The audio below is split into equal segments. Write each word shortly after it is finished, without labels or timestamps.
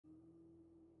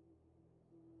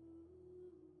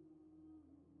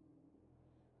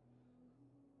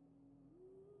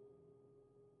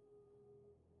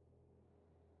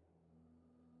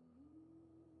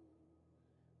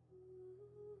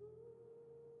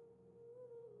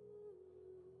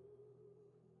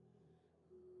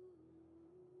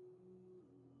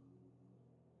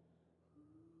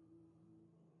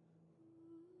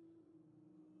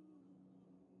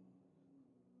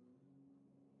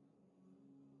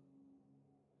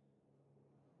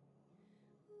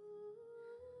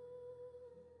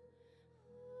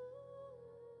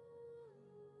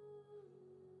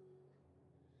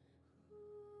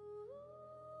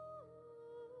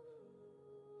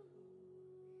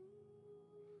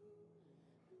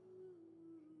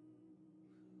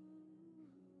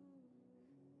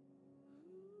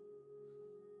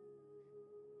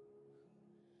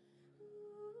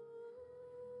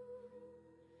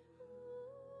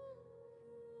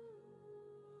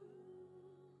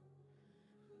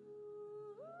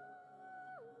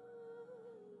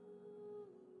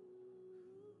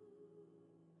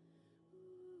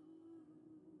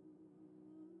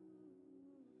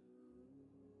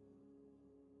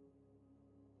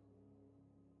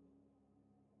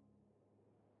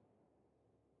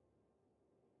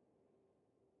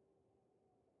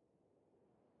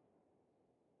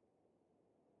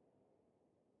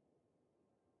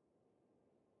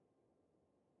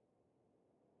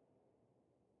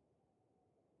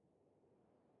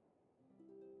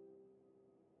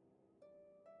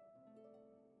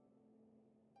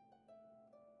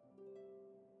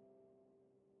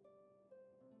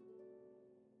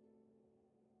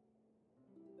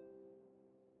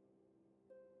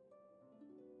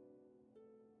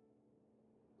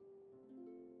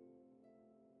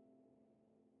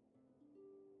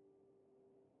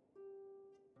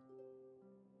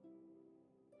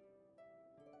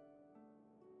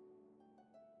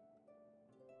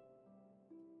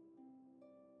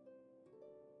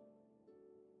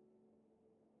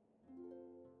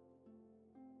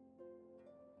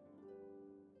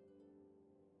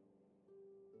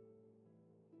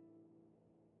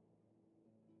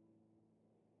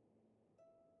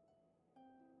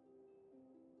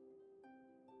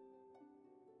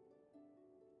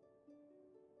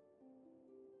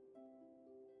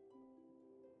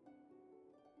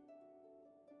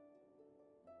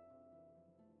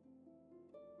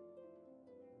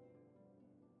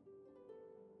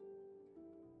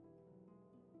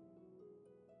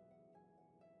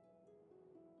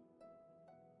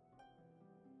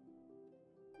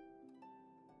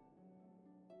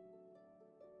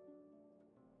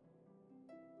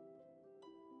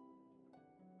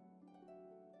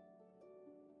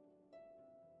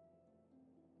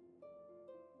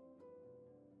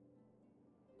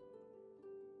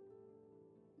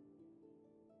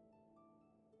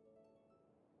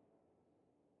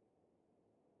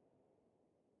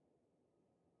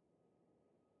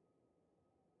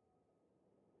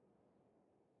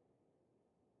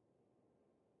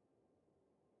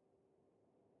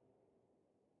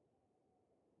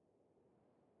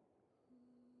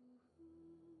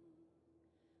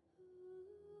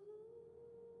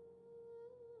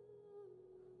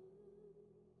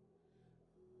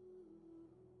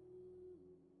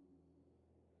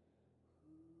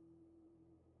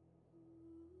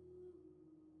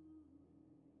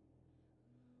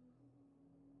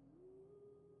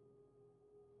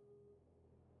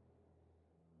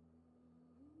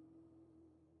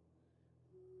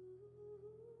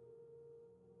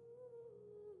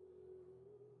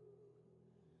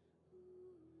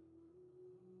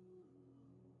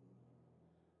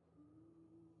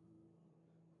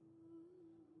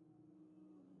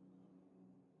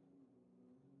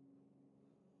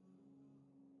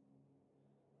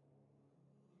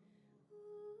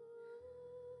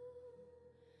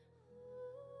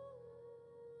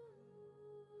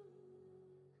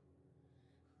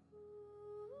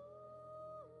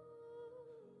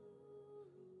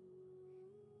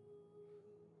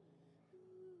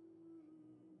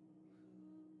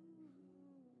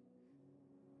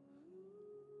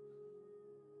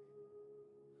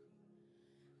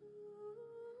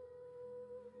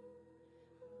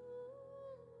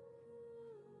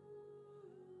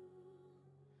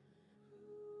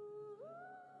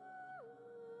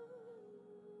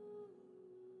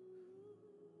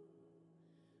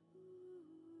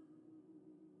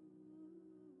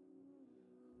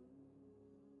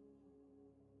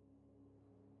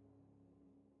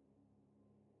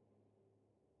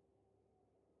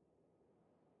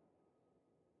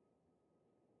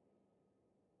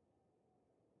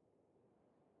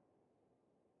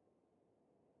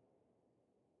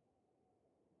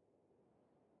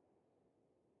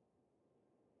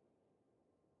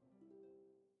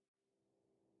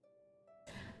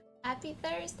Happy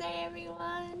Thursday,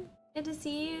 everyone! Good to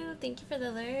see you. Thank you for the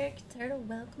lurk. Turtle,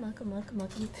 welcome, welcome, welcome,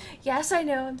 welcome. Yes, I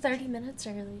know, I'm 30 minutes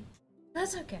early.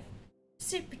 That's okay.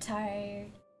 Super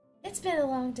tired. It's been a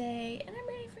long day, and I'm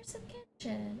ready for some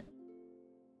Genshin.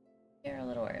 Here a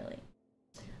little early.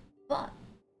 But,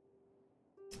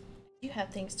 I do have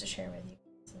things to share with you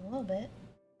in a little bit.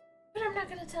 But I'm not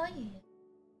gonna tell you yet.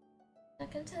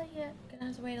 Not gonna tell you yet. Gonna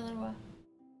have to wait a little while.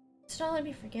 So don't let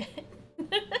me forget.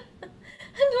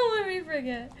 Don't let me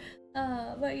forget.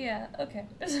 But yeah, okay.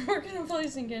 So we're gonna play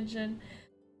some Genshin.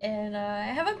 And I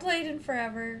haven't played in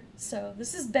forever, so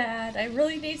this is bad. I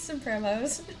really need some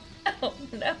promos. Oh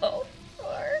no.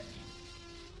 Or...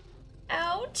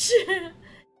 Ouch!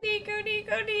 Nico,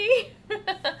 Nico, Nico!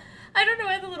 I don't know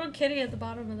why the little kitty at the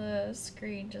bottom of the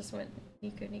screen just went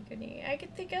Nico, Nico, Nico. I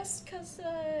could think it's because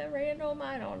random,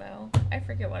 I don't know. I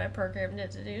forget what I programmed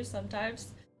it to do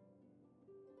sometimes.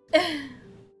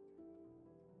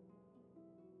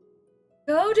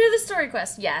 Go do the story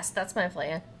quest. Yes, that's my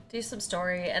plan. Do some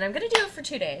story, and I'm gonna do it for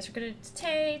 2 days. We're gonna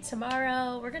today,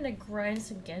 tomorrow. We're gonna grind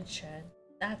some Genshin.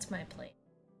 That's my plan.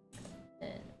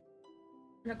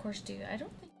 And of course, I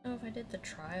don't know if I did the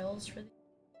trials for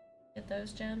get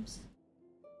those gems.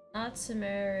 Not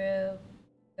Sumeru.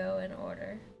 Go in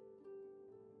order.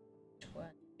 Which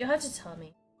one? You'll have to tell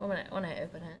me when I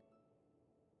open it.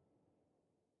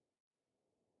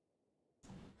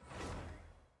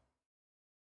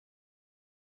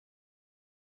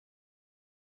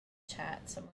 Chat,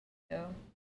 someone go.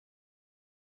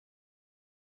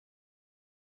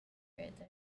 Right there.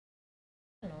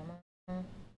 I don't know.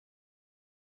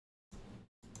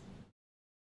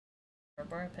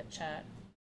 Or put chat.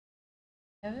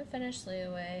 You haven't finished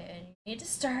Leeway and you need to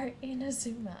start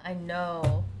Inazuma. I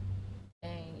know.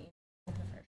 Dang. For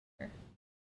sure.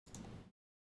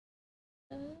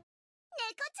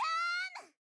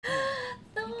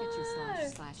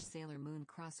 Pikachu / Sailor Moon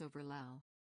crossover Lao.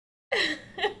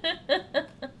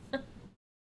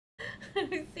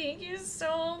 Thank you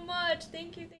so much.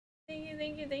 Thank you, thank you,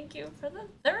 thank you, thank you for the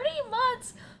 30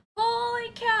 months. Holy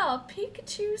cow.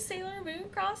 Pikachu Sailor Moon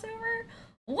crossover?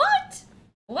 What?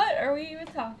 What are we even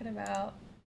talking about?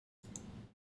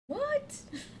 What?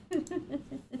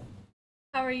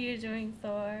 How are you doing,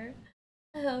 Thor?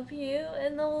 I hope you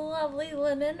and the lovely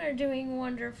Lemon are doing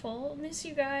wonderful. Miss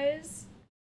you guys.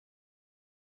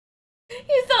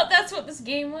 You thought that's what this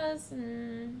game was?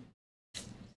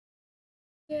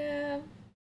 Yeah.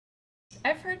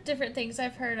 I've heard different things.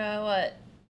 I've heard, what?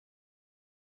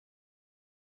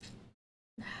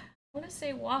 I want to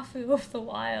say Wafu of the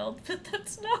Wild, but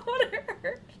that's not what I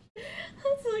heard.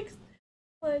 That's like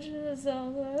Legend of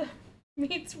Zelda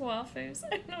meets Wafus.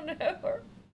 I don't know.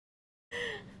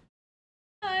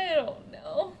 I don't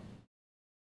know.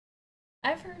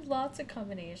 I've heard lots of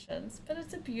combinations, but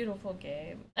it's a beautiful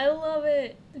game. I love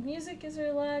it. The music is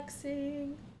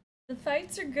relaxing. The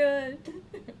fights are good.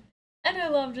 And I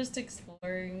love just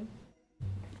exploring.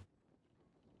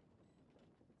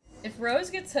 If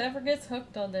Rose ever gets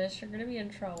hooked on this, you're gonna be in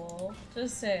trouble.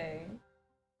 Just saying.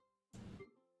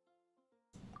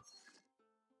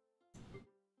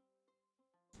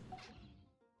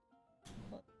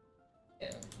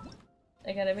 Yeah.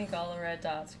 I gotta make all the red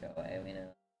dots go away, we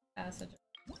know. Passage.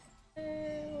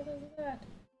 Hey, what is that?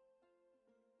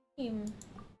 Team.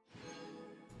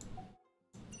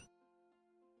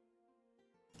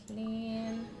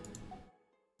 Clean.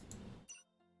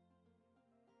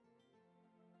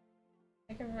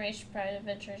 Information Pride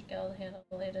Adventures Guild handle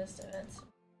the latest events.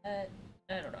 I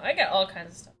don't know. I got all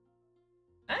kinds of stuff.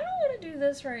 I don't want to do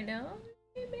this right now.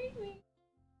 Can't make me.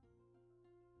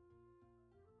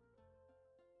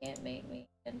 Can't make me.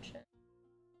 Genshin.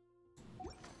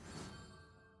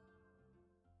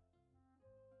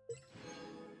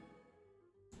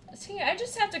 See, I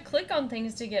just have to click on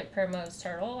things to get promos,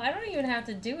 Turtle. I don't even have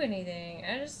to do anything.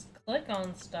 I just click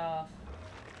on stuff.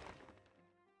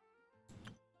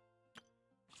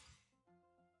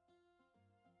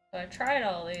 So I tried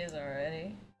all these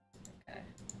already. Okay.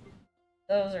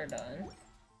 Those are done.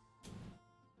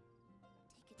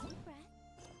 Take a deep breath.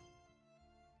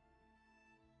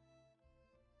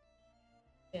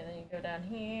 Yeah, then you go down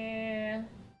here.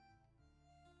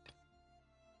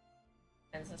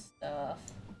 Kinds of stuff.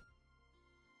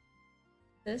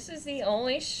 This is the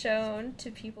only shown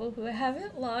to people who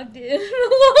haven't logged in a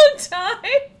long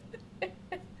time.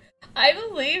 I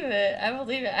believe it. I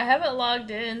believe it. I haven't logged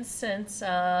in since,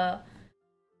 I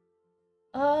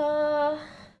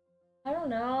don't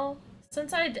know.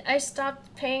 Since I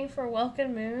stopped paying for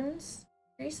Welcome Moons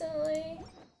recently.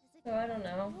 So I don't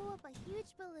know.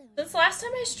 Since last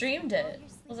time I streamed it.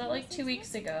 Was that like 2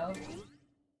 weeks ago?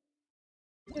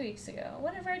 2 weeks ago.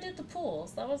 Whenever I did the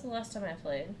pools. That was the last time I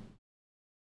played.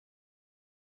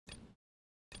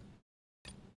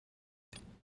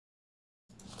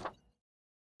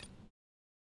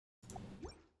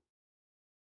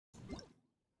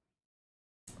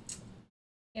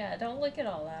 Yeah, don't look at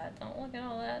all that. Don't look at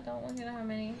all that. Don't look at how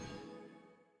many.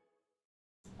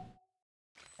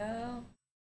 Go.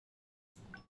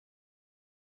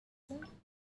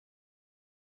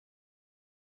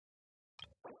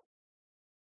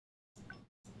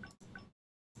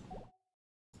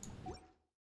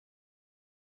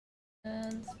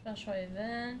 And special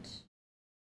event.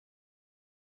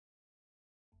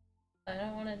 I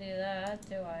don't want to do that,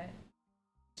 do I?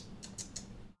 It's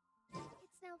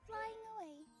now flying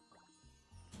away.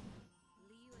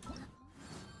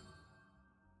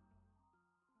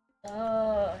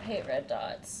 Oh, I hate red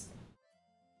dots.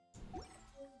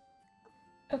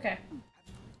 Okay.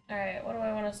 Alright, what do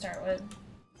I want to start with?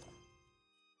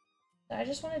 I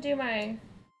just want to do my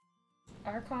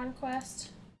Archon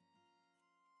quest.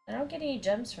 I don't get any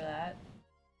gems for that.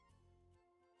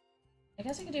 I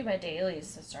guess I could do my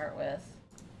dailies to start with.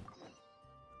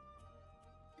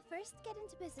 First, get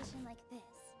into position like this.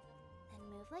 Then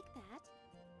move like that.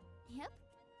 Yep,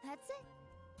 that's it.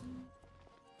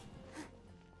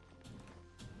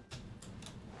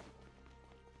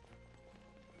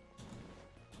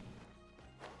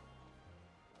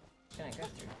 Gonna go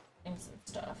through things and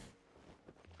stuff.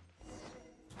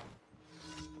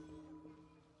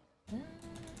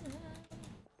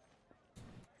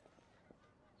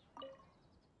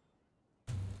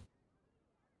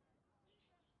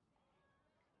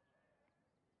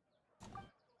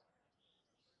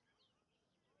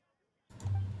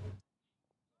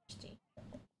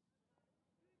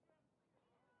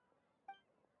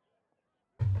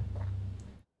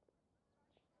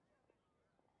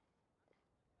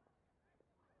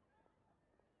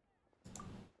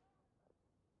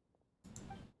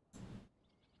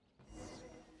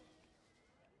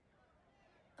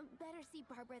 Better see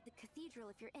Barbara at the cathedral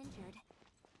if you're injured.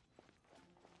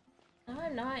 No,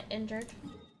 I'm not injured.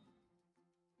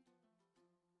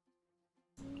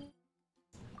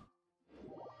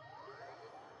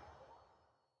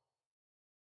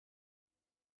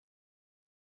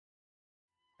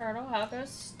 Turtle, how goes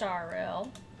Star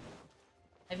Rail?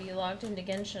 Have you logged into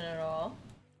Genshin at all?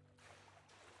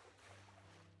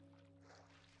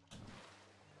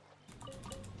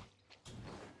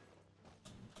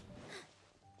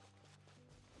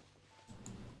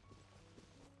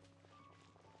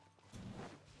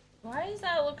 Why does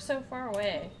that look so far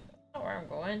away? That's not where I'm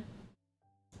going.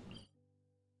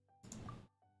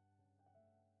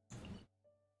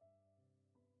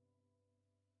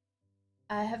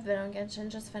 I have been on Genshin,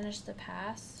 just finished the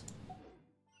pass.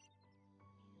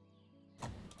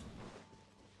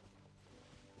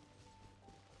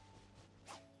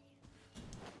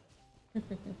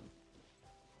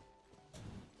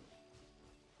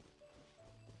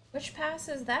 Which pass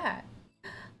is that?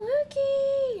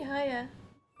 Looky! Hiya.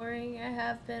 Boring, I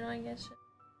have been on Genshin.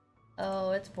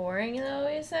 Oh, it's boring though,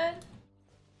 you said?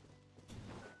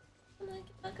 I'm like,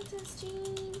 look at this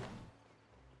Gene.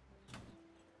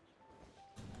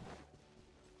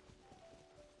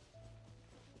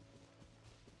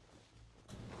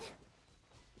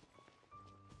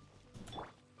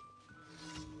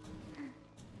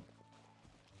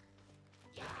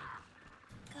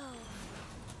 Go.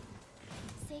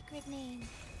 Sacred name,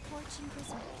 fortune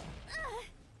preserve.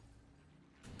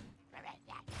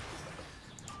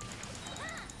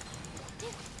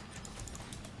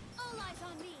 All eyes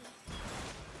on me.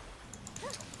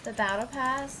 The battle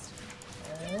pass?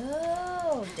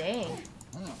 Oh, dang.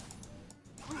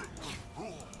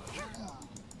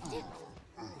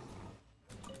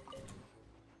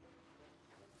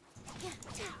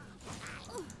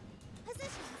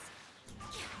 Positions.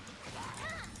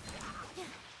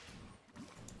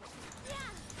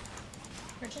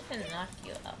 We're just gonna knock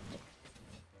you up.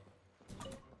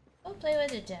 Go play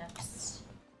with the depths.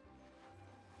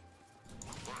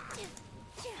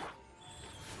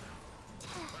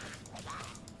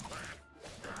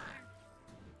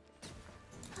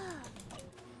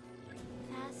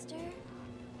 Faster?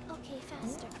 Okay,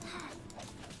 faster.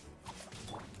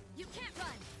 You can't run.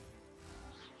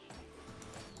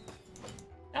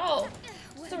 Oh,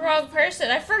 it's the wrong person.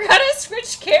 I forgot to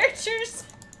switch characters.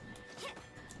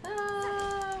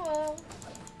 Oh, well.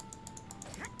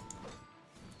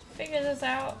 Figure this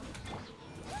out.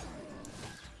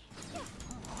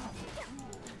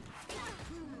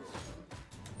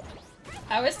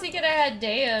 I was thinking I had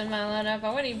Daya in my lineup. I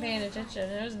wasn't even paying attention.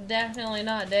 It was definitely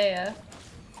not Daya.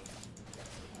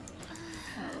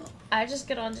 I just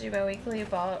get on to do my weekly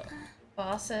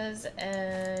bosses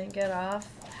and get off.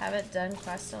 Haven't done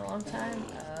quests in a long time.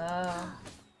 Oh.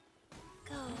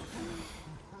 Go.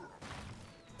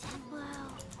 Wow.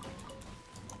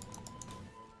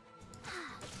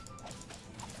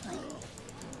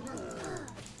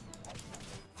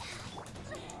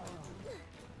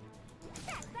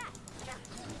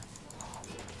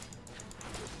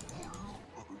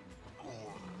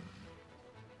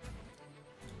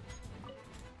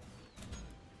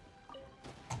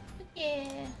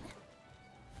 Yeah.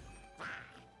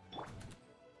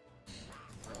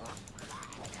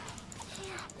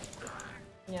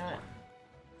 You know what?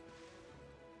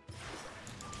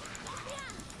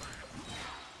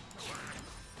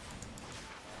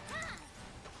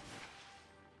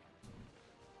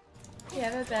 You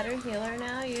have a better healer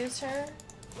now? Use her?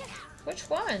 Which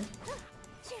one?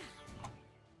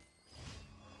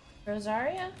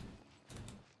 Rosaria?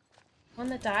 One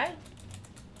that died?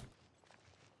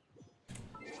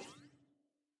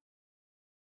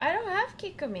 I don't have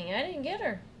Kikumi. I didn't get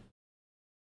her.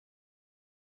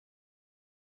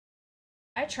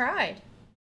 I tried.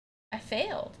 I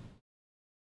failed.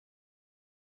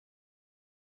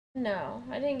 No,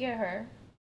 I didn't get her.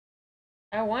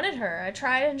 I wanted her. I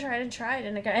tried and tried and tried,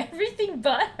 and I got everything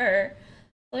but her.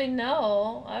 Like,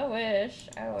 no. I wish.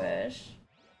 I wish.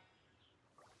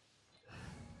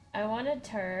 I wanted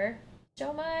her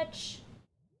so much.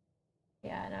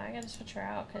 Yeah, now I gotta switch her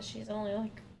out because she's only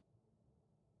like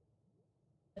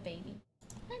the baby.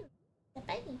 The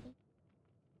baby.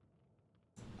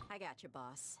 I got you,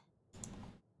 boss.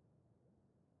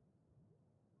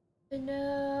 But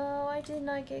no, I did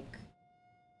not get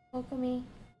Kokomi.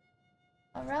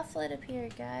 A Rufflet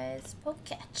appeared, guys. Poke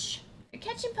catch. If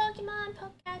you're catching Pokemon,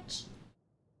 poke catch.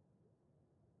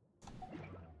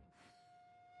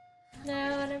 No,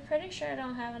 and I'm pretty sure I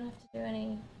don't have enough to do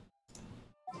anything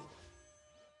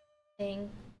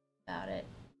about it.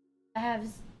 I have.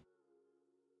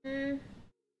 You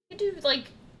do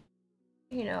like,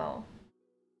 you know.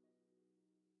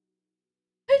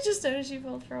 I just noticed you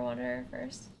pulled for Wanderer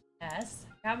first. Yes,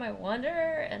 I got my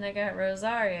Wanderer and I got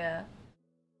Rosaria.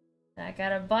 And I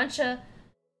got a bunch of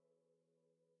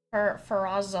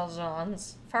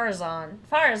Farazans.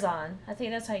 Farazan. I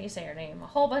think that's how you say her name. A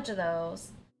whole bunch of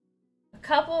those. A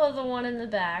couple of the one in the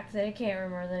back that I can't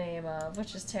remember the name of,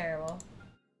 which is terrible.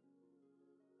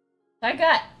 I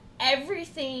got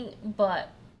everything but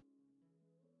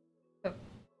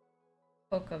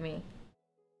Kokomi.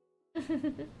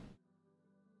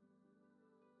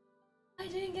 I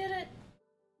didn't get it.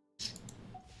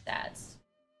 That's.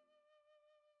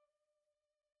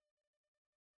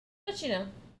 But you know.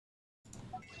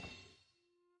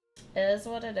 It is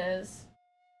what it is.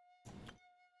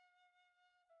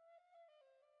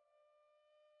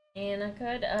 And I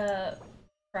could,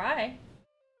 try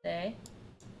today.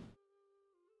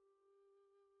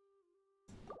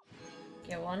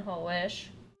 Get one whole wish.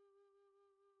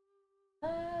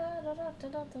 I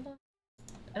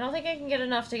don't think I can get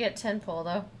enough to get 10 pull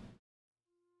though.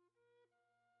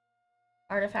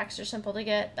 Artifacts are simple to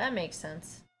get. That makes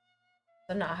sense.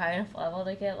 I'm not high enough level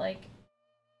to get like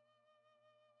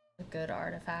the good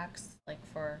artifacts, like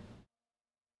for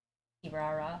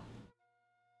Kirara.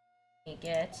 Can't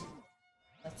get.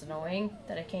 That's annoying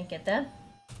that I can't get them.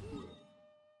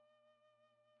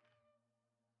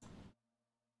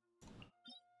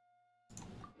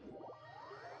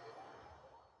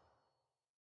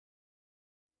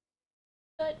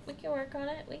 But we can work on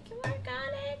it. We can work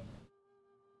on it.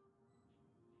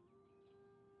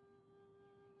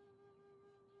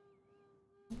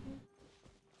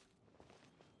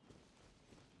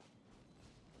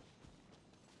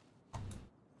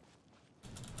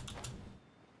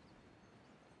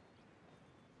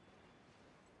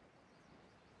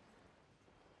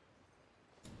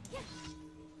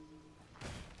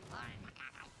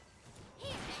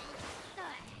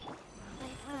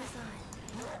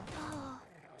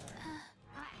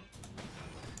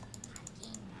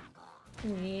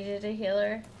 Needed a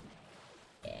healer.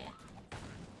 Yeah.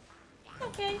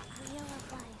 Okay. Wheel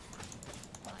of life.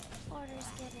 Orders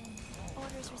given.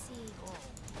 Orders received.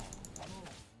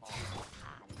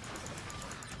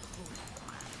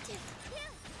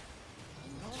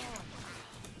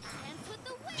 Dance with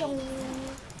the wind.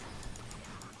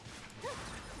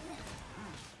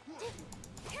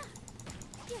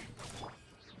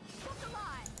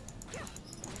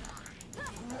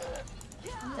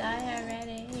 Die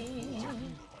already.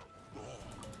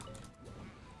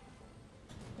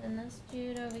 And this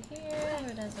dude over here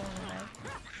who doesn't want to die.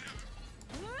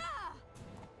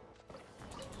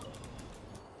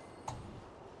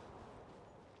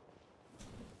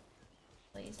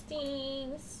 these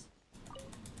things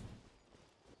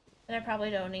that I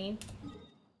probably don't need.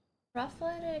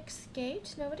 Rufflet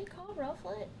escaped? Nobody called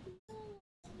Rufflet?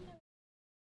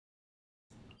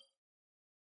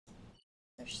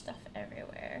 There's stuff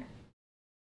everywhere.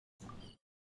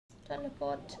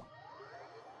 Teleport.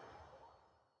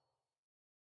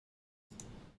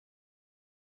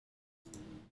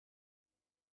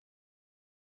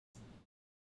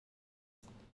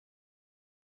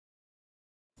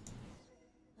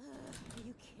 Are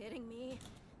you kidding me?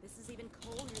 This is even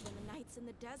colder than the nights in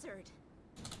the desert.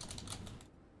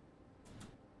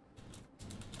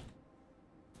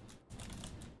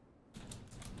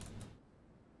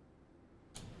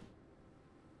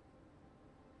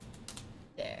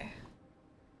 There.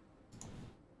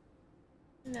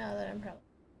 Now that I'm probably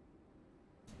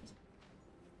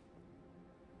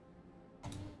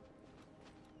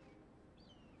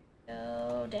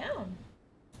go down.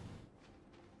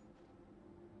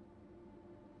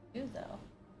 Do though.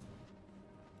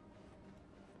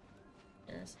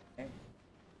 In a second.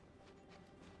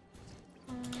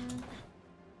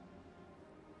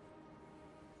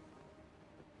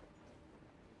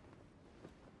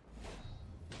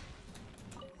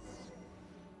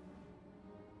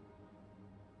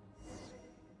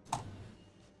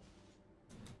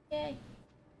 Yay.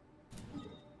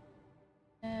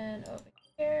 And over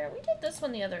here, we did this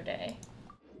one the other day.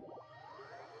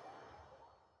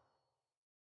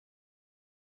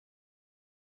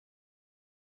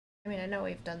 I mean, I know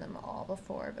we've done them all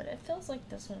before, but it feels like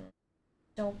this one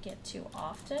don't get too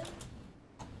often.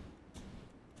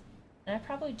 And I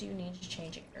probably do need to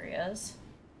change areas.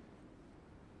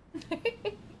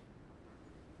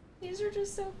 These are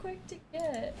just so quick to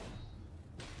get.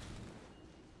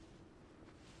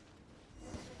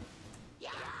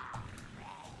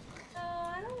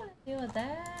 Oh, I don't want to deal with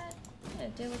that. I'm gonna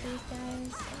deal with these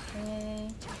guys. Okay.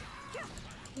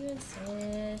 You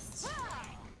insist.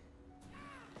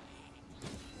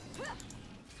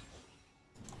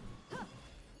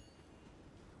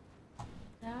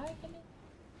 Now I can do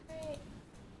great.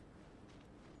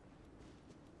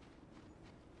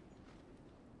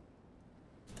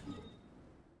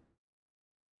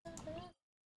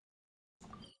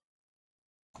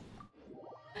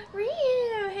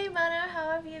 Ryu! Hey Mono, how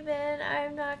have you been?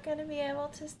 I'm not gonna be able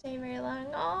to stay very long.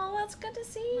 Oh, that's good to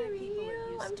see you,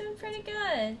 Ryu. I'm doing pretty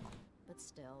good. But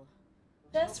still.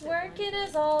 Just working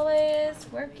as always.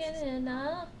 Working and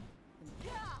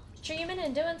streaming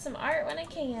and doing some art when I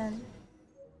can.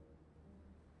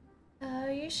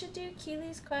 You should do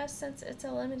Keely's quest since it's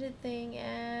a limited thing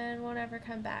and won't ever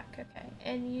come back. Okay.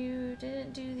 And you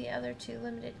didn't do the other two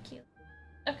limited Keely.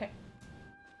 Okay.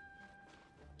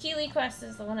 Keely quest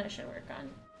is the one I should work on.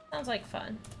 Sounds like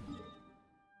fun.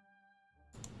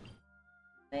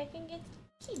 I can get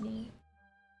Keely.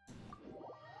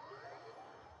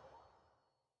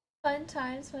 Fun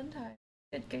times, fun times.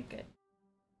 Good, good, good.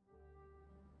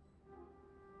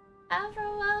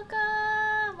 Afro,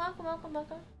 welcome! Welcome, welcome,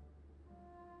 welcome.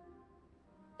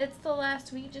 It's the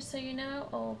last week, just so you know.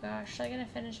 Oh gosh, I gotta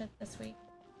finish it this week.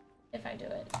 If I do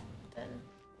it, then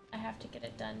I have to get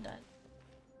it done.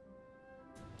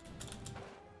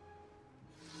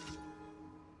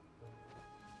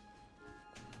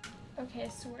 Okay,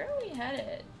 so where are we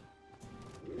headed?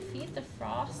 Defeat the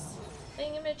frost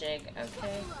thingamajig?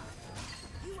 Okay.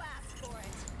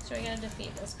 So we gotta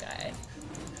defeat this guy.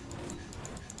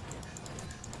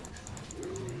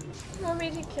 Want me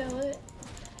to kill it?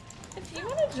 If you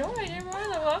want to join, you're more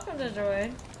than welcome to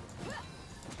join.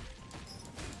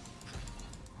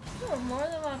 You're more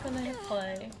than welcome to hit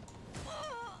play.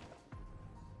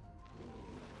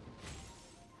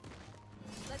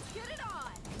 Let's get it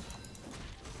on.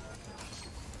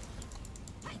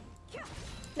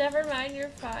 Never mind, you're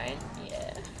fine.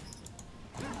 Yeah.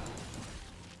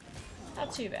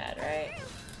 Not too bad, right?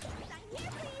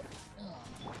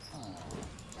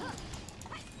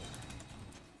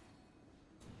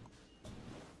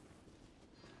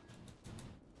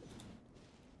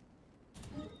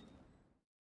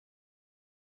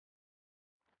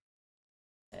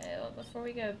 Okay, well, before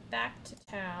we go back to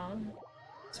town,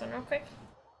 this one real quick.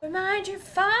 Remind, you're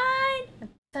fine! I'm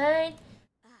fine.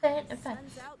 I'm fine.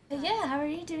 Yeah, how are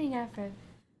you doing, Afro?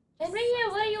 And Ryu,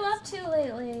 what are you up to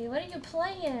lately? What are you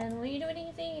playing? Were you doing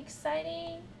anything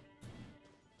exciting?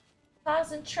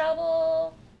 Causing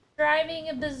trouble? Driving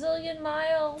a bazillion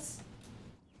miles?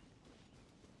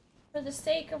 For the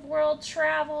sake of world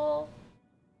travel?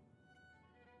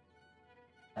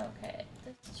 Okay,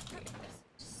 this is weird. It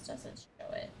just doesn't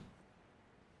show it.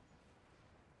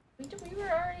 We were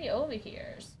already over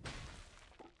here.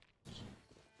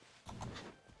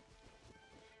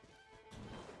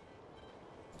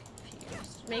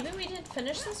 Maybe we didn't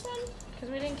finish this one? Because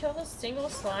we didn't kill this single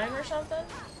slime or something?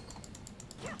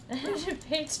 I didn't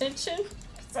pay attention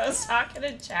because I was talking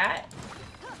in chat.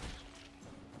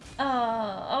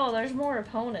 Oh, there's more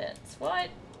opponents. What?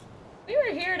 We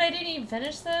were here and I didn't even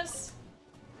finish this?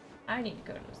 I need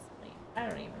to go to sleep. I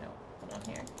don't even know what's going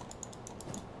on here.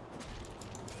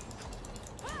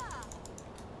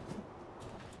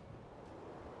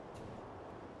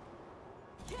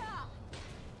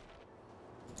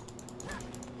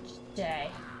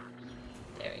 Day.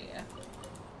 There we go.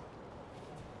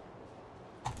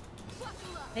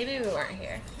 Maybe we weren't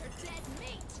here.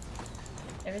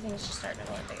 Everything's just starting to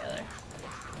blend together.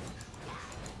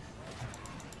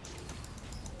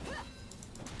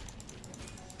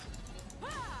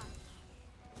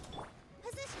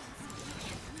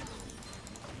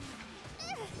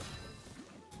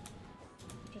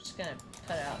 Just gonna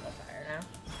put out the fire now.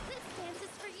 This dance is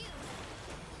for you.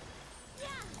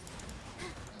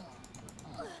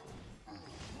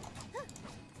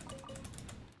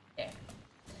 There.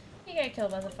 You got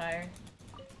killed by the fire.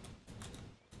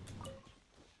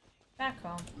 Back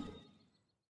home.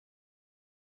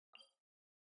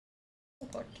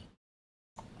 Report.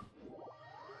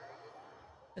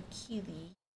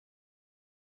 Akili.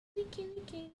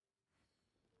 Akili.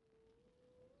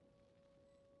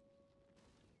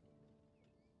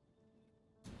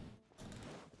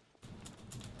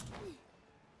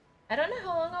 I don't know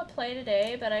how long I'll play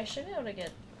today, but I should be able to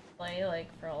play like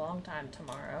for a long time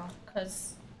tomorrow,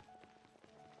 cause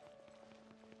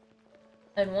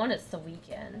and one, it's the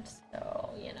weekend, so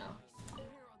you know.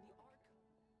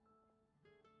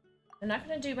 I'm not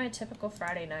gonna do my typical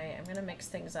Friday night. I'm gonna mix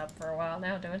things up for a while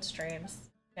now, doing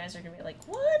streams. You guys are gonna be like,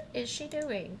 "What is she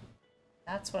doing?"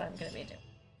 That's what I'm gonna be doing.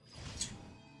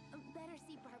 Better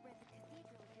see Barbara at the cathedral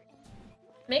if you're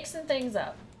interested. Mixing things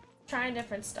up, trying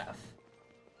different stuff.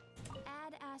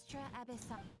 Ad Astra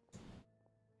Abyssal.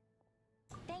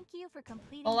 Thank you for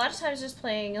completing. A lot of times just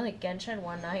playing like Genshin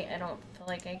one night, I don't feel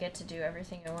like I get to do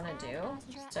everything I want to do.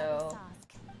 So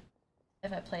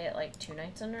if I play it like 2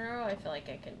 nights in a row, I feel like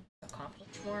I can accomplish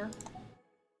more.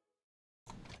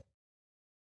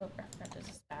 Oh, I forgot to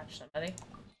dispatch somebody.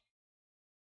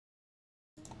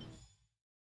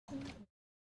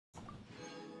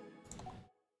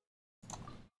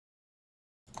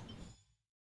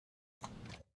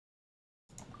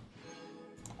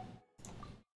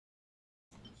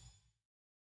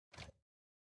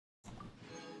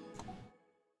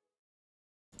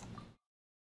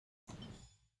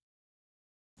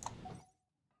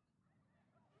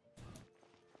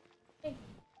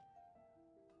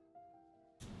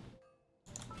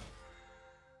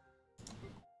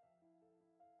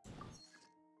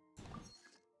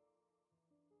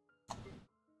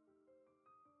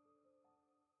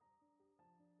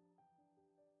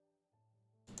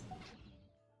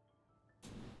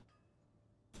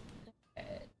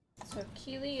 So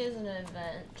Keely is an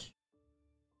event.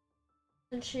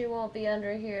 And she won't be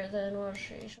under here then, will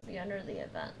she? She'll be under the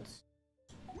events.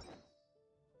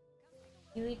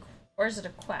 Keely, or is it a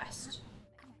quest?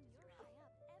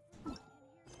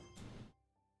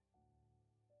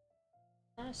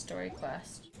 Not a story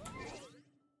quest.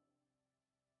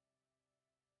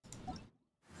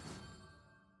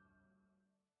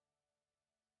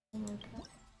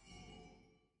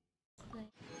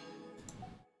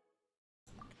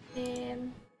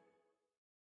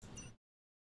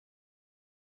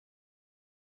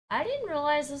 I didn't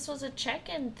realize this was a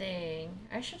check-in thing.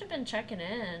 I should have been checking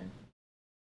in.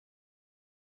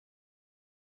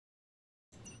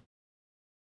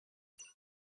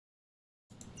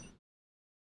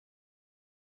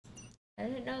 I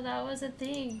didn't know that was a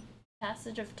thing.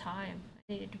 Passage of time.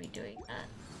 I needed to be doing that.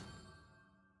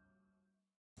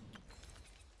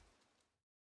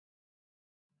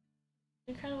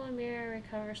 Incredible mirror,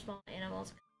 recover small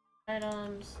animals,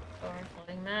 items,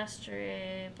 overflowing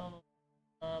mastery, blah blah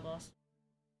blah, blah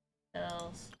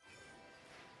spells.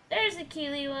 There's a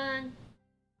Keely one!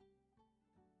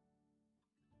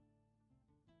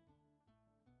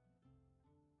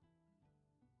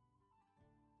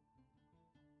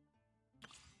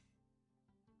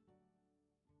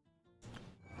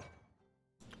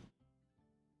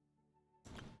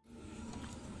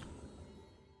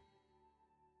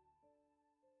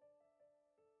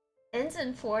 Ends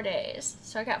in 4 days,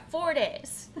 so I got 4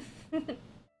 days.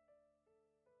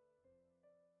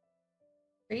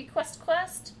 Request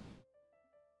quest?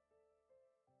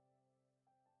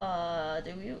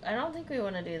 Do we? I don't think we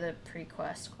want to do the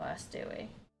pre-quest quest, do we?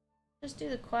 Just do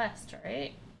the quest,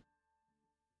 right?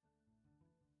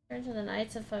 Turn to the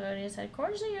Knights of Favonia's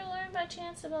headquarters and you'll learn by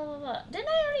chance, blah blah blah. Didn't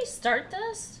I already start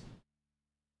this?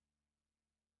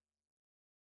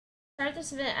 Start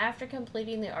this event after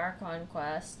completing the Archon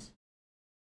quest.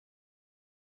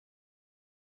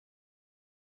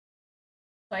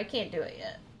 So I can't do it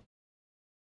yet.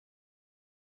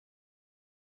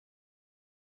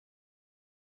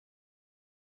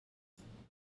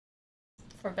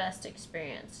 For best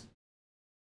experience.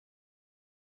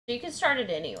 So you can start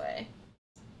it anyway.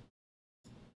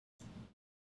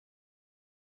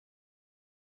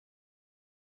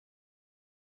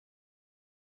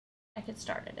 I could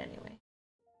start it anyway.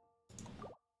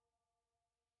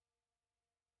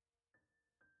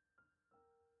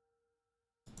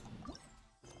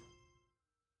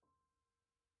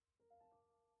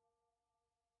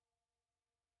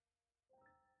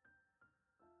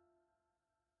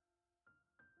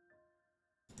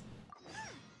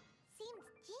 Seems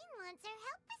Jean wants our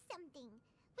help with something.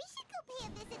 We should go pay a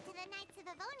visit to the Knights of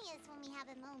Avonius when we have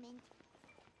a moment.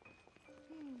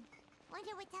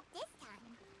 Wonder what's up this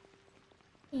time.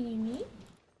 Amy?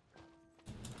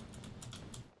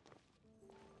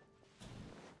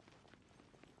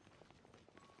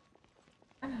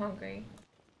 I'm hungry.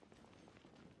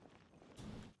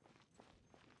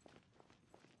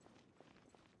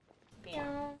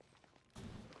 Meow.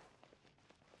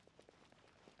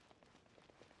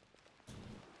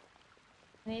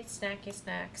 I need snacky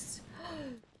snacks.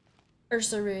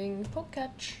 Ursa ring, poke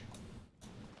catch.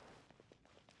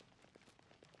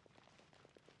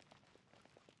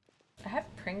 I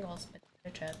have Pringles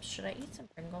potato chips. Should I eat some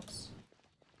Pringles?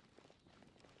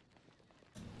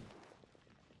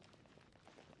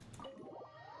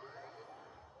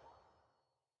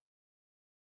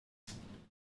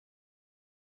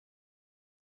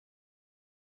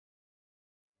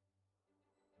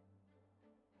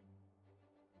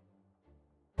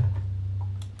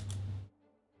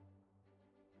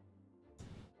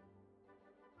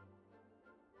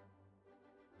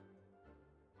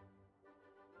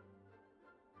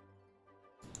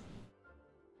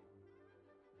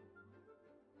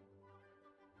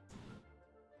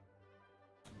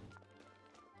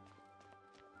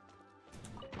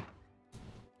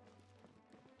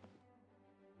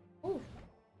 Ooh.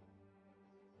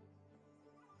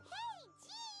 Hey,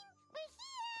 Jean! We're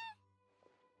here!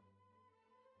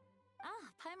 Ah,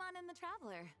 Paimon and the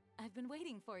Traveler. I've been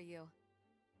waiting for you.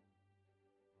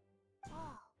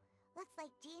 Whoa, looks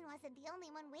like Jean wasn't the only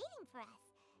one waiting for us.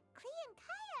 Klee and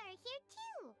Kaya are here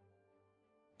too.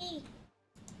 Hey.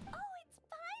 Oh, it's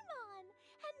Paimon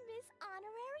and Miss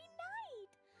Honorary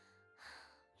Knight.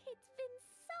 It's been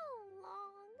so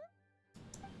long.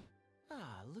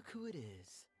 Ah, look who it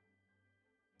is.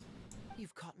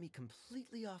 You've caught me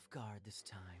completely off guard this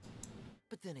time.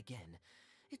 But then again,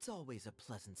 it's always a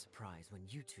pleasant surprise when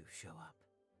you two show up.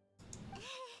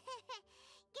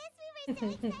 Guess we were so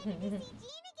excited to see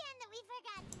Jean again that we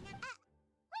forgot to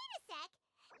wait a sec.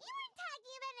 You weren't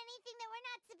talking about anything that we're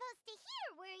not supposed to hear,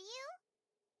 were you?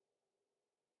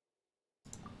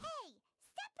 Hey,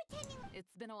 stop pretending.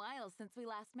 It's been a while since we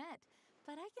last met.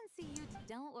 But I can see you.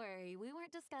 Don't worry, we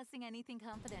weren't discussing anything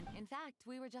confident. In fact,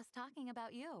 we were just talking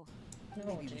about you.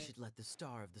 Maybe we should let the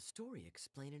star of the story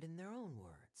explain it in their own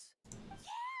words.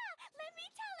 Yeah! Let me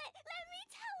tell it! Let me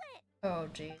tell it! Oh,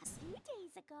 A jeez. few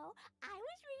days ago, I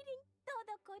was reading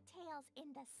Todoko Tales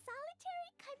in the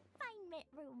solitary confinement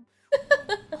room.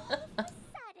 When all of a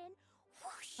sudden,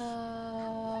 whoosh!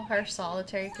 Her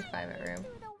solitary confinement room.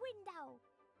 Through the window.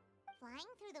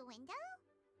 Flying through the window?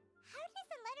 How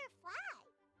does a letter fly?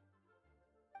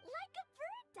 Like a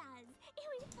bird does. It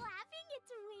was flapping its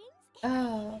wings. It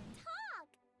Oh. could talk.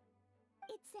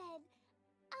 It said,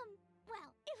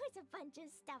 well, it was a bunch of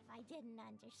stuff I didn't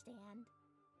understand.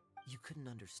 You couldn't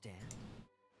understand?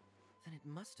 Then it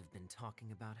must have been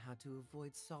talking about how to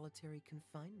avoid solitary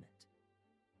confinement.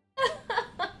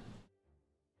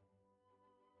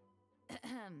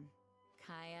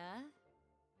 Kaya?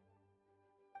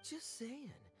 Just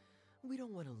saying. We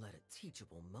don't want to let a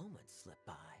teachable moment slip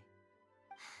by.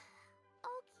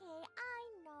 Okay, I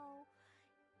know.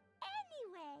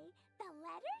 Anyway, the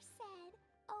letter said,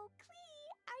 "Oh, Klee,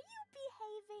 are you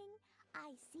behaving?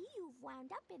 I see you've wound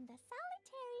up in the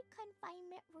solitary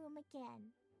confinement room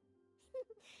again."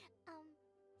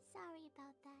 Sorry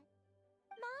about that.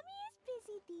 Mommy is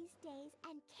busy these days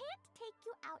and can't take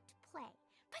you out to play.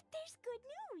 But there's good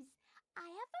news. I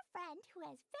have a friend who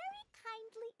has very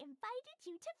kindly invited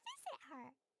you to visit her.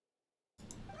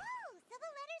 Oh, so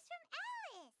the letter's from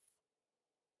Alice.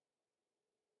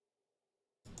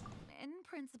 In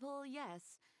principle,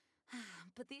 yes.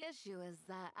 But the issue is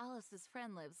that Alice's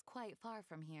friend lives quite far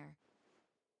from here.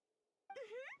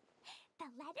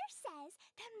 The letter says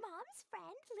that Mom's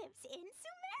friend lives in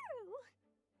Sumeru.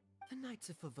 The Knights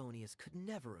of Favonius could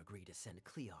never agree to send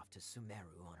Klee off to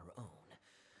Sumeru on her own.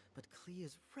 But Klee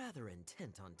is rather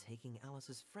intent on taking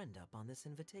Alice's friend up on this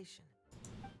invitation.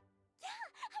 Yeah,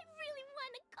 I really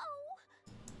want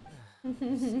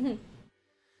to go.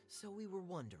 So we were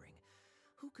wondering,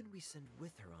 who can we send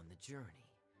with her on the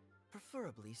journey?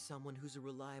 Preferably someone who's a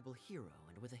reliable hero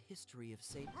and with a history of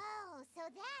safe. Oh, so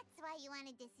that's why you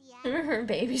wanted to see us. Her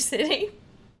babysitting.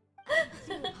 I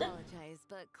do apologize,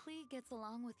 but Klee gets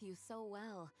along with you so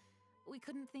well. We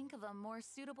couldn't think of a more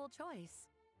suitable choice.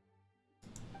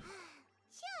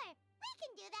 Sure, we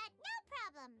can do that, no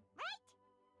problem, right?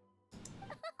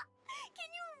 Can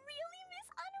you really miss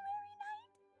Honorary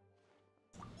Knight?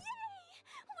 Yay!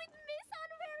 With Miss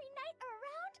Honorary Knight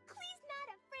around, Klee's not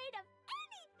afraid of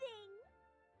anything!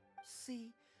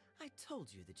 See, I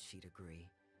told you that she'd agree.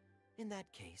 In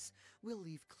that case, we'll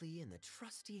leave Klee in the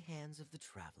trusty hands of the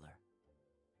Traveler.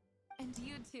 And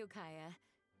you too, Kaya.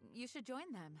 You should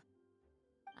join them.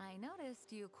 I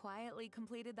noticed you quietly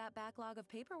completed that backlog of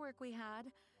paperwork we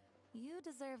had. You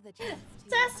deserve the chance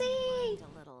to Desi! unwind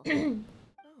a little.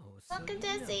 Oh, so Welcome, you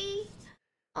Desi. noticed.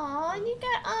 Aw, and you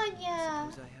got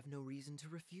Anya. Suppose I have no reason to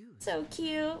refuse. So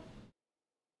cute.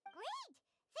 Great!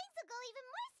 Things will go even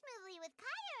more smoothly with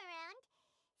Kaya around.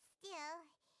 Still,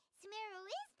 Sumeru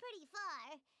is pretty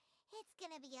far. It's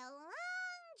gonna be a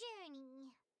long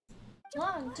journey.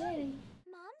 Long journey.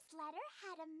 Mom's letter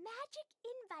had a magic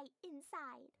invite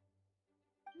inside.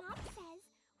 Mom says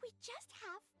we just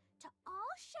have to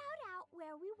all shout out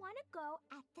where we want to go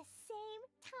at the same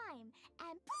time,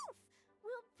 and poof!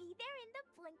 We'll be there in the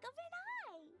blink of an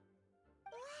eye.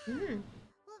 Wow!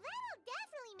 Well, that'll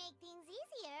definitely make things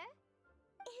easier.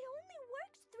 It only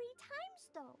works 3 times,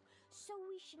 though, so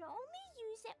we should only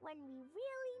use it when we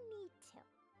really need to.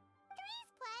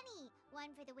 3's plenty.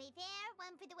 1 for the way there,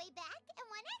 1 for the way back, and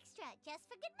 1 extra, just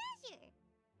for good measure.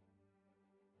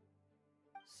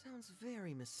 Sounds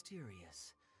very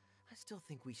mysterious. I still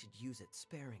think we should use it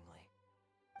sparingly.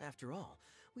 After all,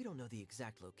 we don't know the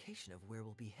exact location of where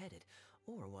we'll be headed,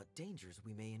 or what dangers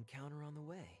we may encounter on the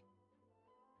way.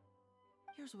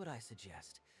 Here's what I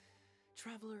suggest.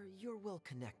 Traveler, you're well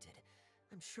connected.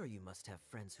 I'm sure you must have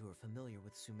friends who are familiar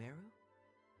with Sumeru.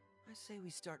 I say we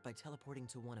start by teleporting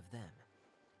to one of them.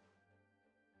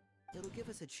 It'll give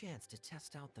us a chance to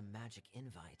test out the magic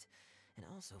invite, and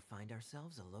also find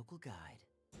ourselves a local guide.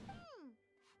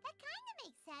 That kinda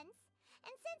makes sense.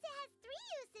 And since it has 3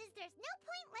 uses, there's no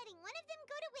point letting one of them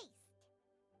go to waste.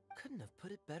 Couldn't have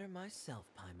put it better myself,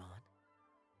 Paimon.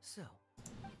 So,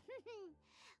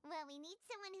 Well, we need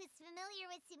someone who's familiar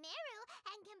with Sumeru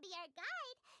and can be our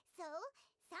guide, so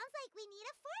sounds like we need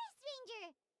a forest ranger.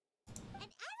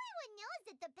 And everyone knows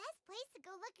that the best place to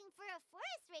go looking for a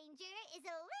forest ranger is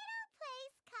a little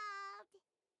place called...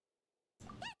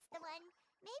 That's the one!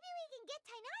 Maybe we can get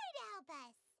Tainari to help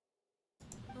us.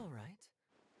 all right.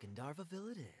 Gandharvaville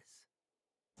it is.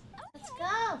 Let's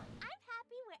go. I'm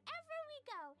happy wherever we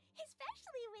go,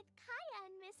 especially with Kaya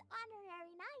and Miss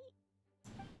Honorary Knight.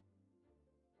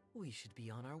 We should be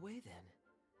on our way then.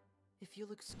 If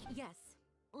you'll excuse... Yes,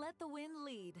 let the wind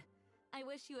lead. I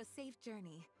wish you a safe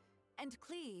journey. And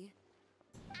Klee,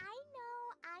 I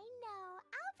know.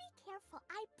 I'll be careful,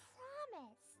 I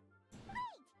promise.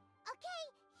 Great! Okay,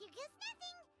 here goes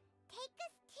nothing. Take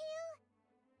us to...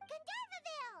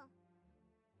 Gandharvaville!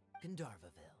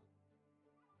 Gandharvaville.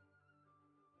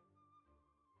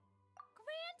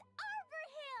 Grand Arbor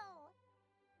Hill!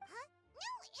 Huh? No,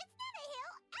 it's not a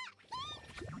hill!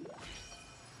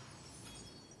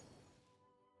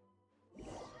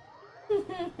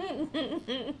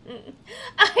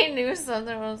 I knew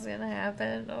something was gonna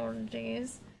happen. Oh,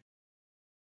 jeez.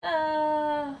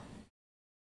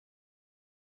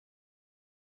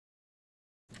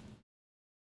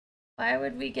 Why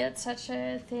would we get such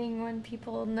a thing when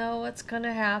people know what's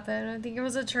gonna happen? I think it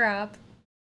was a trap.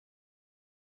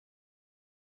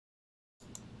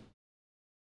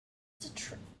 It's a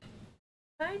trap.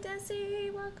 Hi,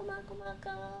 Desi. Welcome, welcome,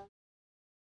 welcome.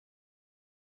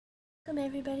 Welcome,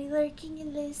 everybody lurking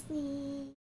and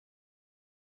listening.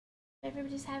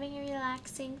 Everybody's having a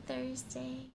relaxing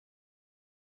Thursday.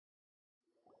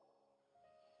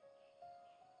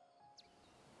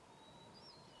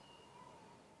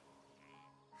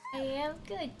 I am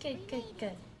good.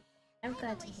 I'm glad to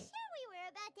I was hear. sure we were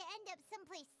about to end up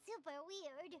someplace super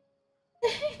weird.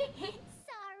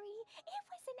 Sorry, it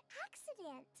was an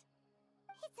accident.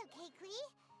 It's okay, Klee.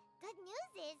 Good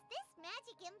news is this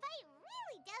magic invite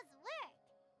really does work.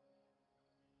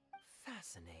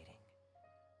 Fascinating.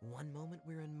 One moment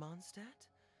we're in Mondstadt,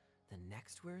 the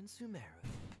next we're in Sumeru.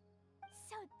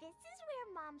 So this is where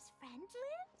Mom's friend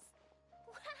lives?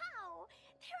 Wow!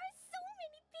 There are so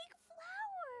many big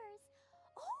flowers!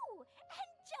 Oh, and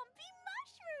jumping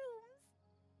mushrooms!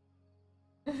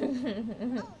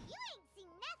 Oh, you ain't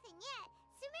seen nothing yet.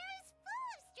 Sumeru's full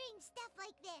of strange stuff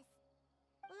like this.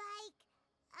 Like,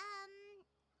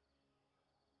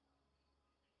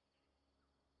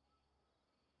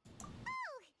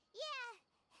 Oh, yeah.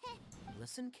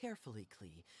 Listen carefully,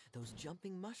 Klee. Those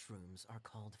jumping mushrooms are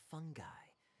called fungi.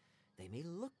 They may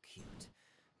look cute,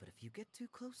 but if you get too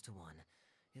close to one,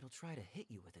 it'll try to hit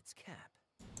you with its cap.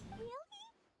 Really?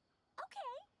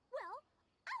 Okay, well,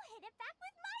 I'll hit it back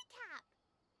with my cap.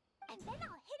 And then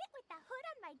I'll hit it with the hood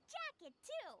on my jacket,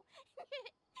 too.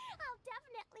 I'll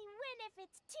definitely win if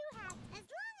it's two hats, as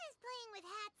long as playing with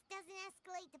hats doesn't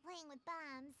escalate to playing with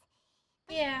bombs.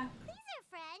 But Yeah. Klee's our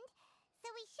friend, so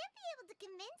we should be able to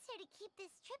convince her to keep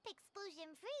this trip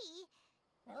explosion-free.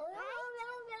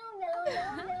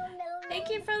 Thank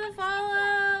you for the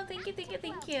follow. Thank you, thank you,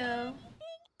 thank you.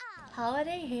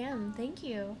 Holiday ham, thank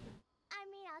you. I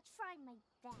mean, I'll try my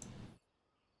best.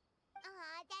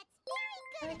 That's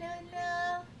very good.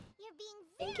 No. You're being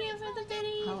Thank very you for the bold.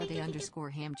 biddy.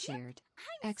 Holiday_ham cheered.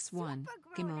 I'm X1, super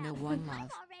grown Kimono up. 1 love. I'm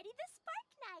already the Spark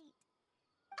Knight.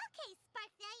 Okay,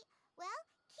 Spark Knight. Well,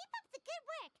 keep up the good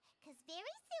work, because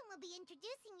very soon we'll be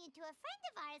introducing you to a friend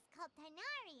of ours called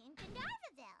Tanari in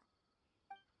Gandharvaville.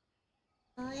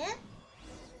 Oh yeah?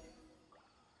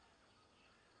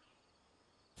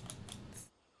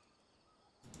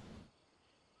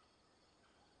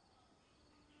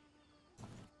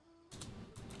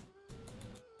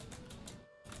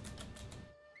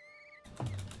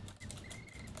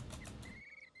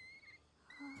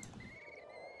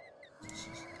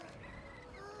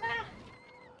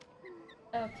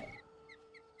 Okay.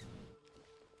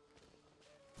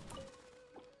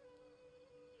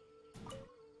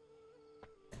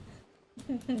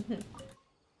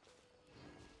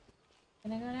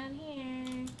 Gonna go down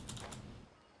here.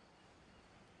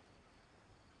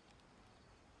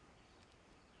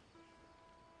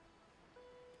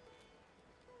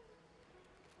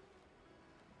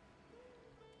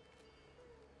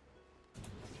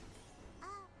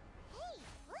 Hey,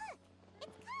 look!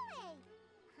 It's Kale!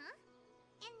 Huh?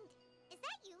 And is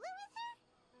that Yula with her?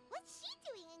 What's she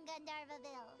doing in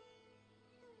Gandharvaville?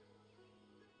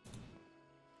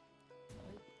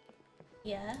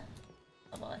 Yeah.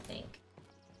 Well, I think.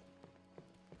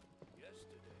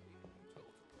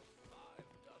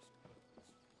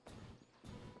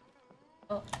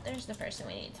 Oh, there's the person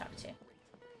we need to talk to.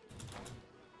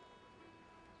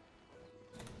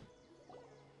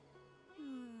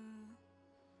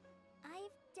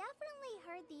 I've definitely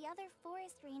heard the other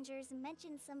forest rangers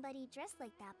mention somebody dressed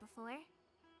like that before.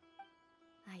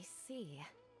 I see.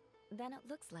 Then it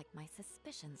looks like my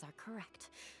suspicions are correct.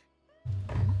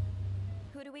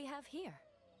 Who do we have here?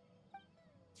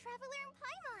 Traveler and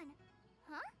Paimon!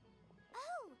 Huh?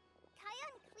 Oh, Kaya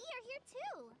and Klee are here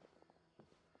too!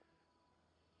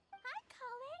 Hi,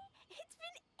 Kale! It's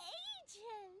been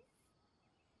ages!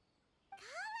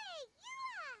 Kale!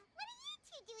 Yula! What are you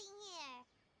two doing here?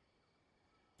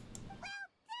 Well,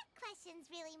 that question's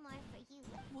really more for you.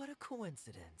 What a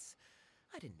coincidence.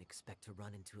 I didn't expect to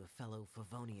run into a fellow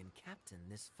Favonian captain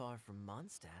this far from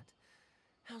Mondstadt.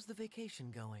 How's the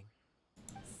vacation going?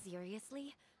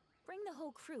 Seriously? Bring the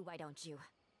whole crew, why don't you?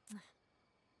 Is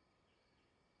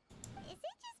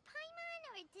it just Paimon,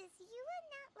 or does Yula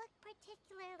not look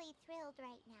particularly thrilled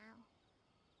right now?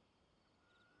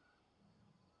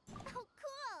 Oh,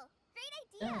 cool! Great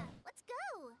idea! Let's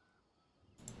go!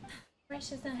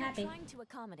 Fresh isn't If you're happy. trying to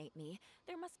accommodate me,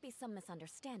 there must be some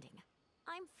misunderstanding.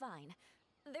 I'm fine.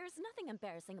 There's nothing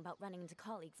embarrassing about running into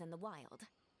colleagues in the wild.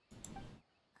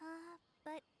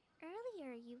 But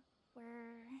earlier you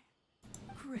were...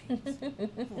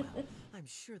 Great. Well, I'm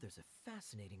sure there's a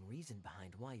fascinating reason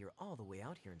behind why you're all the way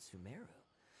out here in Sumeru.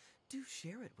 Do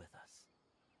share it with us.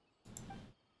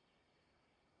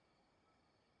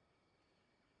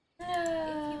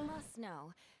 If you must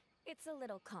know, it's a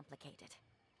little complicated.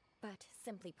 But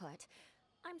simply put,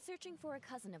 I'm searching for a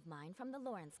cousin of mine from the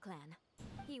Lawrence clan.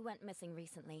 He went missing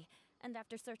recently, and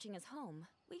after searching his home,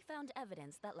 we found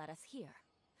evidence that led us here.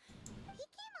 He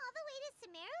came all the way to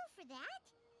Sumeru for that?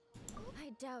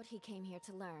 I doubt he came here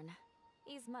to learn.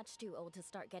 He's much too old to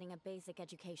start getting a basic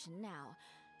education now,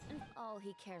 and all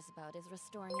he cares about is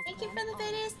restoring his Thank you for clan's the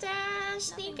honor. videos, Dash.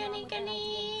 Nothing Nika, wrong with Nika, that idea in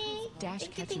Nika. principle, Dash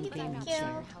Thank you, catching thank you, gaming thank but I'm you. not chair.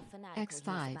 sure how fanatical he is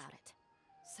X5. about it.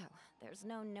 So, there's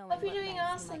no knowing Hope you're what doing plans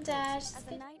he awesome, might go to. Dash. As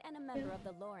a knight and a member of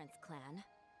the Lawrence clan,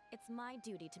 it's my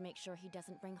duty to make sure he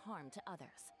doesn't bring harm to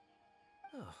others.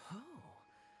 Oh-ho.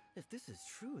 If this is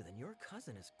true, then your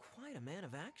cousin is quite a man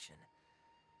of action.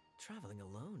 Traveling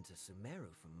alone to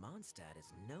Sumeru from Mondstadt is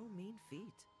no mean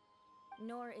feat.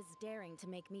 Nor is daring to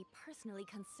make me personally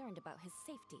concerned about his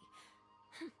safety.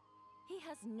 He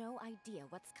has no idea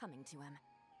what's coming to him.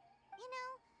 You know,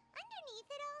 underneath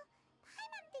it all,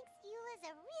 Paimon thinks Eula's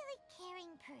a really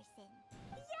caring person.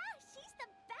 Yeah, she's the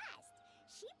best!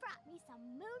 She brought me some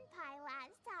moon pie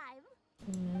last time.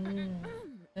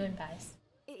 Moon pies.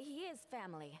 He is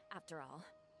family, after all.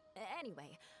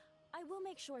 Anyway, I will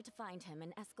make sure to find him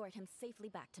and escort him safely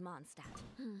back to Mondstadt.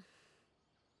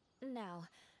 Now,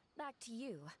 back to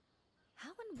you.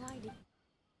 How and why did...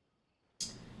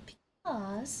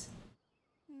 Because...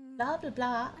 Blah blah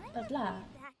blah blah blah.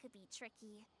 That could be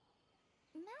tricky.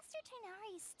 Master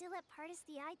Tighnari is still at Partis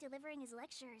the Eye delivering his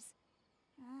lectures.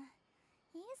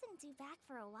 He isn't due back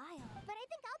for a while, but I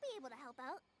think I'll be able to help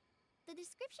out. The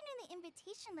description in the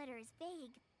invitation letter is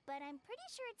vague, but I'm pretty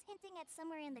sure it's hinting at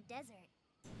somewhere in the desert.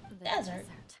 The Desert?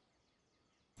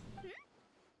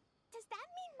 Does that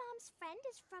mean Mom's friend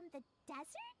is from the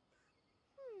desert?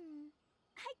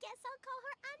 I guess I'll call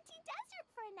her Auntie Desert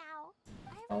for now.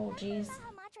 I remember that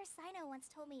Hamatra Sino once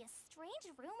told me a strange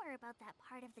rumor about that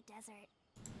part of the desert.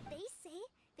 They say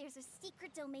there's a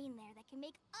secret domain there that can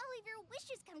make all of your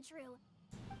wishes come true.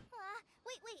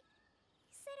 Wait.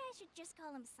 He said I should just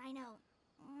call him Sino.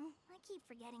 I keep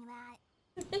forgetting that.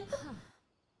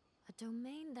 A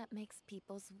domain that makes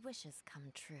people's wishes come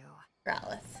true.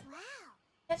 Growlithe. Wow.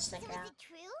 Catch the So growl. is it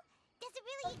true? Does it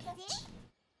really exist?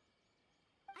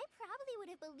 I probably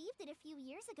would have believed it a few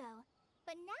years ago,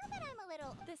 but now that I'm a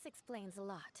little... This explains a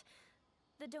lot.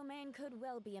 The domain could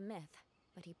well be a myth,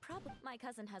 but he probably... My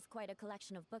cousin has quite a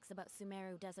collection of books about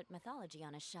Sumeru desert mythology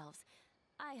on his shelves.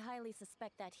 I highly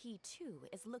suspect that he, too,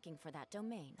 is looking for that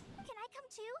domain. Can I come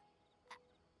too?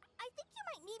 I think you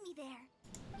might need me there.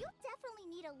 You'll definitely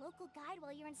need a local guide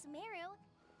while you're in Sumeru.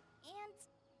 And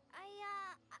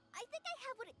I think I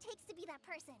have what it takes to be that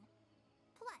person.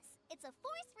 Plus, it's a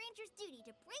forest ranger's duty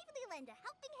to bravely lend a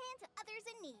helping hand to others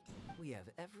in need. We have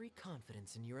every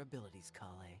confidence in your abilities,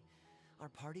 Kale. Our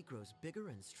party grows bigger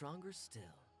and stronger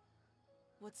still.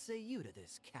 What say you to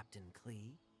this, Captain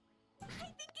Klee?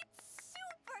 I think it's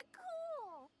super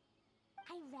cool!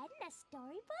 I read in a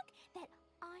storybook that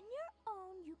on your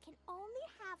own you can only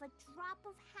have a drop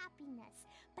of happiness,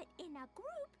 but in a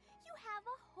group you have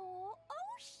a whole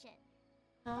ocean.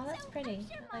 Oh, that's pretty. I'm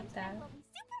sure I like Mom's that. friend will be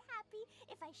super happy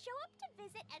if I show up to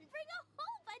visit and bring a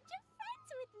whole bunch of friends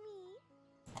with me.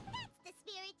 That's the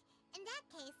spirit. In that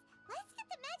case, let's get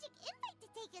the magic invite to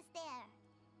take us there.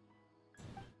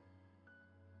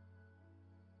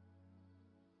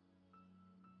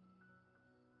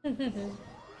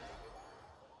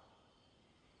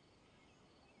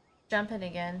 Jumping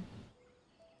again.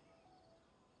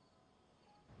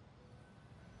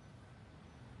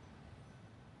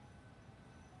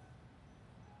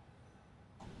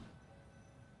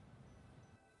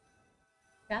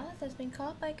 Growlithe has been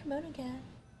caught by KimonoKat.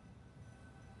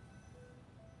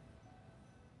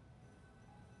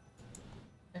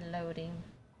 Loading.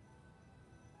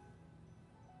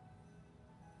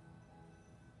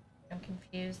 I'm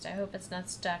confused. I hope it's not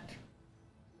stuck.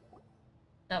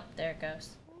 Nope, there it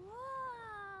goes.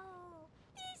 Whoa!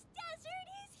 This desert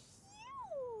is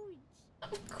huge!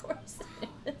 Of course it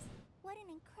is. What an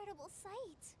incredible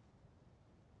sight.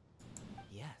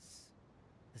 Yes.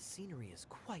 The scenery is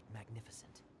quite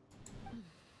magnificent.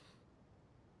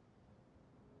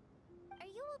 Are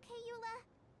you okay, Eula?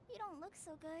 You don't look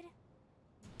so good.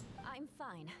 I'm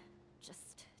fine.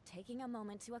 Just taking a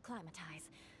moment to acclimatize.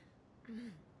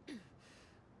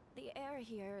 The air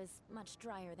here is much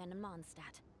drier than in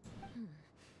Mondstadt.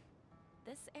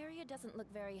 This area doesn't look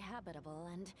very habitable,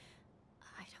 and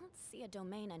I don't see a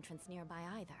domain entrance nearby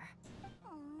either.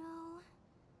 Oh no.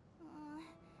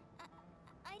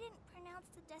 I didn't pronounce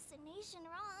the destination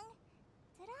wrong.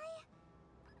 Did I?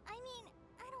 I mean,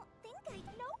 I don't think I...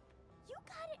 Nope. You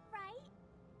got it right.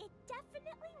 It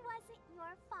definitely wasn't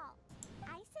your fault.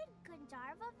 I said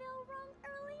Gandharvaville wrong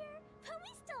earlier, but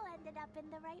we still ended up in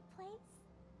the right place.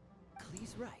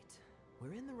 Klee's right.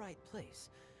 We're in the right place.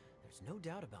 There's no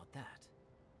doubt about that.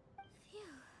 Phew.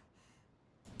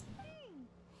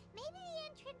 Maybe the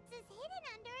entrance is hidden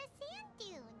under a sand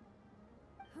dune.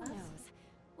 Who knows?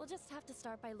 We'll just have to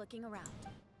start by looking around.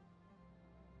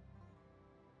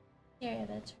 Here,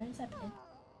 that turns up in.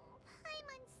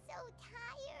 I'm so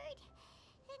tired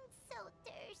and so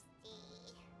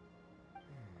thirsty.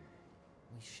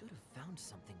 We should have found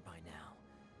something by now.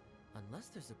 Unless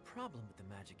there's a problem with the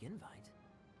magic invite.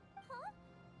 Huh?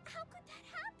 How could that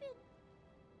happen?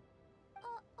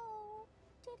 Uh-oh.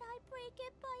 Did I break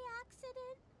it by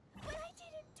accident? But I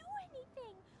didn't do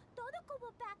anything. Todo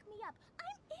will back me up.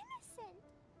 I'm innocent.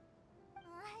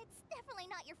 It's definitely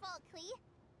not your fault, Klee.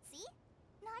 See?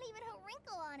 Not even a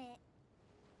wrinkle on it.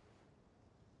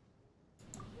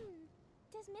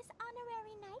 Does Miss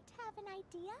Honorary Knight have an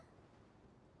idea?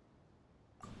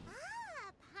 Ah,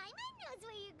 Paimon knows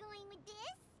where you're going with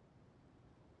this.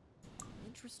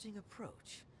 Interesting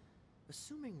approach.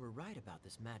 Assuming we're right about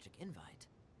this magic invite.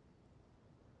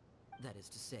 That is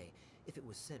to say, if it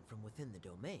was sent from within the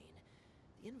domain,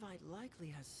 the invite likely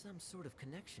has some sort of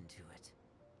connection to it.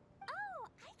 Oh,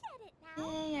 I get it now.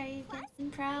 Hey, are you Plus,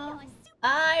 getting I pro? know a super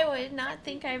I would not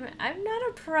think I'm not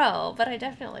a pro, but I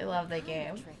definitely love the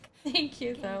game. Trick. Thank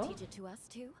you Can though. you teach it to us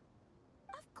too?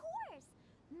 Of course!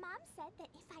 Mom said that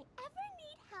if I ever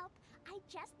need help, I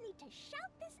just need to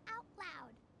shout this out loud.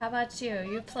 How about you?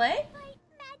 You play?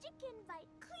 Magic invite,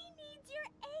 Klee needs your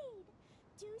aid.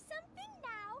 Do something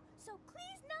now, so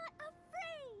Klee's not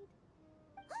afraid.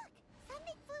 Look,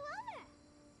 something flew over.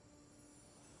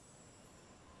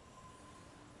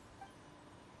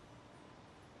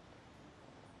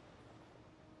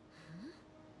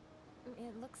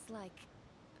 It looks like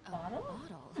a Bottle?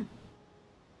 bottle.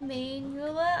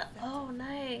 Manula? Oh,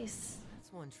 nice.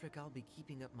 That's one trick I'll be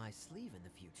keeping up my sleeve in the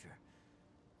future.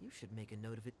 You should make a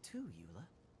note of it too, Eula.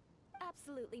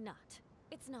 Absolutely not.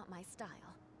 It's not my style.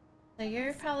 So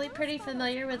you're probably pretty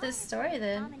familiar with this story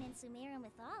then. Common in Sumerian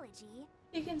mythology.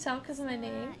 You can tell because of my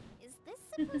name. Is this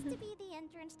supposed to be the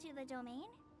entrance to the domain?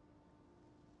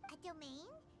 A domain?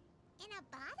 In a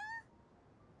bottle?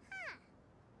 Huh.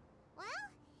 Well,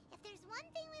 if there's one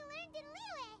thing we learned in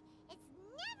Liyue, it's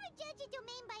never judge a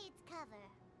domain by its cover.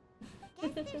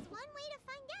 Guess there's one way to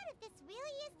find out if this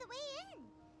really is the way in.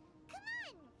 Come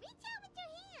on, reach out with your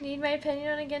hand. Need my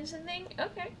opinion on a Genshin thing?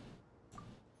 Okay.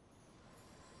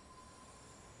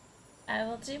 I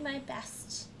will do my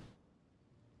best.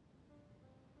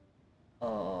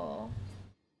 Oh.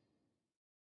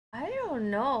 I don't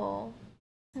know.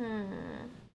 Let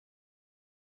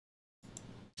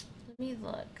me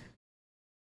look.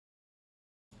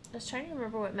 I was trying to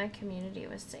remember what my community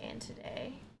was saying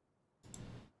today.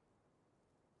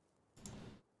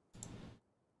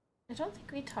 I don't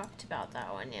think we talked about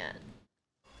that one yet.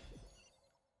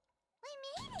 We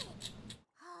made it.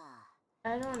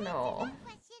 I don't know. One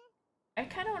question. I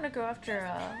kind of want to go after I'm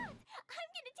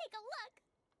gonna take a look.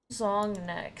 Zong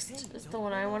next. Hey, Is the don't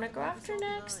one I go want to off go and leave after us all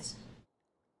next.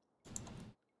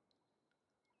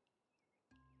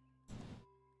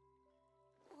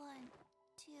 One,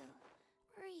 two,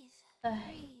 breathe.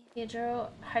 The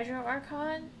Hydro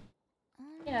Archon?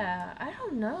 Yeah, I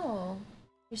don't know.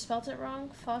 You spelled it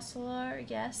wrong. Fossilar,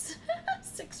 yes.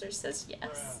 Sixer says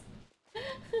yes.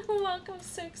 Welcome,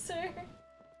 Sixer.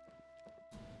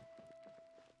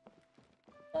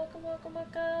 Welcome, welcome,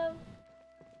 welcome.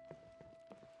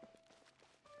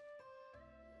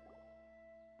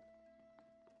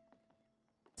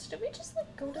 So did we just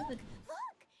like go to the...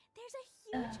 Look, there's a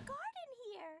huge garden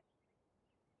here.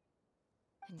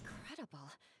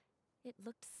 Incredible. It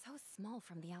looked so small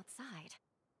from the outside.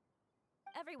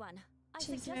 Everyone, I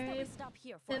She's suggest that very we stop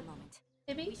here for a hip. moment.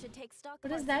 Maybe? We should take stock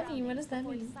What of does our that mean? What does that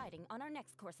surroundings mean? before deciding on our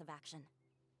next course of action.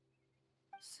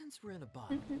 Since we're in a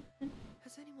bottle,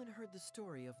 has anyone heard the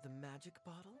story of the magic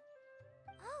bottle?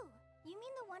 Oh, you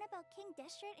mean the one about King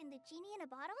Destret and the genie in a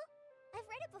bottle? I've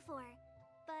read it before,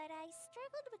 but I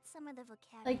struggled with some of the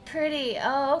vocabulary. Like pretty.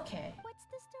 Oh, okay. What's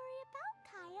the story about,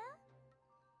 Kaya?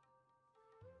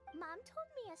 Mom told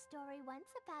me a story once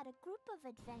about a group of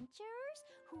adventurers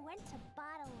who went to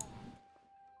Bottleland.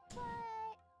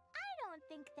 But I don't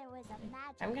think there was a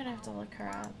magic I'm gonna have to bottle look her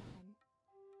in that up. one.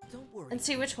 Don't worry. And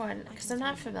see which one, I because can I'm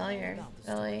not tell you all familiar, about the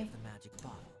story really. of the magic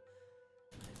bottle.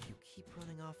 But if you keep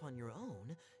running off on your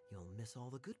own, you'll miss all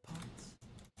the good parts.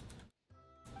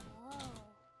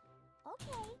 Oh.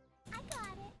 Okay, I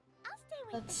got it. I'll stay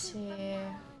with Let's the group from see.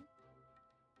 now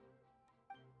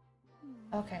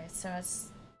on. Okay, so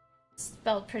it's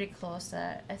spelled pretty close.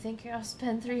 I think I'll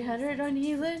spend 300 on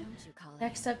Elin. Don't you call it?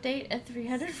 Next update and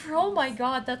 300 for. Oh my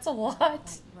god, that's a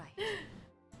lot. Right.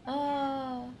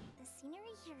 Oh. The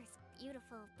scenery here is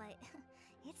beautiful, but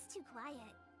it's too quiet.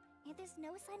 And there's no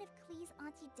sign of Klee's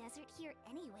Auntie Desert here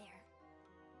anywhere.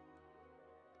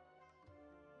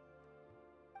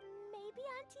 Maybe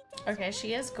Auntie Desert Okay,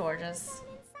 she is lives gorgeous.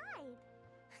 down inside.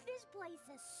 This place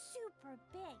is super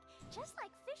big, just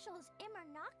like Fischl's Immer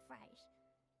Nachtreich.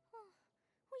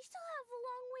 We still have a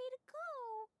long way to go.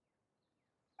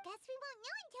 Guess we won't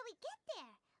know until we get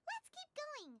there. Let's keep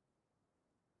going.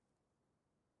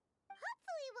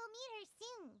 Hopefully we'll meet her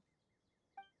soon.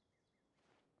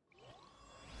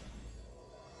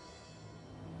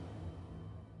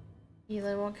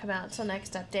 Elin won't come out until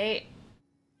next update.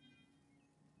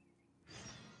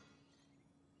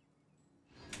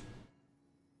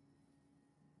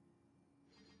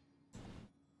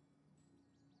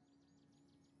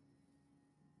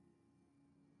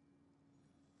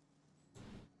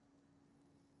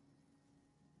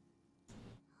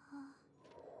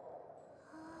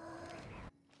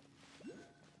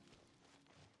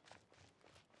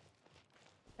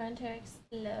 going to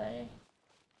explore.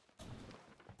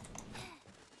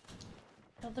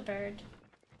 Kill the bird.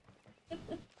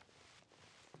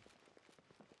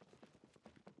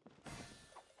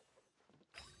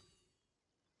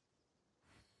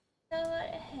 Go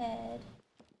ahead.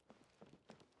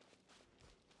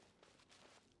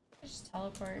 Just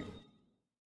teleport.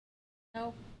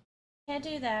 Nope. Can't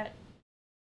do that.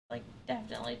 Like,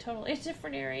 definitely totally a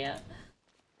different area.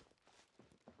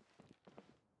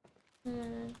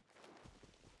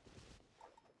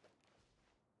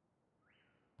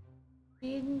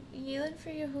 Yield for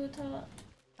your hotel.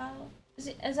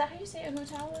 Is that how you say a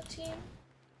hotel team?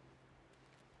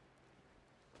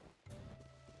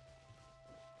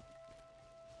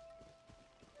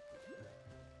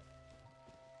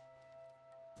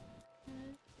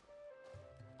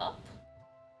 Up?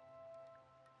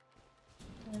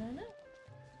 I don't know.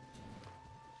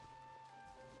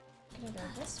 Gonna go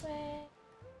this way.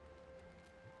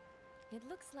 It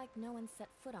looks like no one set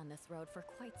foot on this road for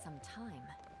quite some time.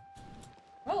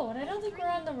 Road? I don't think we're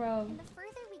on the road. And the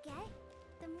further we get,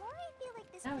 the more I feel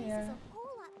like this Now we place are. is a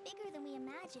whole lot bigger than we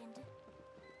imagined.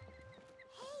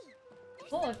 Hey, there's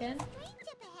Cool something again. strange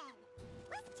up ahead.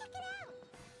 Let's check it out.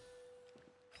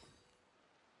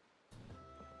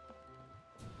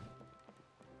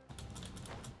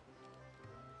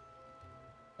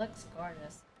 Looks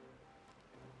gorgeous.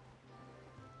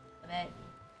 Okay.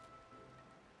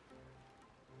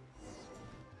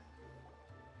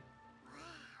 Wow,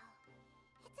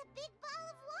 it's a big ball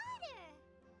of water.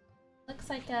 Looks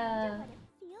like I wonder a what it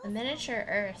feels miniature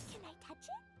Earth. Can I touch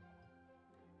it?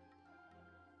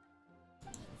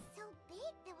 It's so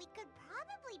big that we could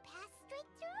probably pass straight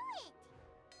through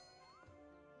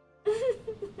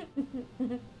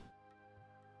it.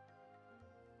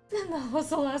 And that was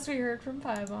the last we heard from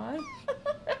Paimon.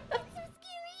 That's so scary.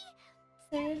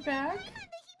 Stayed back. I'm on the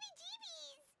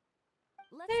heebie-jeebies.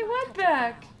 Let's They not went touch it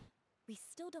back. now. We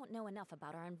still don't know enough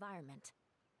about our environment.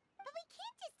 But we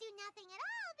can't just do nothing at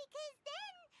all because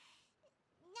then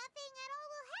nothing at all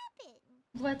will happen.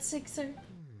 What, Sixer?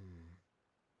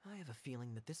 I have a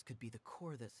feeling that this could be the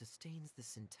core that sustains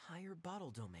this entire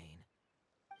bottle domain.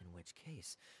 In which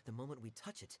case, the moment we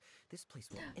touch it, this place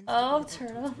will instantly Oh, alter its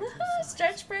turtle. original size.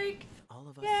 Stretch break. If all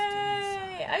of us Yay!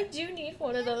 stay I inside. do need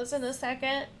one of those in a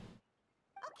second.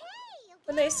 Okay.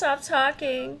 When they stop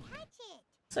talking. Touch it.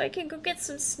 So I can go get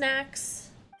some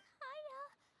snacks. Kaya,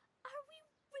 are we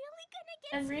really gonna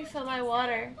get And squished refill my inside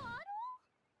water. a bottle?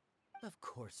 Of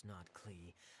course not,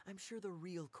 Klee. I'm sure the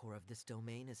real core of this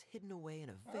domain is hidden away in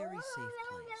a very safe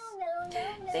place.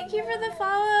 Thank you for the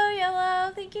follow,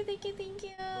 Yellow. Thank you, thank you, thank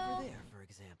you. Over there, for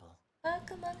example.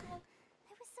 Welcome, welcome, welcome.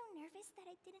 I was so nervous that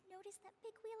I didn't notice that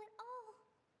big wheel at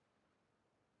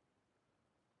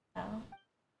all. Oh.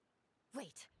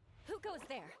 Wait, who goes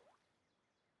there?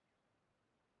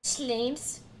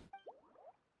 Slames.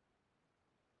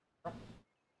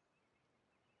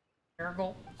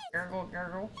 Gurgle, gurgle,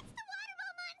 gurgle. It's the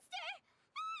waterball monster!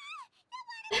 Ah! The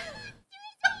waterball monster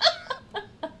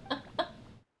is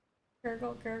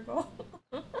Gurgle, gurgle.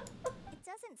 It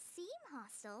doesn't seem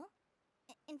hostile.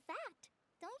 In fact,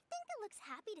 don't you think it looks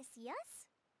happy to see us?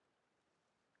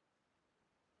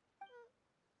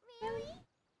 Really?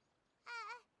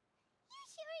 You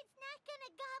sure it's not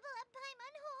gonna gobble up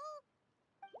Paimon whole?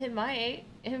 It might.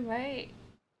 It might.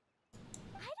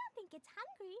 I don't think it's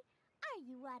hungry. Are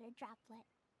you, water droplet?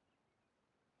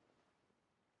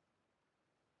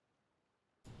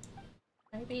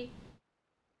 Maybe.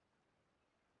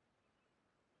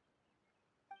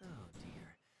 Oh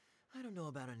dear. I don't know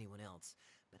about anyone else,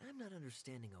 but I'm not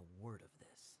understanding a word of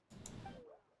this.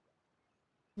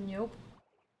 Nope.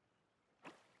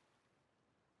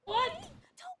 What?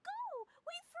 Don't go!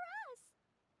 Wait for us!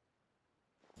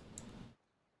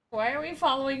 Why are we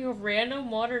following a random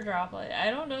water droplet? I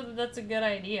don't know that that's a good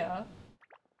idea.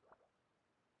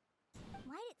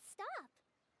 Why'd it stop?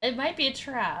 It might be a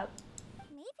trap.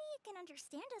 Maybe it can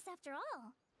understand us after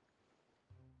all.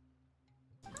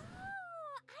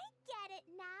 Oh, I get it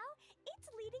now. It's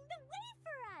leading the way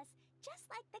for us, just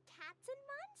like the cats in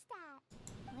Mondstadt.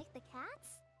 Like the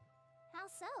cats? How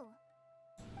so?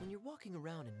 When you're walking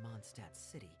around in Mondstadt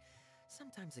City,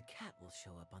 sometimes a cat will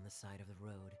show up on the side of the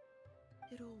road.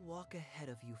 It'll walk ahead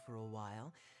of you for a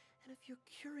while, and if you're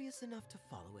curious enough to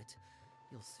follow it,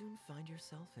 you'll soon find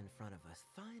yourself in front of a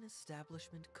fine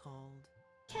establishment called...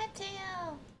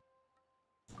 Cattail!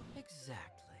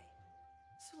 Exactly.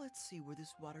 So let's see where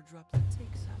this water droplet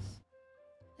takes us.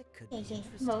 It could be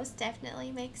interesting. Most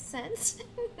definitely makes sense.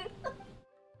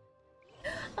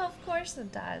 Of course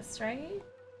it does, right?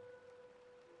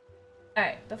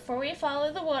 Alright, before we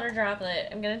follow the water droplet,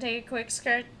 I'm gonna take a quick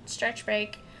stretch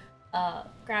break.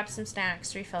 grab some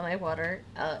snacks, refill my water.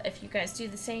 If you guys do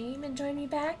the same and join me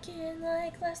back in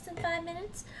like less than 5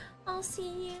 minutes, I'll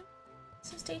see you.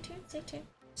 So stay tuned, stay tuned.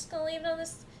 Just gonna leave it on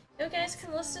this. You guys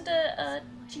can listen to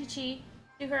Chi-Chi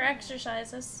do her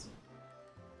exercises.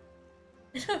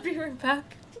 And I'll be right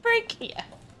back. Break, yeah.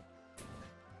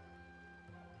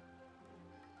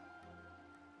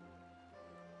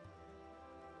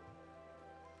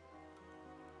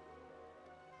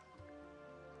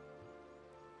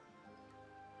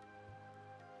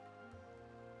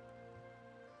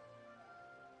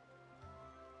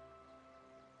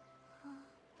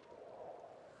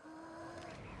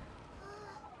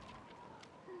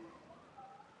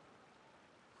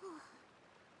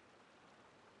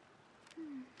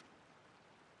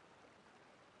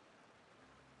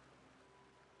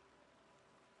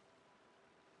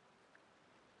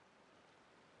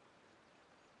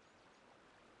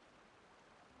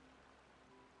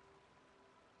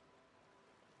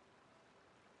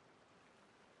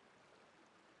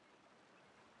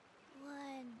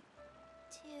 One,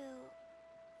 two,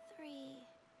 three,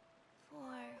 four,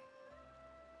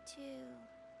 two,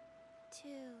 two,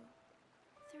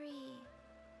 three,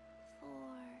 four.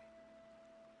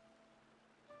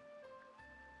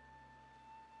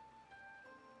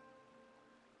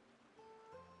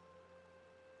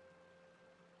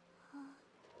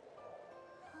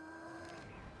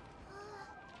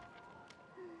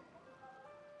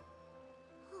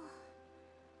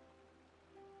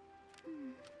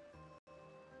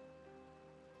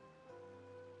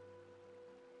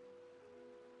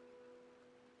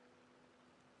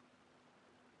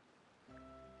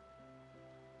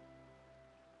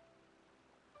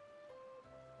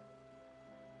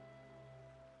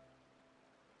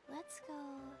 Let's go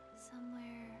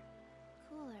somewhere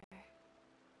cooler.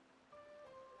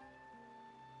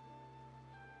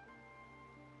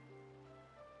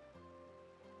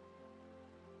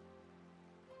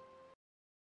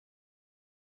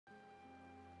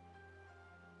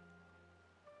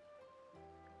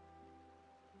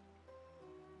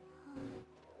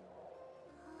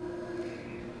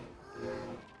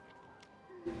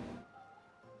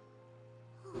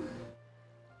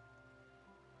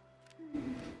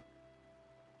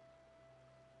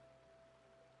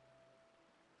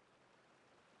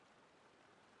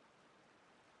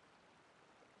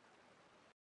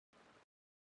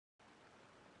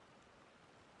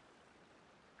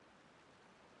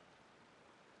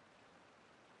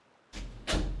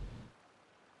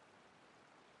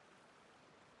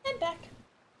 I'm back.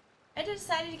 I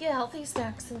decided to get healthy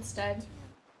snacks instead.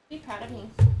 Be proud of me.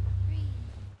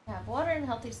 Have water and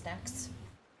healthy snacks.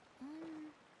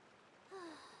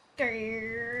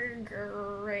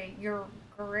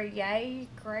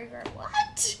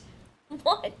 What?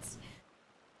 What?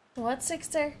 What,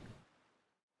 Sixer?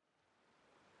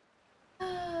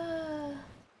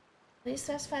 Please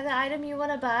specify the item you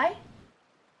want to buy.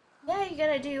 Yeah, you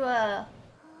gotta do a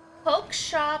poke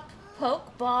shop,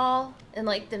 poke ball, and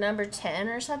like the number 10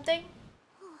 or something.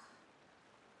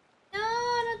 No,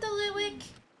 not the Litwick.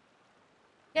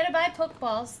 You gotta buy poke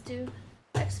balls. Do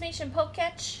exclamation poke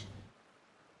catch.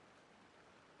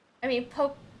 I mean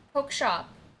poke shop,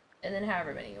 and then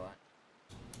however many you want.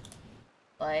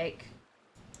 Like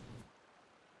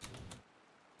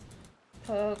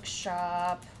poke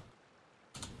shop,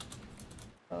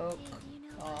 poke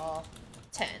ball,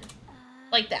 10,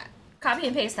 like that. Copy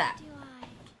and paste that.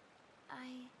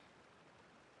 I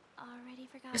already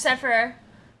forgot. Except for,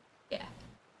 yeah,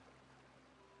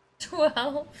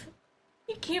 12.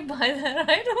 You can't buy that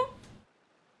item.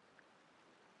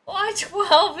 Why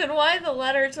 12 and why the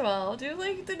letter 12? Do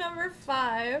like the number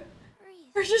 5.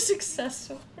 We're just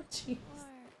accessible. Jeez.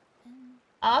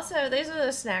 Also, these are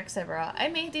the snacks I brought. I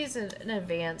made these in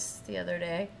advance the other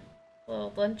day.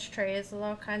 Little lunch trays with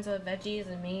all kinds of veggies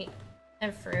and meat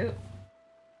and fruit.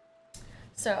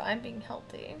 So I'm being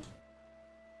healthy.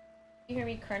 You hear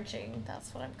me crunching?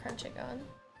 That's what I'm crunching on.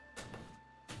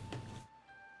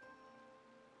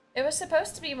 It was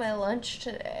supposed to be my lunch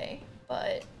today,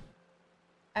 but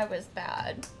I was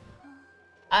bad.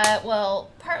 Well,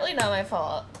 partly not my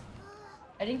fault.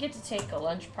 I didn't get to take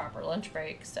a proper lunch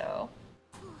break, so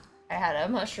I had a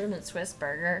mushroom and Swiss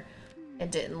burger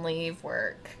and didn't leave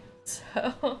work.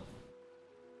 So,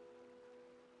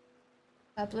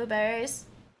 blueberries.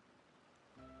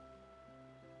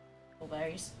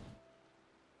 Blueberries.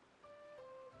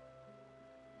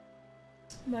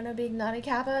 Mono big naughty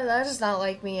kappa? That is not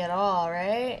like me at all,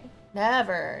 right?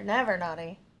 Never, never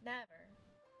naughty. Never.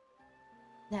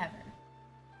 Never.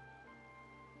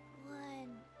 1,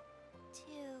 2,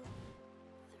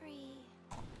 3,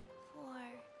 4,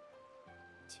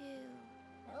 2,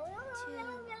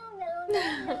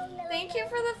 Thank you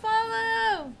for the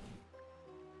follow!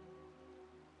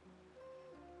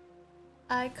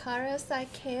 Ikaros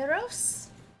Ikeros?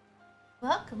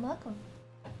 Welcome, welcome.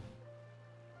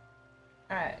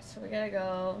 Alright, so we gotta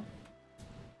go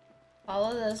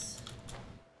follow this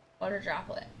water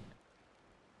droplet.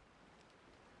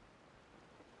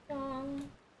 I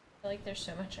feel like there's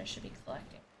so much I should be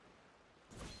collecting.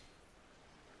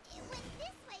 It went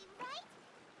this way, right?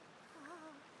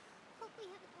 Oh, hope we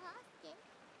haven't lost it.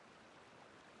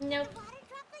 Nope. Did the water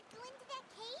droplet go into that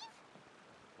cave?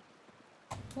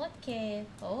 What cave?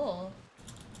 Oh.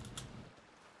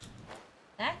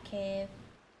 That cave.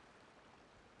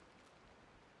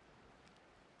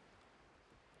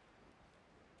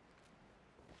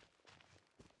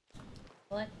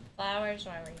 Collect flowers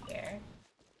while we're here.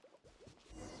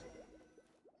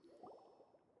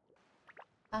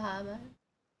 Haha, man.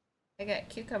 I got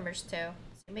cucumbers too.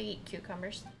 Somebody eat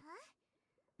cucumbers. Huh?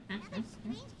 Another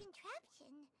strange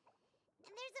contraption.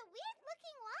 And there's a weird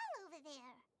looking wall over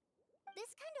there.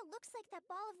 This kind of looks like that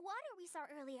ball of water we saw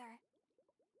earlier.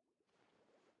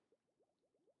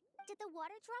 Did the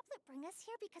water droplet bring us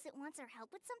here because it wants our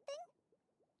help with something?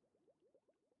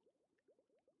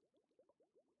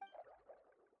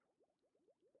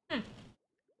 What?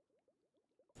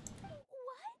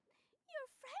 Your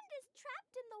friend is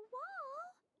trapped in the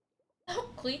wall? Oh,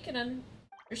 Klee can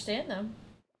understand them.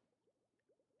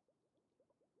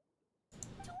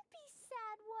 Don't be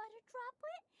sad, water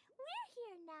droplet. We're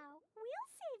here now.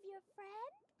 We'll save your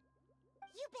friend.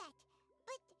 You bet.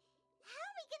 But how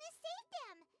are we gonna save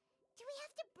them? Do we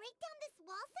have to break down this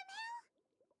wall somehow?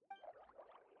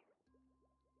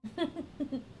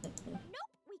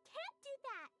 Nope, we can't do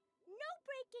that. No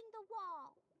breaking the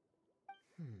wall.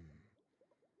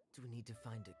 Do we need to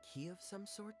find a key of some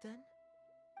sort then?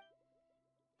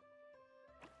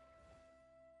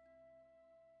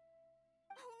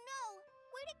 Oh no,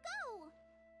 where'd it go?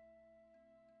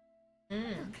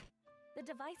 Look, the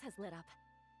device has lit up.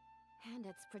 And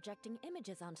it's projecting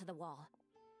images onto the wall.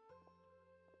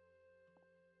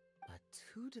 A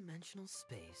two-dimensional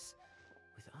space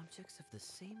with objects of the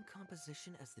same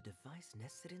composition as the device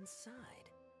nested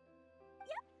inside.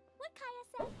 Yep, what Kaya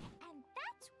said. And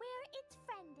that's where its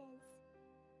friend is.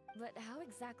 But how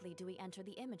exactly do we enter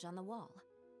the image on the wall?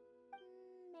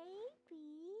 Maybe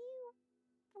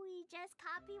we just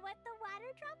copy what the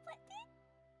water droplet did?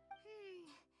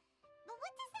 But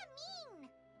what does that mean?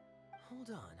 Hold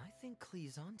on, I think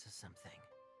Klee's onto something.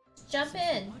 Jump Since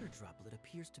in. the water droplet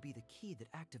appears to be the key that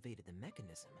activated the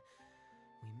mechanism,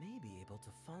 we may be able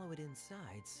to follow it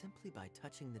inside simply by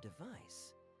touching the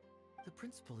device. The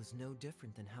principle is no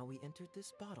different than how we entered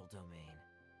this bottle domain.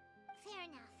 Fair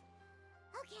enough.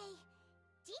 Okay,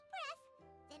 deep breath,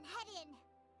 then head in.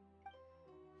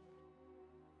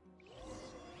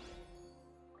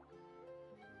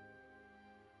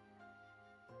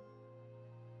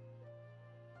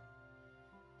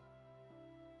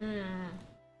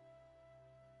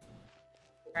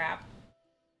 Crap.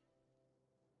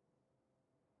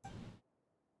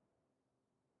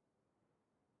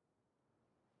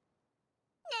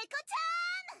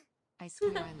 Neko-chan! I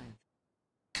swear I live.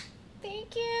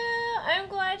 Thank you. I'm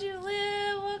glad you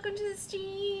live. Welcome to the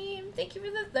stream. Thank you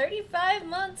for the 35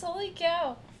 months. Holy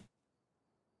cow.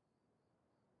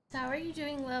 How are you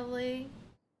doing, lovely?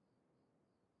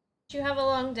 Did you have a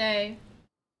long day?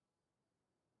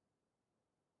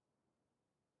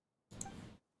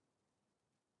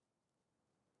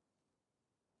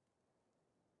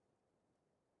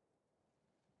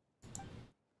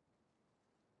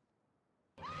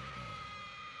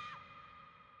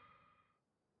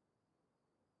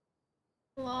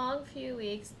 Long few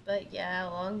weeks, but yeah,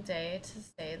 long day to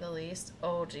say the least.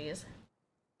 Oh, geez.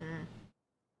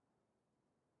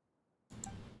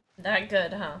 That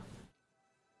good, huh?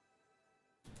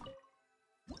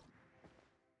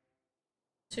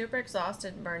 Super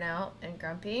exhausted, burnout, and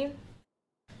grumpy.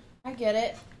 I get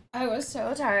it. I was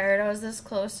so tired. I was this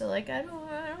close to like, I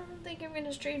don't think I'm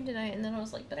gonna stream tonight, and then I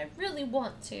was like, but I really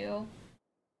want to.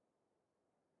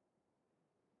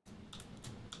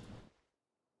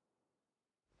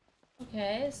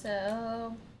 Okay,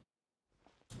 so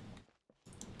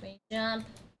we jump.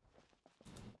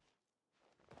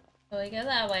 So we go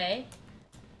that way.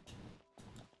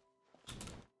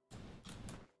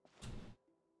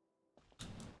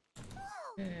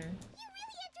 Whoa! You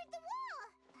really entered the wall!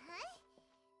 Huh?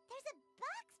 There's a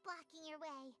box blocking your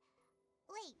way.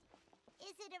 Wait,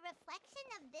 is it a reflection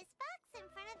of this box in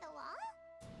front of the wall?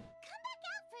 Come back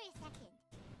out for a second.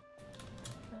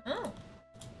 Oh.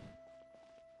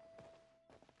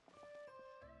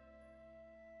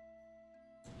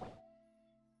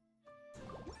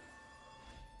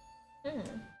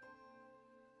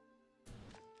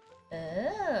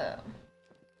 Oh.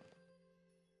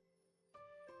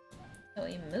 So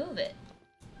we move it.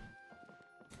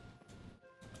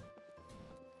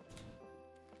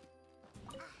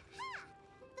 Aha!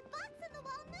 The box on the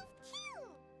wall moved too!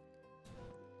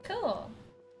 Cool.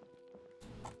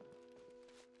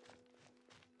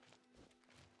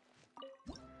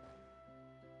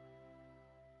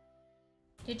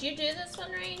 Did you do this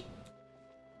one, Rain?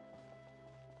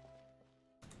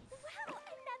 Wow,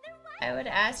 another one! I would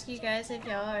ask you guys if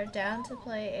y'all are down to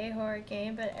play a horror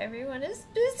game, but everyone is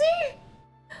busy!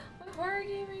 What horror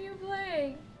game are you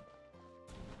playing?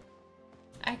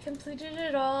 I completed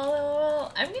it all,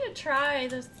 lol. I'm gonna try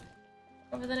this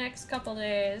over the next couple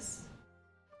days.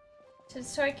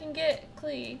 Just so I can get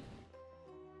Clee.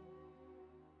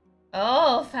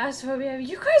 Oh, Phasmophobia.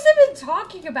 You guys have been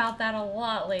talking about that a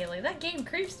lot lately. That game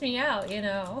creeps me out, you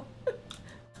know.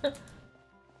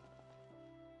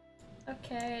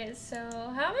 Okay, so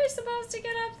how am I supposed to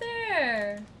get up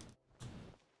there?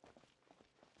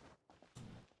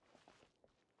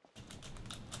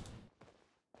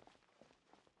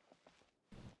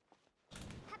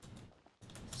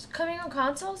 It's coming on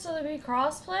console so there'll be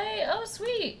crossplay? Oh,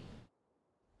 sweet.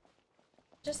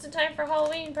 Just in time for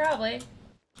Halloween, probably.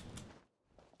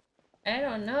 I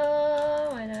don't know.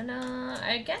 I don't know.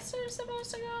 I guess we're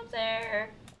supposed to go up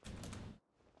there.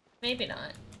 Maybe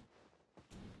not.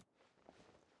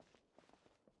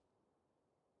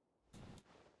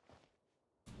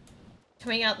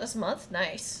 Coming out this month?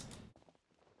 Nice.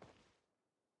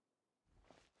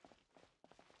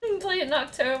 Play it in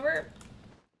October.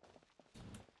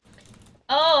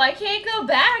 Oh, I can't go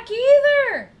back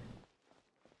either!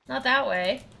 Not that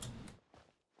way.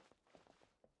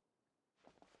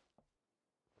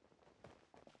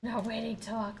 Not waiting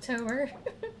till October.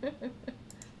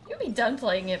 You'll be done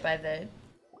playing it by then.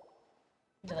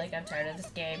 I feel like I'm tired of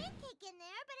this game. Pancake in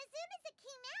there, but as soon as it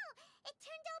came out, it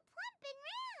turned all plump and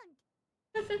round.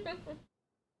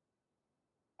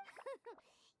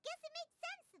 Guess it makes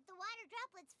sense that the water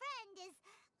droplet's friend is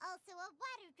also a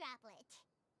water droplet.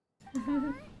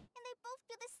 And they both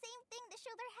do the same thing to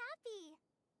show they're happy.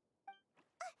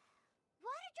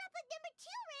 Water droplet number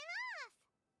 2 ran off.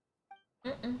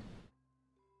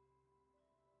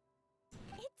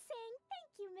 It's saying thank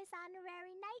you, Miss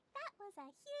Honorary Knight. That was a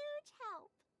huge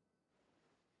help.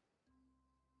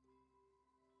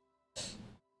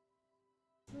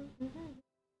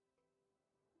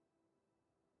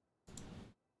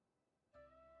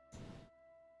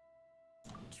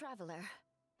 Traveler,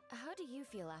 how do you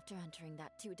feel after entering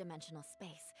that two-dimensional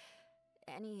space?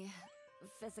 Any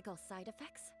physical side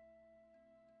effects?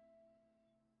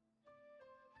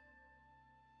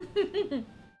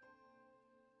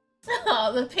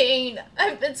 Oh, the pain.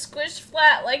 I've been squished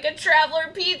flat like a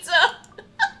traveler pizza. Oh,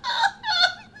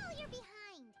 you're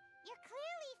behind. You're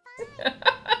clearly fine.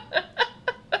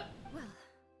 Well,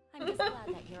 I'm just glad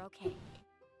that you're okay.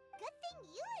 Good thing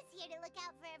you is here to look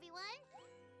out for everyone.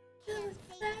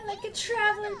 Flat like a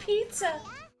traveler pizza.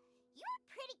 Yeah? You were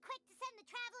pretty quick to send the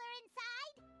traveler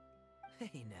inside.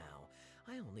 Hey now,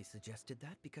 I only suggested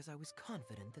that because I was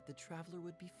confident that the traveler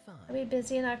would be Are fine. we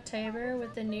busy in October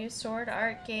with the new Sword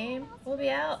Art game? We'll be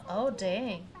out. Oh,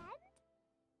 dang.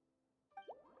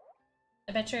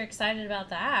 I bet you're excited about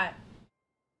that.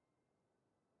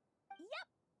 Yep.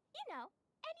 You know,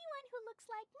 anyone who looks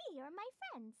like me are my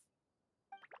friends.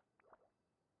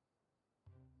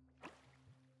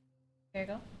 Here you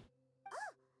go.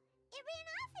 Oh, it ran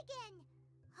off again.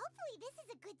 Hopefully this is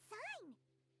a good sign.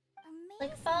 Amazing.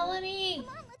 Like, follow me. Come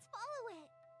on, let's follow it.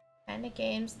 Kind of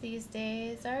games these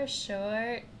days are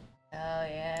short. Oh,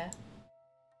 yeah.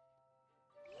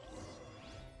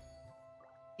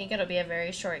 I think it'll be a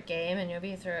very short game and you'll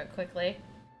be through it quickly.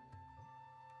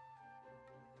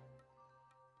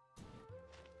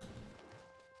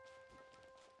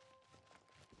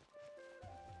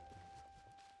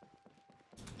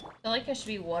 I feel like I should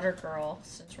be Water Girl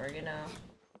since we're, you know,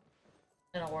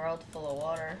 in a world full of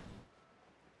water.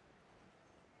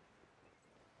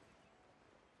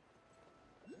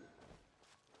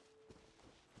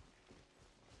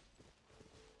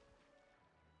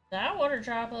 That water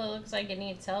droplet looks like it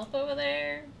needs help over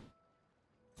there.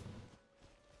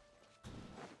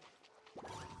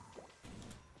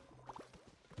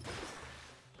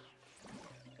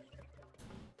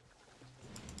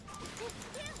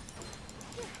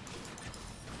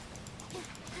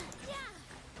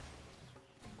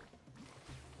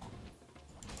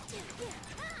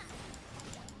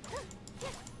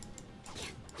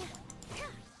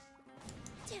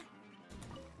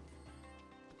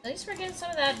 At least we're getting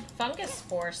some of that fungus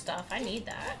spore stuff. I need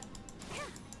that.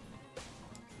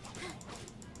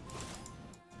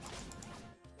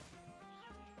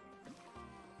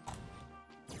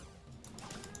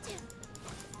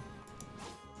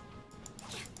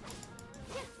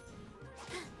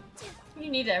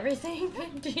 need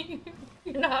everything.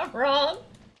 You're not wrong.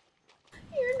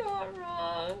 You're not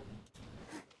wrong.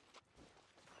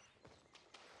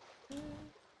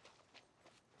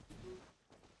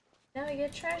 Now we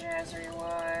get treasure as a reward.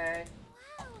 Wow,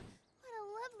 what a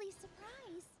lovely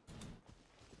surprise.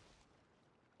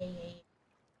 Yay.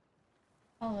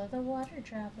 Follow the water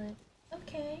droplet.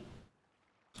 Okay.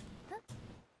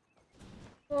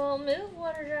 Well, move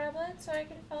water droplet so I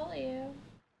can follow you.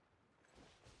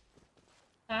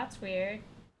 That's weird.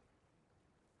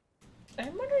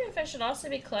 I'm wondering if I should also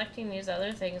be collecting these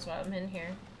other things while I'm in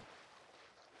here.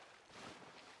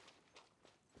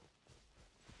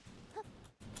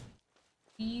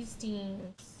 Bee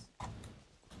stings.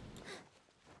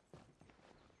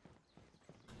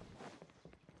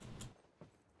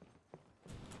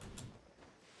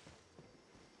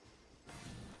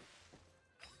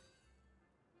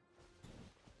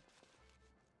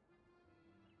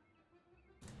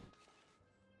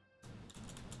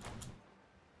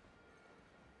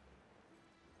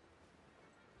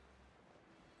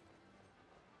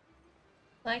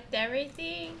 Collect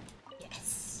everything?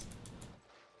 Yes.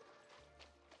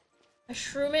 A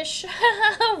shroomish?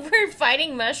 We're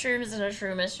fighting mushrooms and a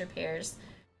shroomish appears.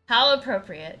 How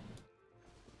appropriate.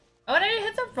 Oh, did I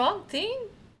hit the wrong thing?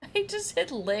 I just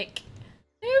hit lick.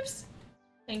 Oops. I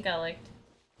think I licked.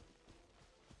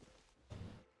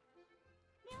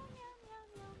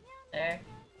 There.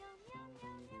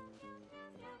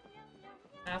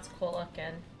 That's cool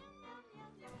looking.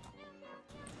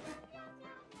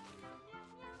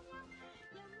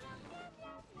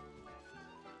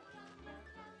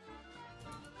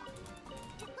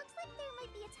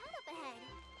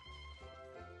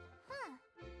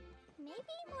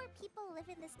 Maybe more people live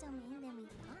in this domain than we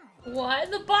thought. What?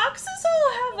 The boxes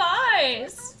all have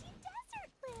eyes!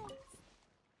 Desert lives.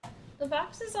 The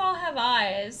boxes all have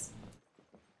eyes.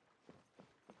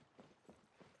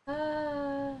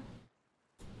 Oh.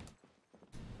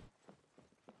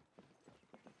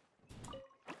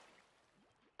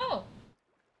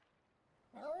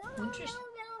 Interesting.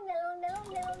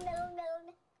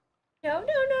 No.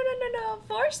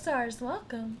 4 stars,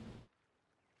 welcome.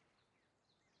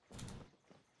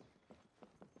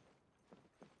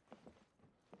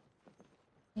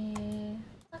 Yeah.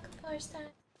 Welcome, 4 stars.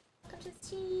 Welcome to the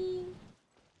team.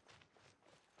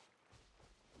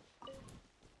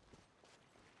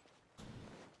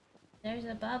 There's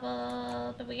a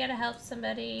bubble, but we gotta help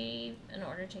somebody in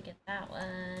order to get that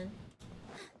one.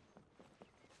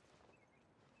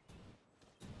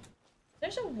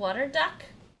 There's a water duck?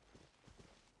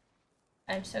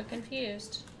 I'm so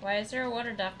confused. Why is there a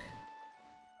water duck?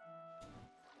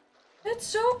 It's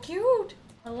so cute!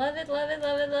 I love it, love it,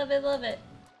 love it, love it, love it.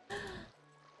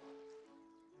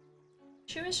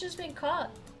 Shumish has been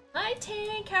caught. Hi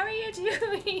Tank, how are you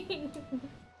doing?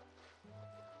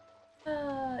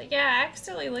 Yeah, I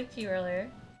accidentally licked you earlier.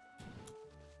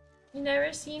 You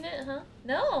never seen it, huh?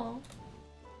 No!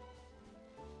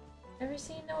 Never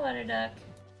seen a water duck.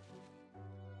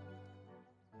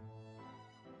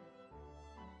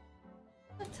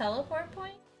 A teleport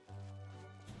point?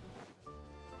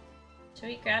 Should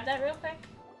we grab that real quick?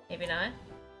 Maybe not.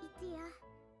 Idea,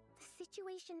 the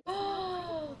situation is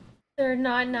Oh, they're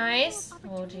not nice.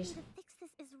 Oh, jeez. to fix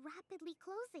this is rapidly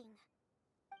closing.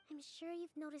 I'm sure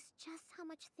you've noticed just how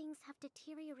much things have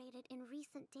deteriorated in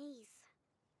recent days.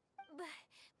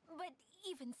 But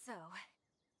even so...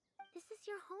 This is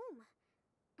your home.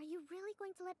 Are you really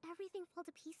going to let everything fall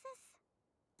to pieces?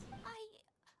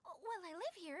 Well, I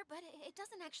live here, but it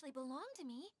doesn't actually belong to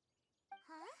me.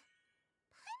 Huh?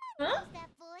 Huh? Knows that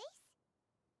voice?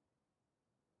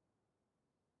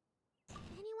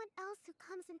 Anyone else who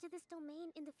comes into this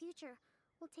domain in the future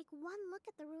will take one look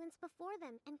at the ruins before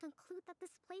them and conclude that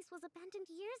this place was abandoned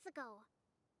years ago.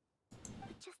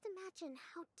 But just imagine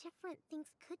how different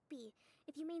things could be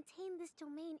if you maintain this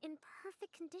domain in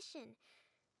perfect condition.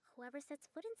 Whoever sets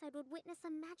foot inside would witness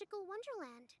a magical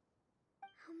wonderland.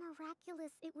 How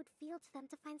miraculous it would feel to them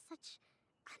to find such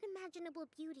unimaginable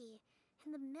beauty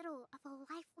in the middle of a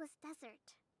lifeless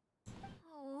desert.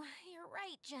 Oh, you're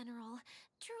right, General.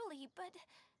 Truly, but...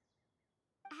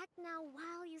 Act now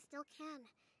while you still can.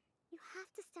 You have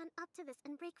to stand up to this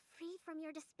and break free from your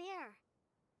despair.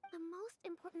 The most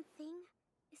important thing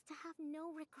is to have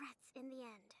no regrets in the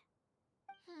end.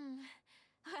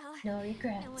 Well, No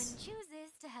regrets. no one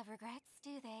chooses to have regrets,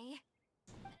 do they?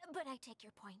 But I take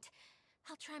your point.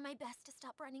 I'll try my best to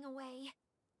stop running away.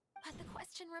 But the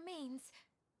question remains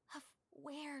of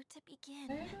where to begin.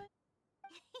 Paimon's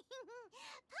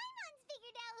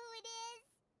figured out who it is!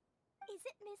 Is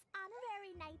it Miss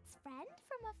Honorary Knight's friend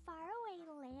from a faraway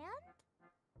land?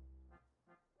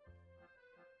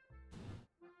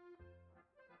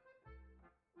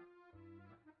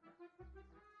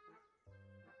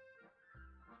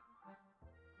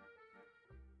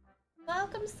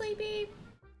 Welcome, Sleepy.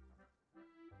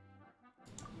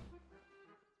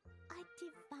 A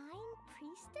divine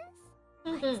priestess?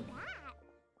 What's that?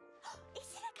 Is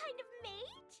it a kind of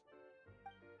mage?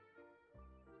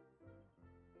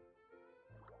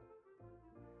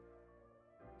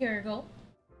 Gurgle.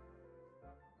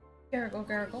 Gurgle, What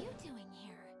gurgle. are you doing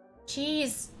here?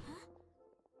 Cheese. Huh?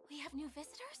 We have new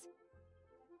visitors?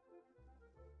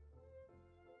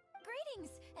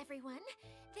 Greetings, everyone.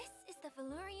 This is the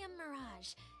Valurium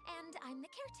Mirage, and I'm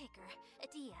the caretaker,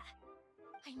 Adia.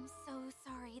 I'm so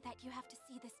sorry that you have to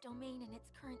see this domain in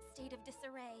its current state of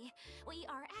disarray. We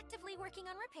are actively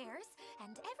working on repairs,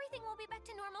 and everything will be back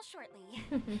to normal shortly.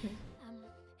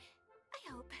 I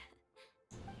hope.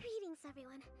 Greetings,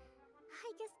 everyone.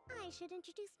 I guess I should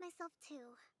introduce myself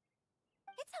too.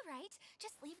 It's alright.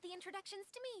 Just leave the introductions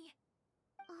to me.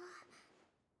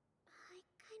 I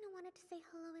kinda wanted to say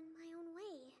hello in my own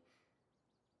way.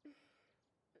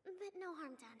 But no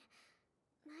harm done.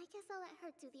 I guess I'll let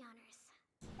her do the honors.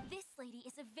 This lady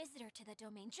is a visitor to the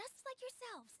domain, just like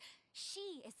yourselves.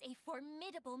 She is a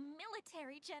formidable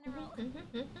military general.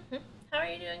 How are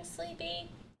you doing,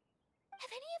 Sleepy?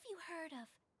 Have any of you heard of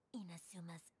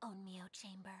Inazuma's Onmyo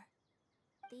Chamber?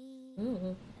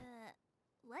 The...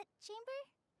 what chamber?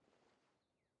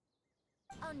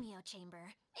 Onmyo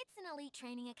Chamber. It's an elite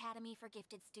training academy for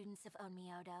gifted students of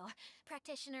Onmyodo.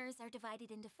 Practitioners are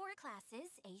divided into 4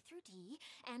 classes, A through D,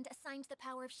 and assigned the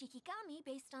power of Shikigami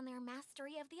based on their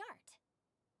mastery of the art.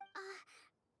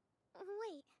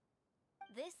 Wait.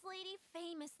 This lady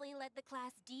famously led the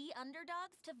Class D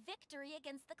underdogs to victory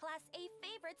against the Class A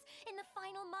favorites in the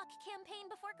final mock campaign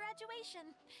before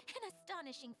graduation. An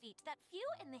astonishing feat that few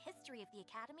in the history of the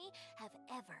Academy have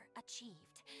ever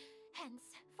achieved. Hence,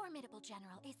 formidable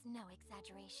general is no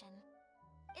exaggeration.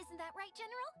 Isn't that right,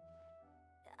 General?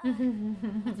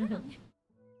 What's wrong?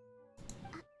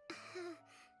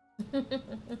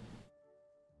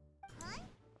 Huh?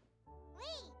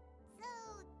 Wait, so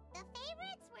the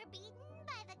favorites were beaten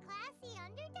by the classy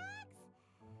underdogs?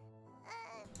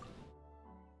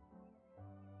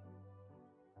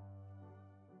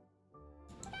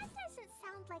 That doesn't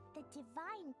sound like the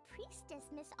divine priestess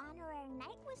Miss Honorary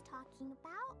Knight was talking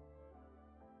about.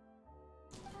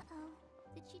 Uh-oh.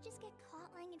 Did she just get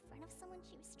caught lying in front of someone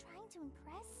she was trying to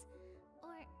impress?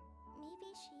 Or maybe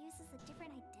she uses a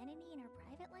different identity in her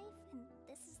private life, and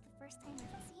this is the first time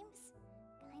it seems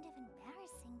kind of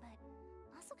embarrassing, but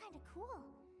also kind of cool.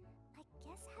 I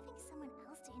guess having someone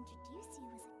else to introduce you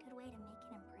is a good way to make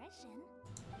an impression.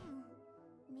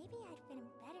 Maybe I'd fit in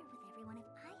better with everyone if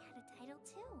I had a title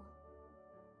too.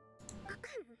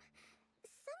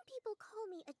 Some people call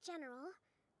me a general,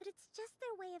 but it's just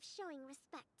their way of showing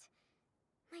respect.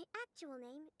 My actual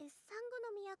name is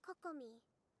Sangonomiya Kokomi.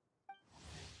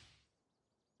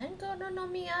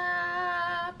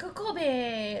 Sangonomiya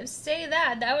Kokomi. Say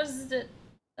that.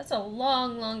 That's a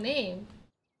long, long name.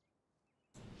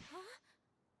 Huh?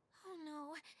 Oh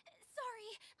no.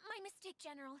 Sorry. My mistake,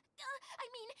 General. I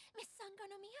mean, Miss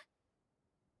Sangonomiya.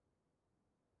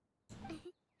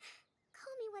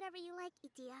 Call me whatever you like,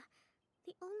 Itia.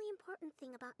 The only important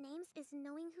thing about names is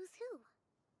knowing who's who.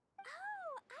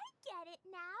 Oh, I get it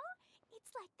now. It's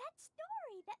like that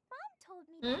story that Mom told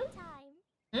me that time.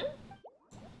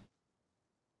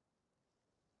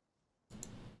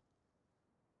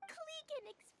 Klee can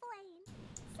explain.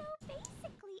 So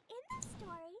basically, in the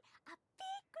story, a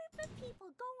big group of people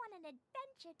go on an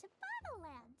adventure to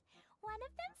Bottleland. One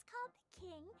of them's called the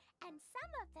King, and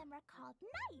some of them are called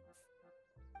Knights.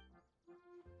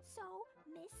 So,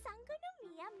 Miss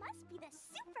Sangonomiya must be the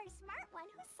super smart one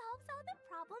who solves all the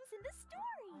problems in the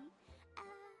story.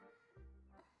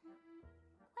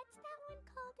 What's that one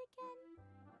called again?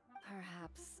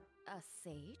 Perhaps a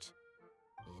sage?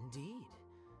 Indeed.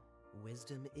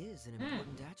 Wisdom is an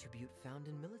important attribute found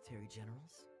in military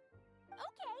generals.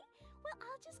 Okay, well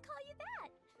I'll just call you that.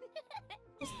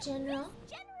 It's General?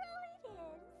 General it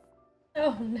is.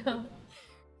 Oh no.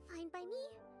 Fine by me.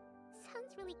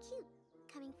 Sounds really cute,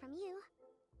 coming from you.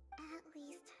 At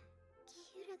least,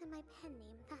 cuter than my pen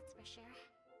name, that's for sure.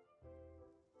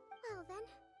 Well then,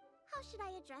 how should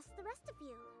I address the rest of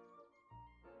you?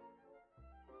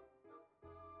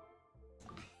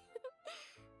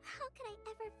 How could I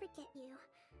ever forget you?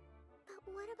 But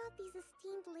what about these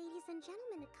esteemed ladies and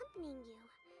gentlemen accompanying you?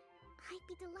 I'd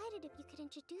be delighted if you could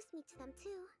introduce me to them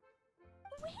too.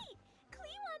 Wait!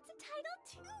 Klee wants a title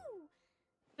too!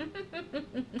 Okay,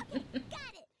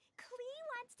 got it! Klee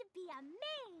wants to be a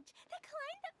mage! The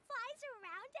kind that flies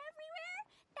around everywhere!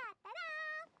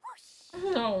 Da-da-da! Whoosh!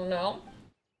 Oh no.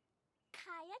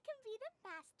 Kaya can be the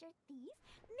master thief.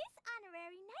 Miss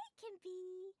Honorary Knight can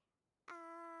be...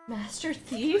 Master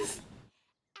Thief?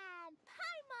 And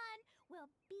Paimon will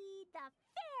be the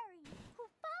fairy who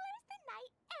follows the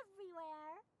knight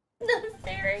everywhere. The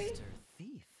fairy? Master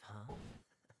Thief, huh?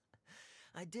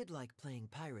 I did like playing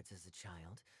pirates as a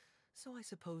child, so I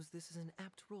suppose this is an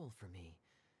apt role for me.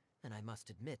 And I must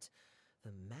admit,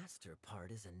 the master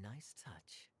part is a nice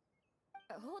touch.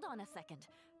 Hold on a second.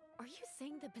 Are you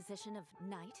saying the position of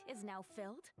knight is now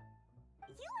filled?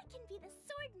 Yula can be the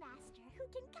sword master who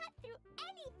can cut through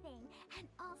anything and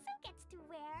also gets to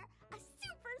wear a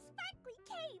super sparkly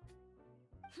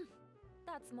cape.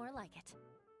 That's more like it.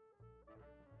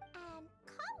 And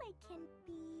Kale can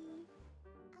be...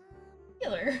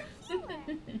 Healer. healer.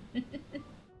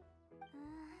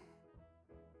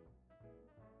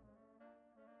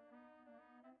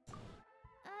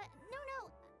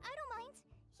 No, I don't mind.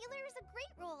 Healer is a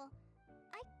great role.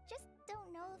 I just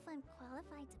don't know if I'm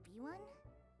qualified to be one.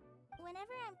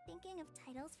 Whenever I'm thinking of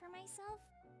titles for myself,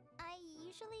 I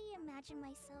usually imagine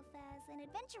myself as an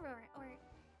adventurer or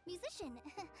musician.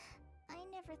 I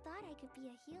never thought I could be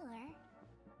a healer.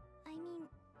 I mean,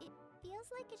 it feels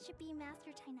like it should be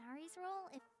Master Tainari's role,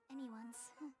 if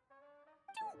anyone's.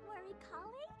 Don't worry,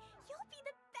 Kale. You'll be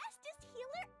the bestest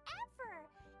healer ever!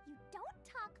 You don't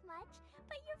talk much,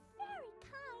 but you're very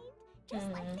kind, just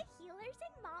like the healers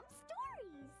in Mom's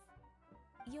stories.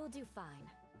 You'll do fine.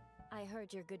 I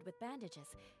heard you're good with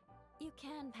bandages. You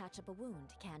can patch up a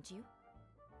wound, can't you?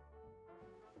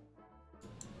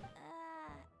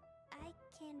 I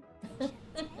can pitch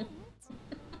a tent.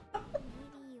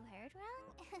 Maybe you heard wrong?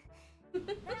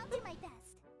 But I'll do my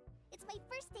best. It's my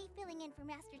first day filling in for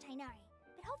Master Tainari,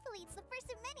 but hopefully it's the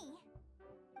first of many.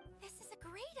 This is a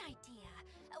great idea.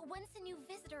 Once a new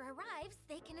visitor arrives,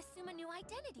 they can assume a new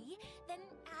identity, then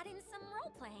add in some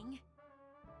role-playing.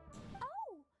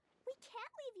 Oh, we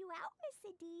can't leave you out, Miss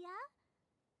Adia.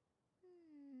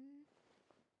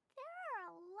 There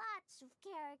are lots of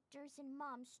characters in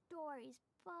Mom's stories,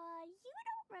 but you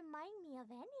don't remind me of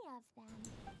any of them.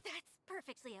 That's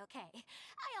perfectly okay.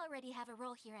 I already have a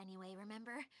role here anyway,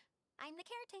 remember? I'm the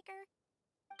caretaker.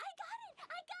 I got it!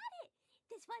 I got it!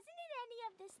 This wasn't in any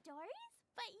of the stories,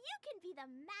 but you can be the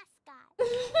mascot.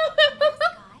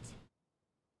 Mascot?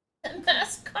 The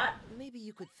mascot? Maybe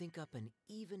you could think up an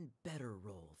even better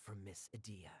role for Miss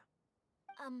Adia.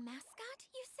 A mascot,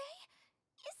 you say?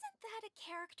 Isn't that a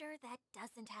character that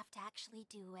doesn't have to actually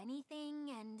do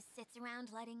anything and sits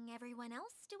around letting everyone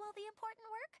else do all the important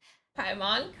work?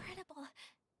 Paimon. Incredible.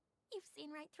 You've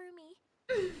seen right through me.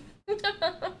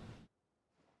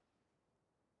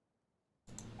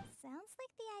 Sounds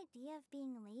like the idea of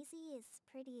being lazy is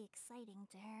pretty exciting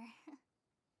to her.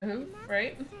 Ooh,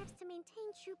 right? Serves to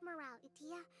maintain troop morale,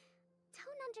 Adia.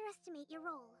 Don't underestimate your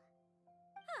role.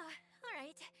 Ah,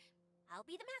 alright. I'll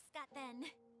be the mascot then.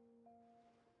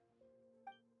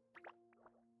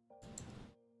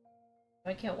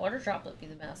 Why can't Water Droplet be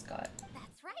the mascot?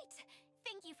 That's right.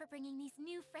 Thank you for bringing these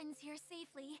new friends here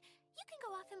safely. You can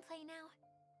go off and play now.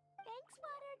 Thanks,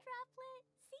 Water Droplet.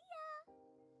 See ya!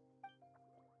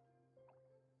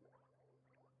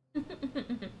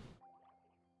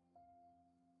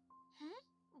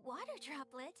 Water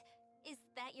Droplet? Is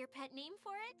that your pet name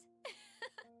for it?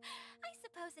 I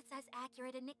suppose it's as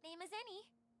accurate a nickname as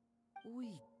any.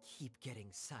 We keep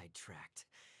getting sidetracked,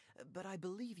 but I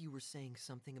believe you were saying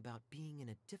something about being in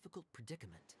a difficult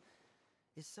predicament.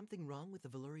 Is something wrong with the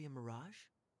Valyria Mirage?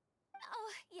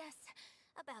 Oh, yes,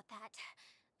 about that.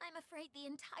 I'm afraid the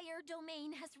entire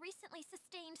domain has recently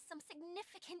sustained some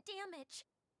significant damage.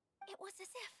 It was as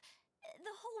if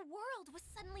the whole world was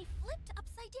suddenly flipped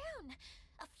upside down.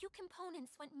 A few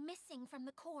components went missing from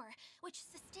the core, which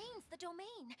sustains the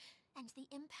domain, and the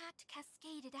impact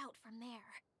cascaded out from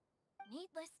there.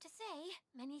 Needless to say,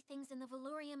 many things in the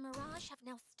Valyria Mirage have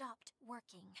now stopped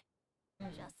working.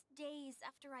 Just days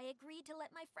after I agreed to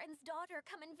let my friend's daughter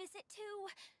come and visit too.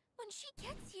 When she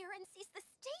gets here and sees the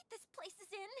state this place is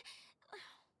in...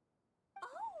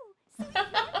 Oh, so you're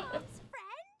Mom's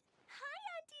friend? Hi,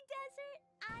 Auntie Desert.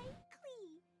 I'm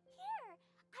Klee. Here,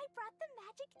 I brought the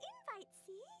magic invite,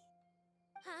 see?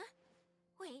 Huh?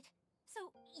 Wait, so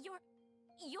you're...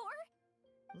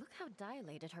 Look how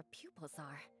dilated her pupils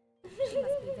are. She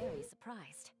must be very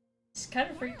surprised. She's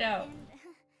kind of freaked out. And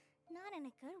not in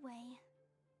a good way.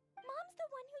 Mom's the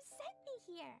one who sent me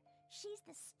here. She's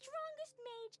the strongest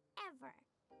mage ever.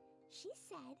 She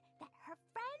said that her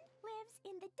friend lives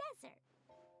in the desert.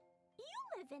 You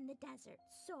live in the desert,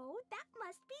 so that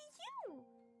must be you.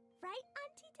 Right,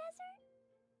 Auntie Desert?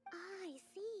 Ah, I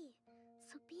see.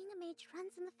 So being a mage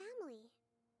runs in the family.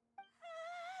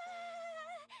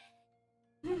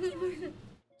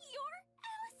 You're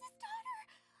Alice's daughter!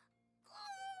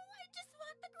 Oh, I just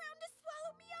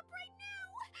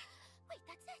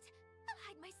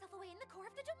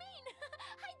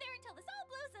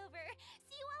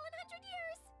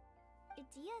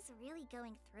Dia's really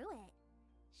going through it.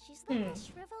 She's like a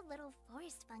shriveled little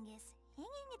forest fungus,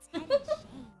 hanging its head in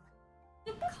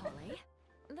shame. Kale?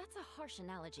 That's a harsh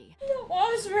analogy. That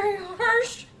was very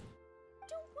harsh.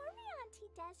 Don't worry,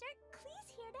 Auntie Desert. Klee's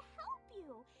here to help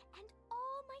you. And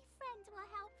all my friends will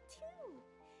help too.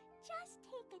 Just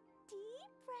take a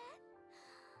deep breath.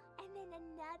 And then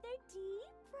another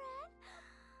deep breath.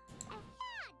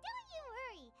 Yeah, don't you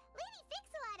worry. Lady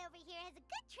Fix-a-Lot over here has a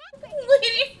good track record.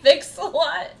 Lady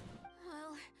Fix-a-Lot.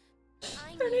 Well,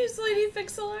 I Her name's Lady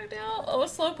Fix-a-Lot now. Oh,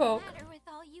 Slowpoke. matter with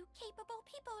all you capable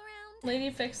people around. Lady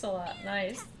Fix-a-Lot.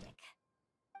 Nice. Fantastic.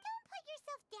 Don't put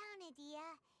yourself down, Adia.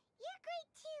 You're great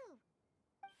too.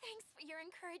 Thanks for your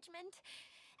encouragement.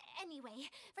 Anyway,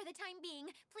 for the time being,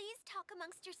 please talk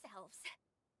amongst yourselves.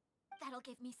 That'll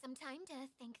give me some time to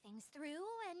think things through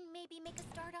and maybe make a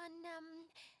start on,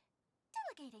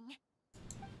 delegating.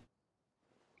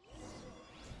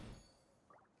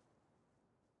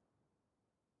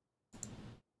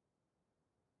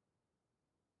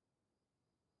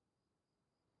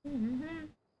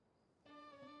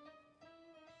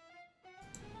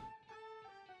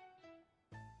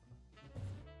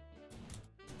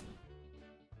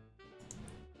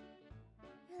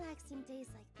 Relaxing days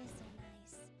like this are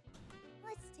nice.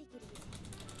 Let's take it easy.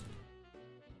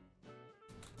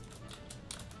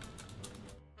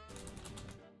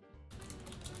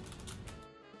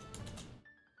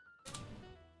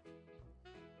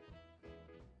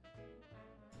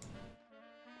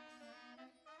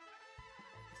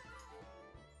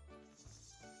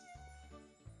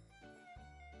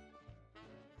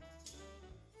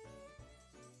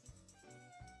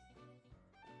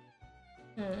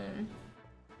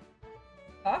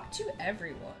 Talk to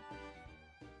everyone.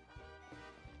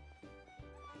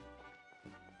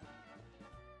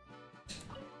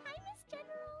 Hi, Miss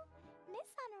General. Miss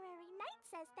Honorary Knight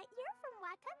says that you're from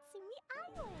Watatsumi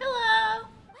Island. Hello.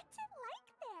 What's it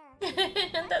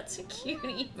like there? That's a cute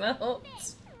emote.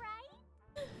 Right?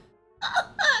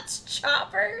 That's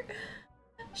Chopper.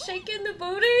 Shaking the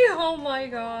booty. Oh my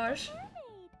gosh.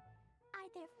 Mermaid. Are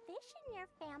there fish in your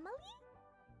family?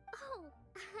 Oh,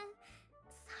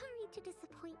 sorry to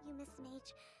disappoint you, Miss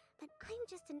Mage, but I'm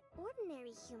just an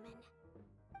ordinary human.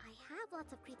 I have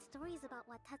lots of great stories about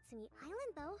Watatsumi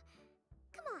Island, though.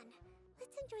 Come on,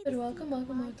 let's enjoy the Welcome, scene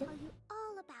welcome, while I welcome. tell you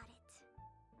all about it.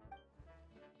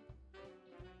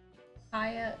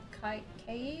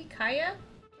 Kaya?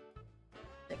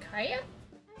 The Kaya?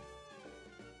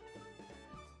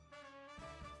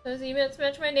 Those emails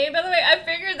match my name. By the way, I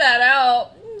figured that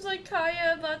out. It was like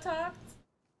Kaya Buttocks.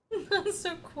 That's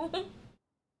so cool.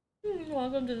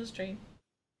 Welcome to the stream.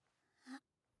 Hi,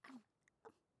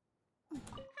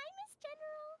 Miss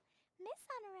General. Miss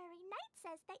Honorary Knight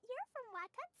says that you're from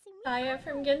Watatsumi Kaya Island.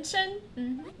 from Genshin.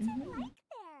 What's it like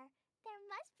there? There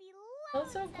must be That's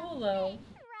loads so of cool, though.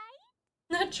 fish, right?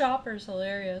 That Chopper's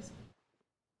hilarious.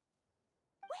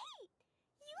 Wait,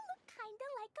 you look kinda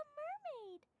like a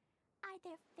mermaid. Are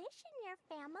there fish in your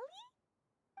family?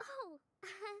 Oh,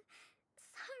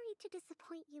 sorry to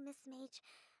disappoint you, Miss Mage,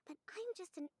 but I'm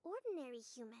just an ordinary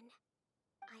human.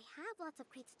 I have lots of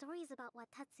great stories about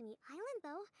Watatsumi Island,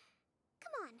 though.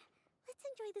 Come on, let's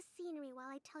enjoy the scenery while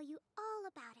I tell you all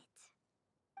about it.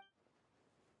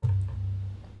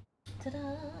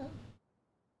 Ta-da!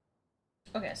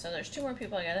 Okay, so there's two more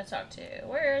people I gotta talk to.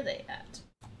 Where are they at?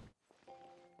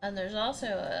 And there's also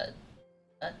a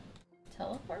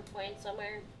teleport point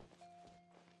somewhere.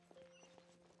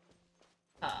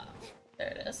 Ah, there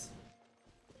it is.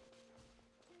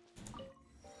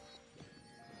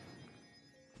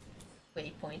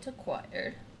 Waypoint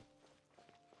acquired.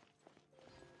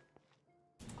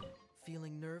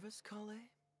 Feeling nervous, Kale?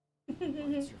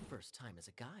 Well, it's your first time as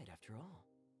a guide, after all.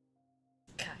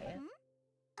 Kaya.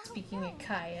 Oh, Speaking no, of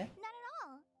Kaya. Not at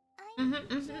all. I'm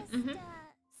just, mhm.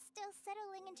 still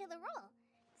settling into the role.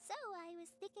 So I was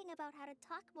thinking about how to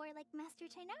talk more like Master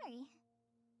Tainari.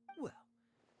 Well,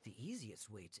 the easiest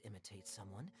way to imitate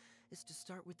someone is to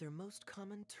start with their most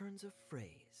common turns of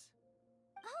phrase.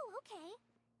 Oh, okay.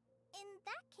 In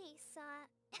that case,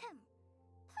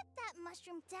 put that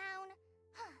mushroom down.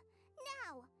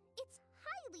 Now, it's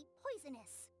highly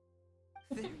poisonous.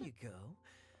 There you go.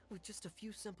 With just a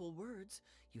few simple words,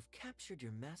 you've captured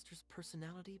your master's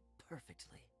personality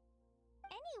perfectly.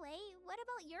 Anyway, what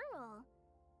about your role?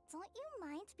 Don't you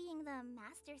mind being the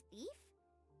master thief?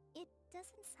 It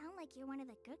doesn't sound like you're one of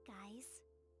the good guys.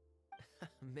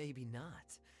 Maybe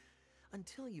not.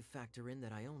 Until you factor in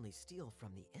that I only steal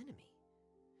from the enemy.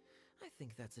 I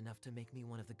think that's enough to make me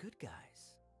one of the good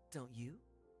guys. Don't you?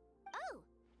 Oh!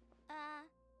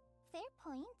 Fair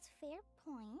point, fair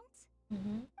point.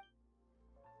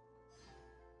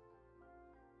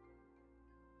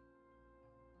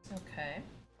 Okay.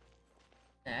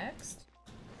 Next.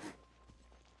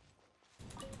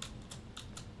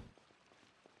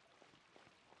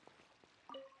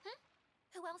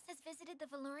 Who else has visited the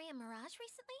Veloria Mirage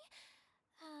recently?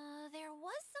 There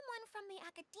was someone from the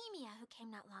academia who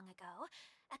came not long ago.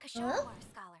 A Kashar War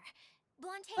scholar.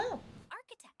 Blonde hair. Oh.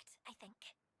 Architect, I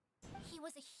think. He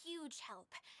was a huge help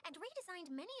and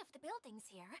redesigned many of the buildings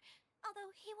here.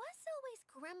 Although he was always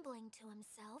grumbling to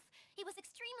himself, he was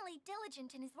extremely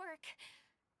diligent in his work.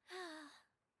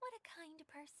 What a kind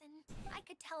person. I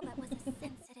could tell that was a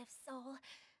sensitive soul.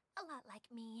 A lot like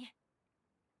me.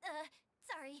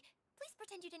 Sorry. Please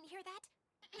pretend you didn't hear that.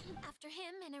 After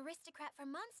him, an aristocrat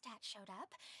from Mondstadt showed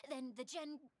up. Then the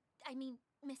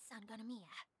Miss Sangonomiya.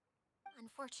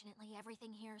 Unfortunately,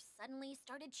 everything here suddenly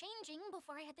started changing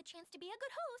before I had the chance to be a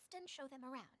good host and show them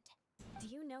around. Do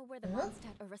you know where the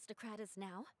Mondstadt aristocrat is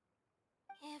now?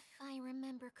 If I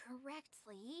remember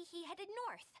correctly, he headed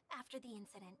north after the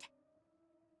incident.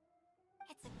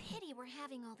 It's a pity we're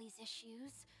having all these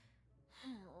issues.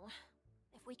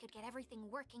 If we could get everything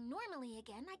working normally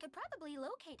again, I could probably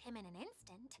locate him in an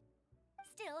instant.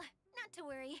 Still, not to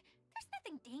worry. There's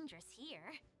nothing dangerous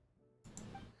here.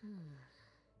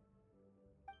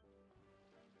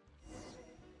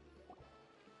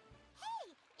 Hey,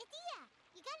 Idia!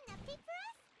 You got an update for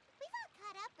us? We've all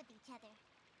caught up with each other.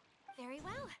 Very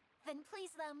well. Then please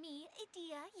allow me,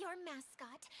 Idia, your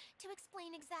mascot, to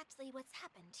explain exactly what's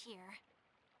happened here.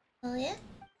 Oh yeah?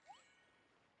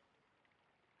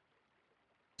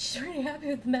 She's already happy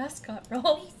with the mascot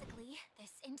role. Basically,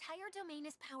 this entire domain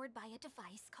is powered by a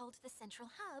device called the Central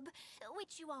Hub,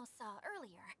 which you all saw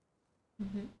earlier.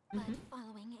 But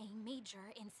following a major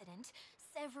incident,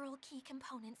 several key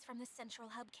components from the Central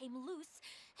Hub came loose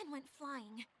and went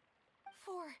flying.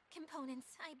 4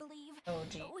 components, I believe, Oh,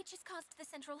 gee. which has caused the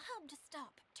Central Hub to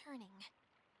stop turning.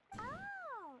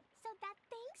 Oh, so that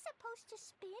thing's supposed to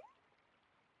spin?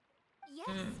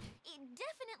 Yes, it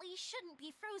definitely shouldn't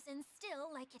be frozen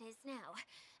still like it is now.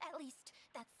 At least,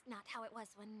 that's not how it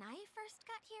was when I first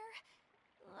got here.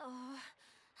 Oh,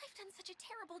 I've done such a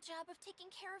terrible job of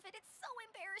taking care of it, it's so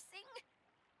embarrassing.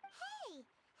 Hey,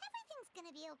 everything's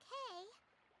gonna be okay.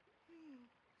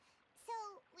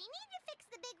 So, we need to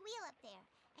fix the big wheel up there.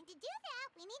 And to do that,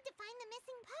 we need to find the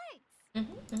missing parts.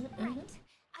 Right.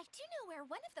 I do know where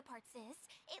one of the parts is.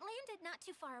 It landed not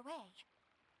too far away.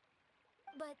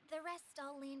 But the rest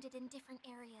all landed in different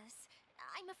areas.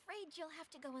 I'm afraid you'll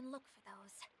have to go and look for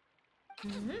those.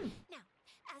 Now,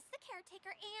 as the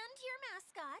caretaker and your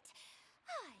mascot,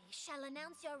 I shall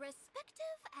announce your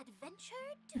respective adventure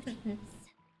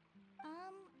duties.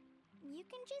 You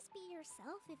can just be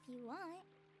yourself if you want.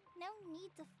 No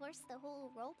need to force the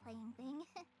whole role-playing thing.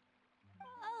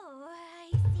 Oh, I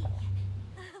see.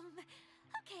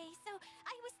 Okay, so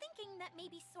I was thinking that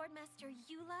maybe Swordmaster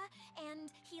Eula and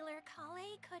Healer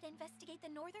Kale could investigate the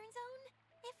northern zone,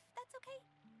 if that's okay?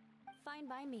 Fine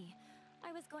by me.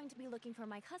 I was going to be looking for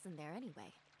my cousin there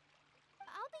anyway.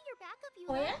 I'll be your backup,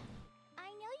 Oh Eula. yeah?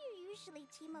 I know you usually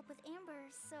team up with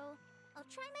Amber, so I'll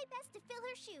try my best to fill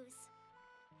her shoes.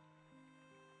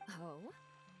 Oh?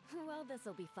 Well,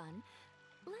 this'll be fun.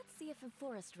 Let's see if a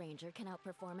forest ranger can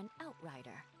outperform an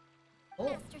outrider. Oh.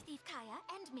 Master Thief Kaya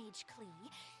and Mage Klee,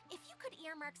 if you could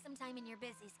earmark some time in your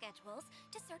busy schedules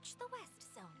to search the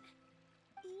West Zone.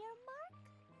 Earmark?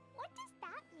 What does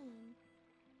that mean?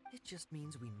 It just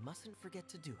means we mustn't forget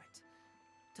to do it.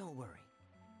 Don't worry.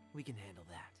 We can handle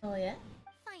that. Oh yeah?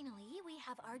 Finally, we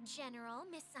have our general,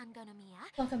 Miss Sangonomiya.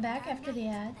 Welcome back our after the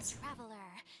knight, ads. The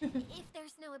Traveler. If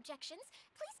there's no objections,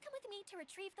 please come with me to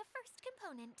retrieve the first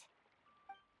component.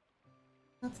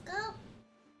 Let's go.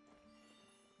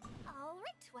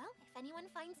 Alright, well, if anyone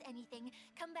finds anything,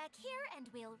 come back here and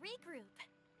we'll regroup.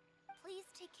 Please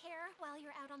take care while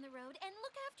you're out on the road and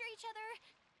look after each other,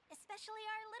 especially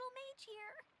our little mage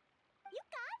here. You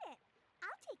got it.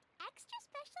 I'll take extra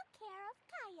special care of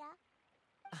Kaya.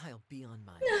 I'll be on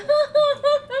my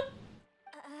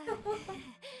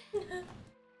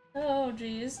Oh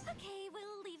jeez. Okay,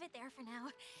 we'll leave it there for now.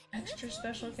 Extra If you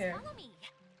special please care. Follow me.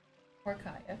 Poor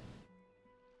Kaya.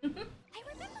 I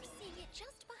remember seeing it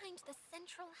just behind the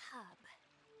central hub.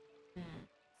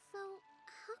 So,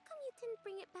 how come you didn't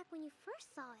bring it back when you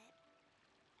first saw it?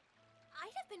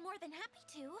 I'd have been more than happy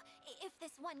to, if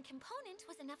this one component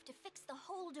was enough to fix the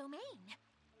whole domain.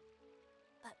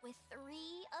 But with 3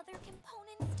 other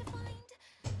components to find,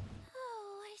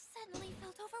 oh, I suddenly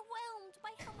felt overwhelmed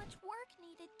by how much work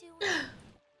needed doing.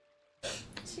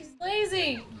 She's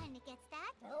lazy. Kinda gets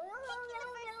that. Taking the first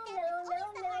step is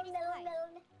always the hardest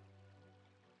part.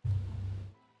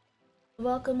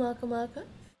 Welcome, welcome, welcome.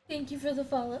 Thank you for the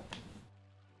follow.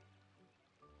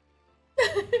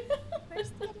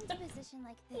 position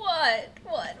like this. What?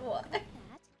 Like that.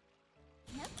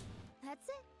 Yep, that's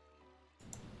it.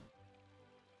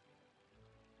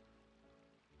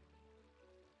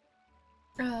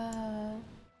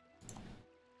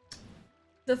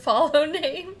 The follow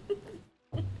name.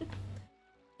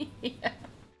 Yeah.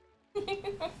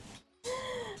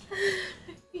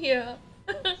 Yeah.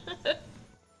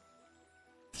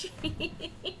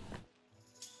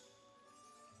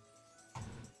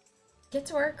 Get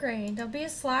to work, Rain. Don't be a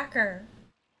slacker.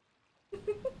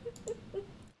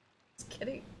 Just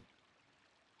kidding.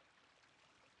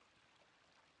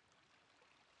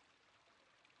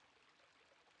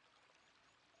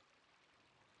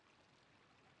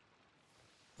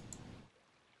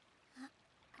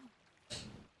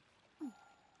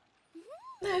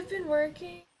 I've been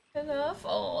working enough.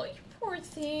 Oh, you poor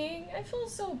thing. I feel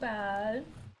so bad.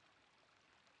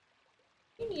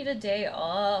 You need a day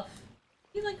off.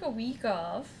 You need like a week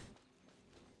off.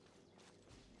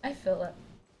 I feel it.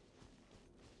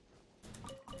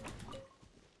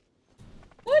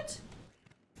 What?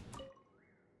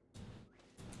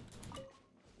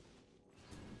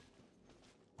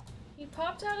 He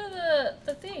popped out of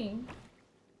the thing.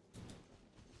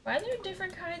 Why are there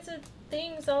different kinds of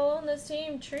things all on the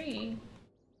same tree?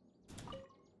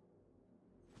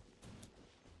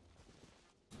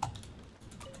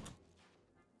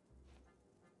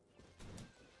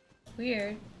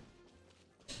 Weird.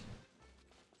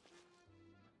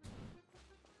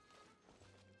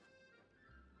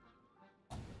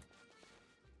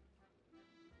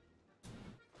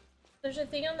 There's a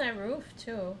thing on that roof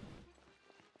too.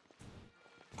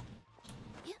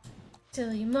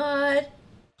 Silly mud.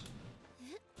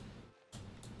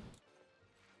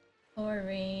 Poor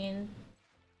Rain.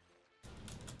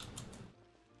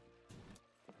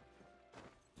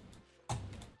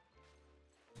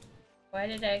 Why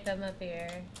did I come up here?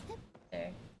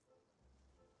 There.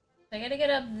 So I gotta get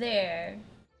up there.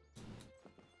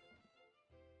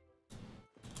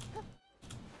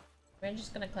 We're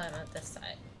just gonna climb up this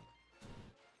side.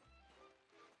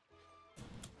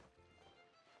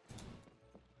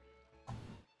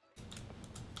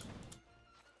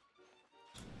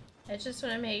 I just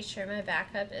want to make sure my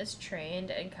backup is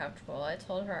trained and comfortable. I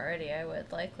told her already I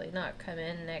would likely not come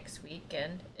in next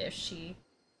weekend if she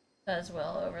does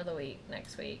well over the week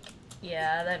next week.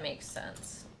 Yeah, that makes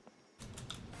sense.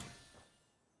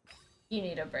 You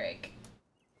need a break.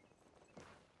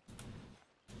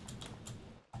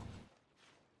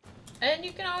 And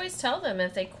you can always tell them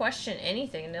if they question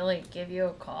anything, they'll like give you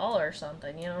a call or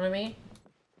something, you know what I mean?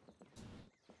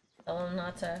 Tell them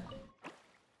not to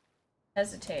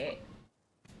hesitate.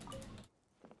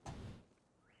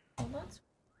 Oh, that's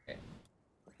weird.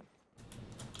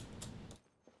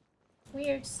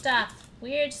 Weird stuff.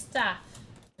 Weird stuff.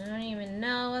 I don't even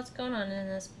know what's going on in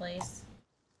this place.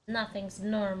 Nothing's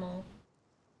normal.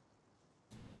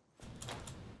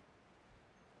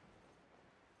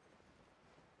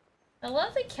 I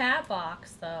love the cat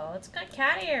box though. It's got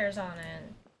cat ears on it.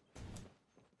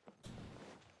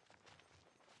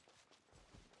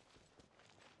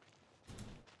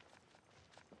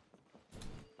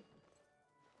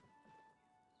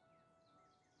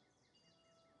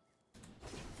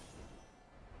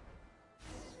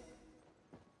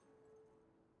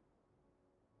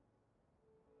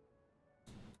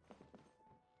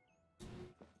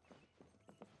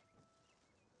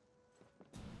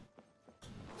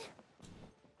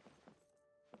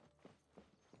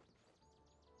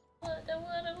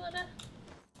 What?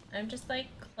 I'm just like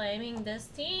climbing this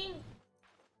thing.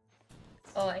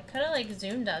 Oh, I could have like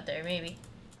zoomed out there maybe.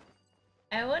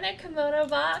 I want a kimono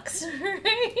box,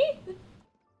 right?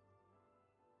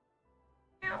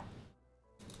 Ow.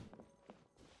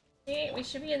 Okay, we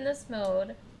should be in this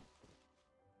mode.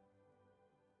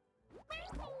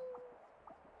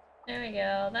 There we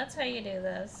go. That's how you do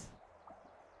this.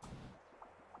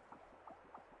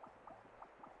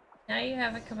 Now you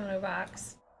have a kimono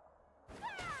box.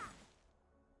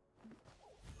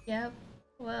 Yep.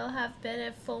 Will have been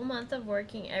a full month of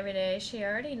working every day. She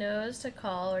already knows to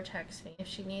call or text me if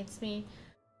she needs me.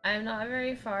 I'm not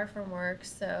very far from work,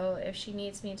 so if she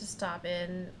needs me to stop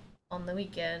in on the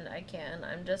weekend, I can.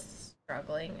 I'm just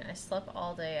struggling. I slept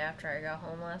all day after I got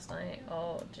home last night.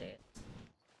 Oh, jeez.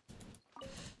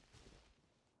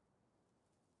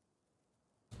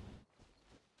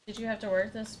 Did you have to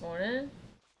work this morning?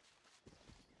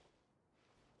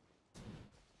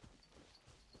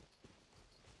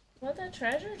 What a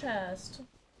treasure chest.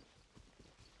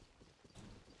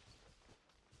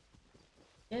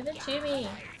 Give it to me.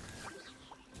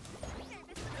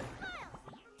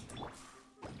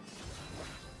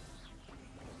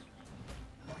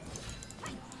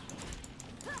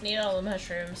 Need all the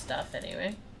mushroom stuff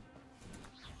anyway.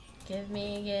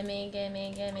 Gimme, gimme,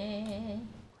 gimme, gimme.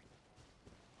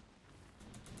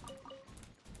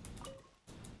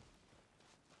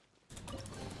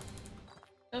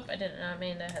 Oop, I did not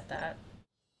mean to hit that.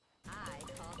 I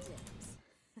call dibs.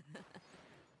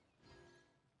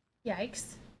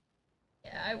 Yikes.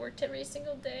 Yeah, I worked every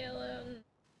single day alone.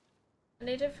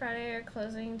 Monday to Friday are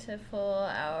closing to full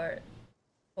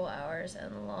hours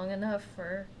and long enough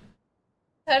for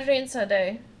Saturday and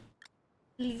Sunday.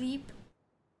 Leap.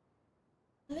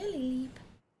 Lily leap.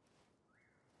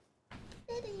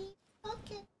 Lily,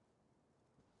 okay.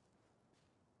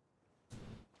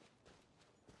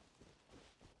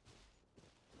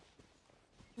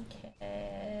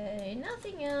 Okay,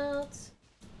 nothing else.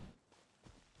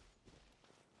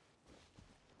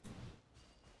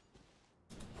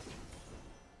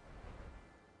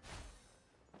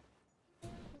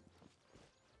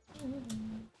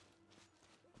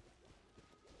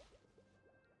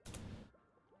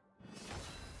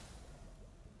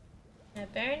 Can I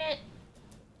burn it?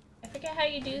 I forget how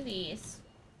you do these.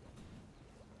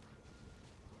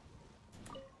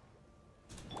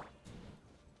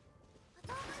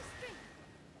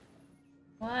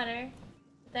 Water.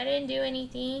 That didn't do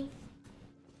anything.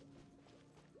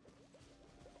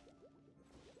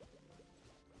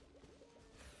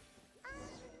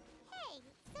 Hey,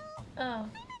 so Oh.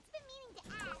 I've been meaning to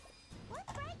ask, what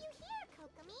brought you here,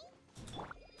 Kokomi?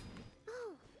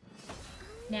 Oh,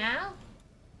 Now?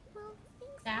 well,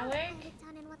 things That are work? kind of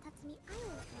done in Watatsumi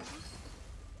Island now.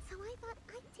 So I thought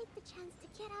I'd take the chance to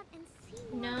get out and see more of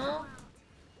the No. world.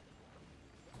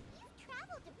 You've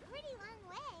traveled a pretty long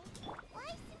way. Why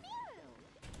Sumeru?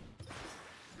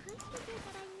 I figured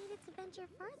that I needed to venture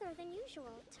further than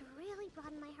usual to really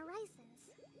broaden my horizons.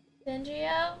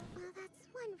 Benjio? Well, that's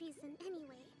one reason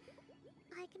anyway.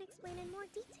 I can explain in more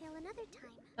detail another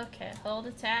time. Okay, hold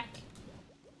attack.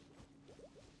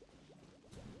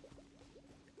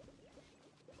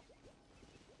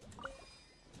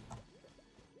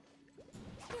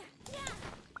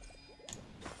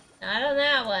 Not on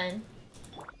that one.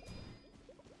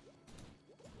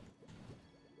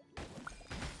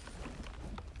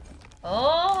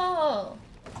 Oh!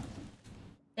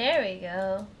 There we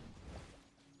go.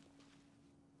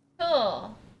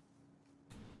 Cool.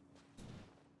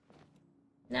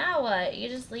 Now what? You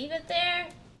just leave it there?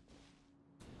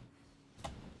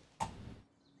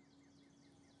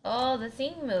 Oh, the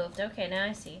thing moved. Okay, now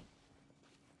I see.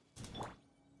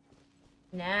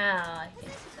 Now I can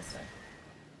do this one.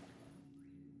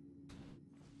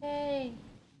 Hey.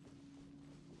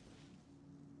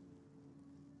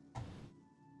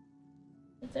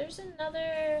 If there's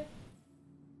another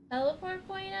teleport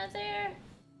point out there?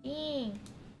 Dang.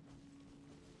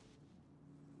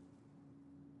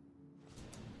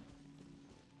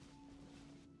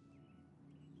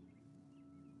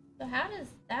 So how does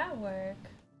that work?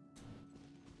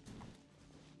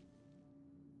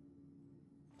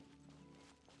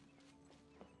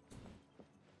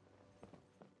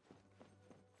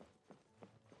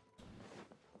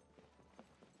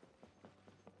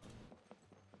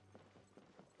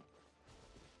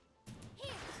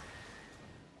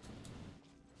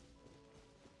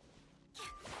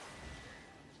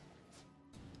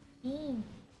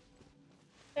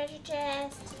 Treasure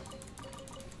chest.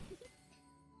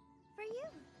 For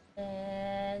you.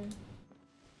 And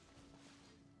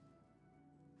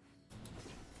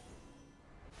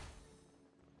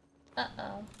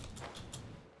uh-oh.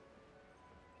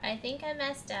 I think I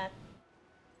messed up.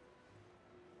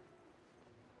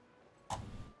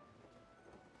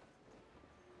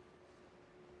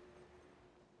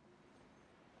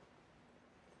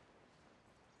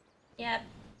 Yep.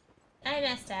 I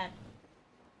messed up.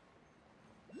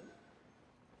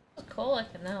 It's cool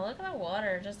looking though. Look at the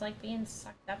water just like being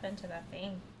sucked up into that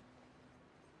thing.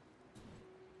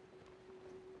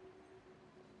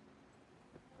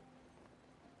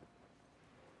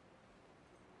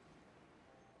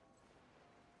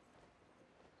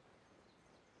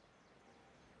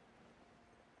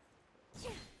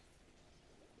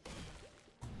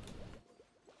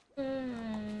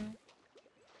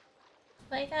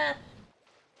 Wake up.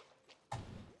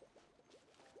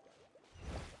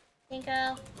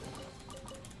 Tinko.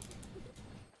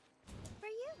 For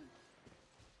you.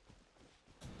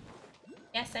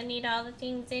 Guess I need all the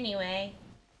things anyway.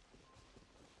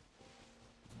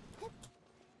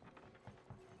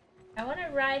 I want to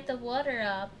ride the water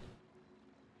up.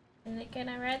 And then can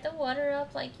I ride the water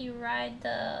up like you ride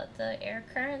the air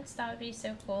currents? That would be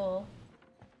so cool.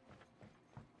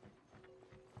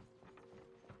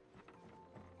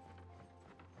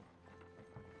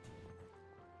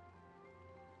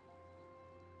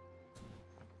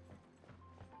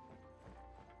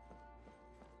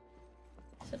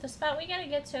 So the spot we gotta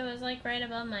get to is like right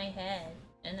above my head.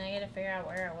 And I gotta figure out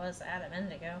where it was at a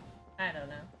minute ago. I don't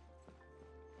know.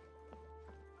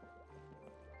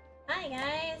 Hi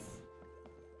guys!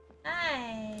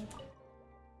 Hi!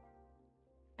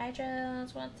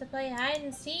 Hydros wants to play hide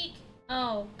and seek.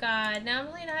 Oh god, now I'm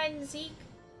playing hide and seek.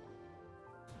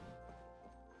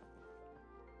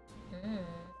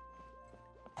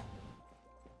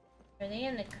 Are they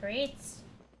in the crates?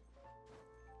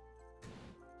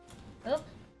 Oop.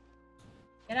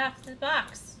 Get off the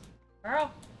box,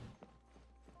 girl.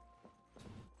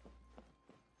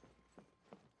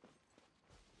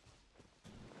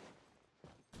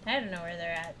 I don't know where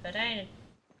they're at, but I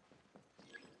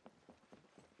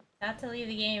got to leave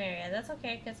the game area. That's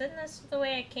okay, because isn't this the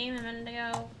way I came a minute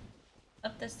ago?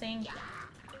 Up this thing?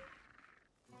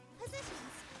 Positions.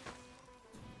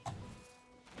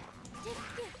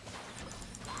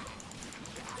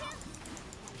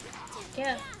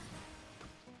 Yeah.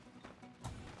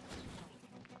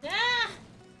 Ah!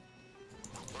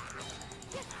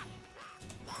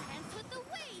 Dance with the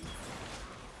waves.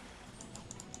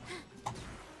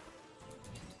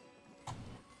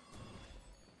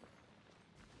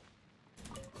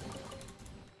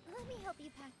 Let me help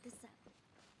you pack this up.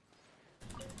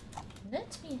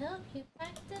 Let me help you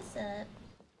pack this up.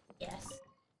 Yes.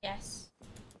 Yes.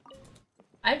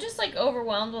 I'm just like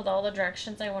overwhelmed with all the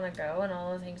directions I want to go and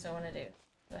all the things I want to do.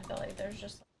 I feel like there's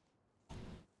just...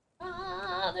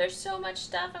 Ah, there's so much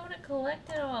stuff. I want to collect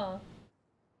it all.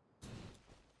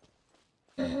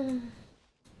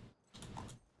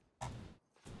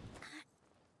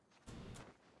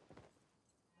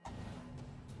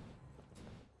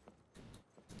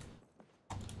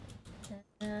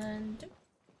 And...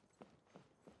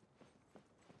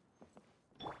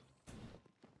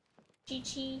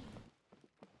 Chi-Chi.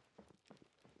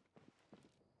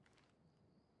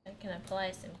 I can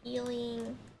apply some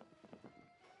healing.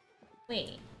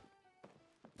 Wait.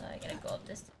 Oh, I gotta go up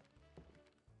this.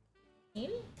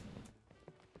 Maybe?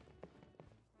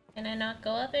 Can I not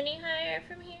go up any higher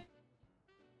from here?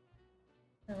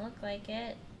 Doesn't look like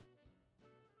it.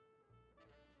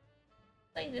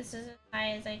 Looks like this is as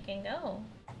high as I can go.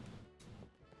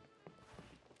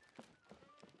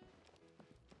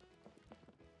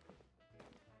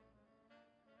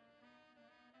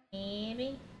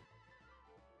 Maybe?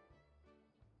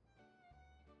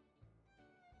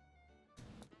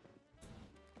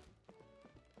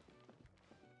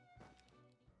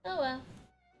 Oh well.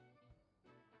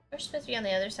 We're supposed to be on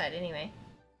the other side anyway.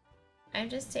 I'm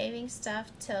just saving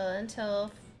stuff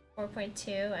until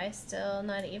 4.2. I still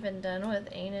not even done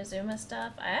with Inazuma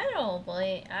stuff. I don't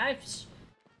blame.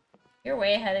 You're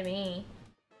way ahead of me.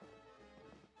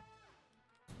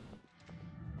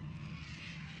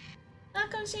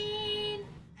 Welcome, Sheen!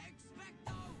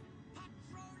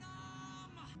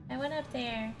 I went up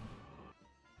there.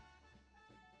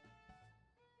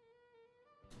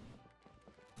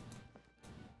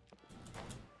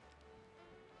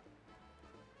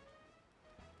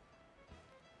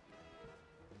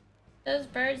 Those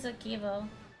birds look evil.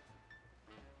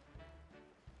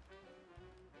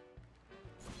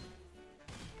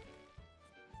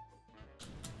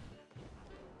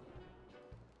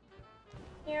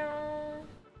 Meow.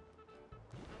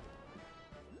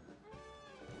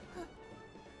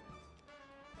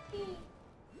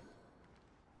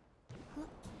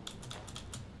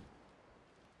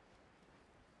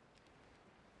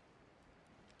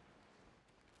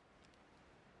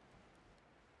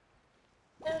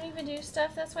 I don't even do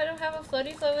stuff, that's why I don't have a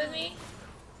floaty float with me.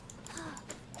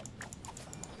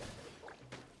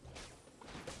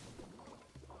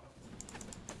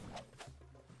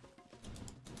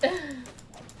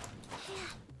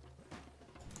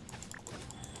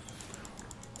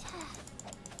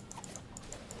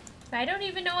 I don't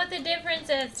even know what the difference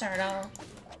is, Turtle.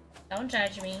 Don't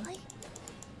judge me.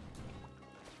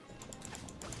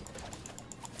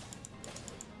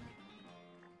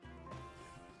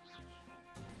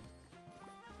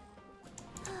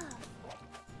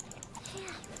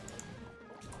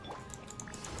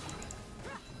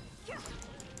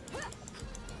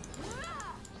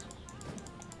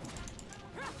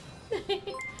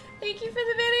 Thank you for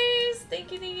the biddies!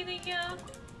 Thank you, thank you, thank you.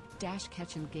 Dash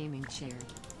Ketchum Gaming shared.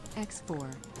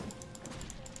 X4.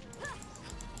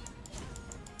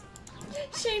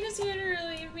 Shane is here to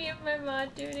relieve me of my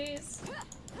mod duties.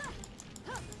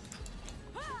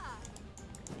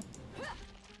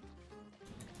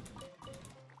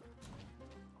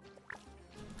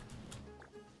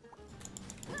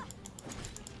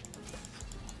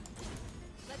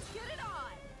 Let's get it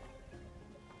on.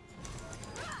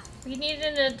 We need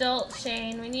an adult,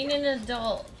 Shane. We need an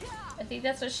adult. I think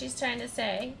that's what she's trying to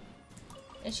say.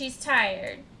 And she's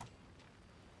tired.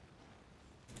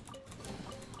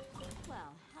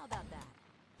 Well, how about that?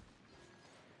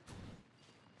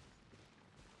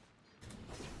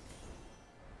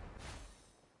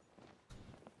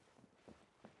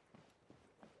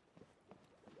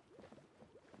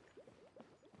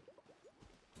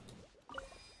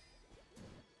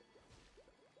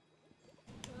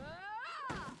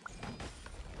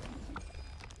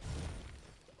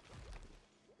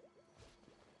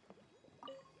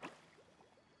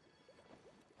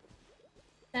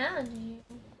 Found you.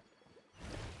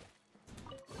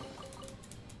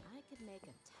 I could make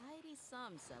a tidy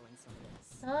sum selling some of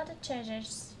this. All the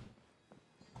treasures.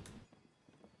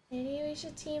 Maybe we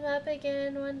should team up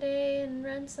again one day and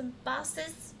run some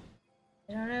bosses.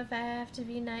 I don't know if I have to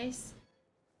be nice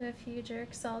to a few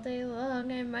jerks all day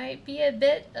long. I might be a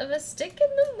bit of a stick in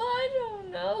the mud. Oh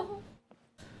no.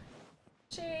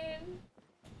 Jane.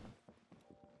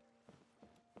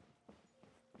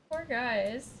 Poor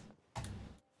guys.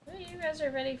 Maybe you guys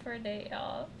are ready for a day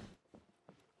off.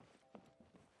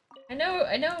 I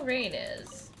know Rain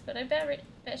is, but I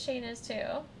bet Shane is too.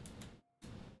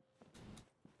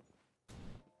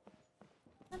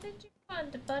 What did you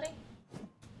want, buddy?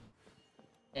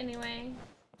 Anyway.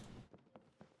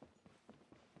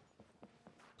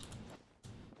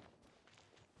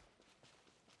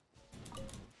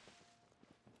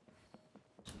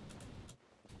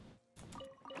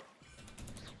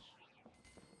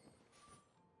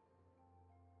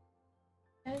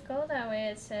 Can't go that way,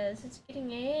 it says. It's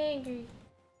getting angry.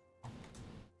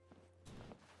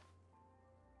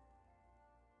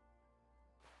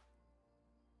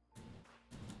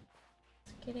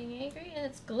 It's getting angry and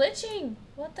it's glitching!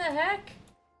 What the heck?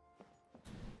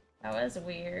 That was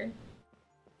weird.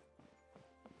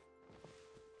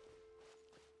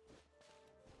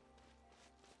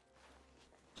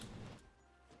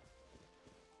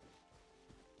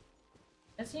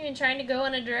 I wasn't even trying to go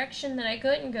in a direction that I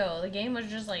couldn't go. The game was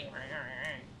just like...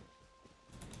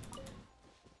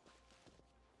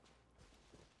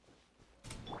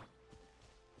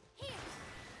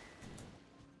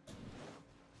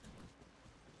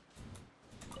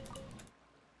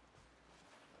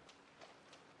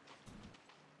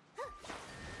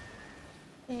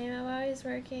 Damn, I'm always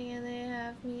working and they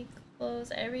have me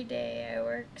close every day I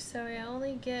work, so I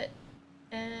only get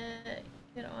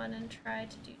on and try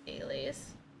to do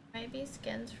dailies. Might be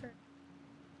skins for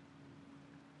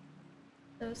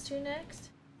those two next.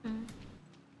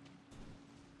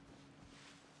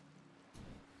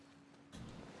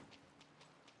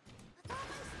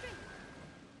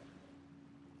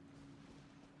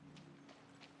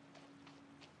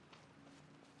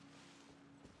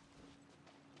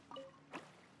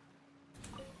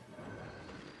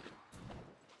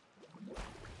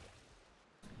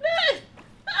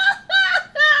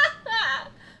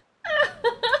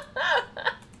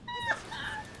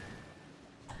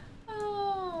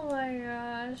 Oh my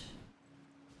gosh.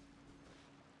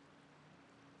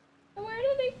 Where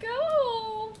did it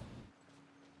go?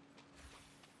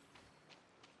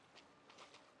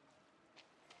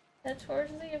 Head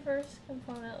towards the first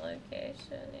component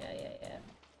location. Yeah.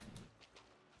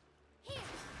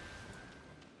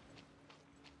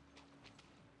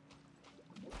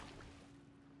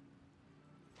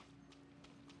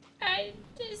 I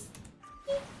just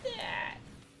did that.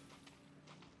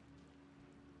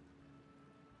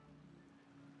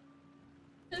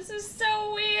 This is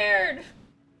so weird.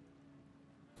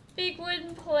 Big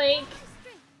wooden plank.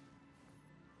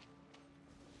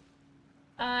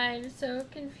 I'm so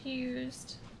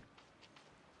confused.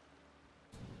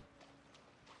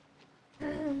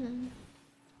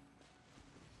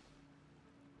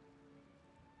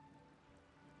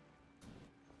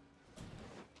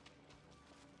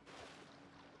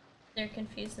 They're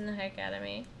confusing the heck out of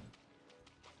me.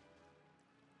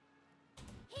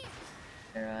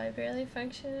 Girl, I barely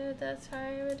function at that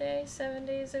time of day. 7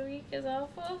 days a week is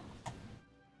awful.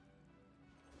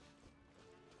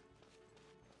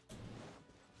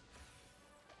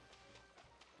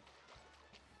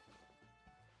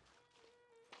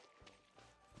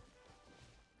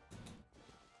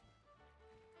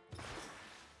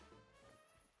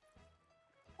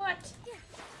 What?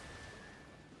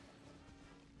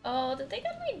 Oh, did they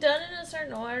get me done in a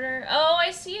certain order? Oh,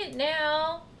 I see it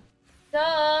now.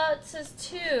 Duh, it says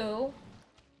 2.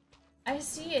 I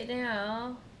see it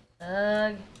now.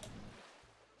 Ugh.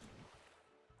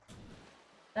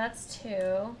 That's 2.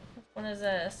 Which one is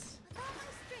this?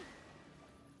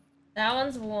 That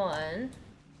one's 1.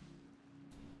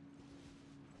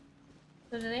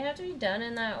 So do they have to be done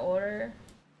in that order?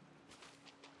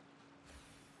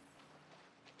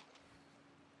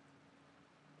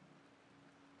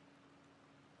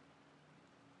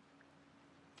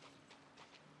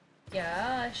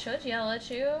 Yeah, I should yell at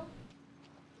you.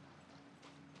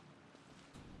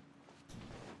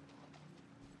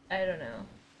 I don't know.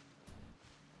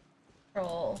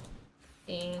 Troll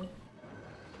thing.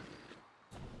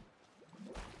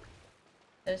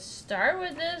 Let's start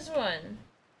with this one.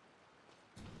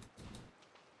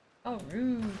 Oh,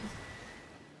 rude.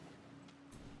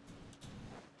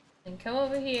 And come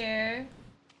over here.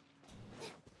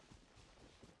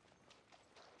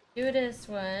 Do this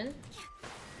one.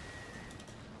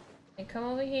 And come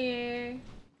over here.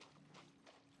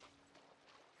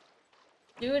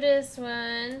 Do this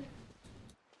one.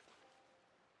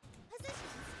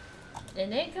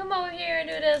 And then come over here and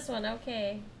do this one.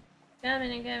 Okay.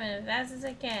 Coming and coming as fast as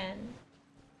I can.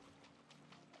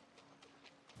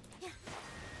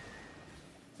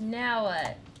 Now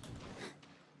what?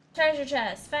 Treasure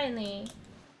chest, finally.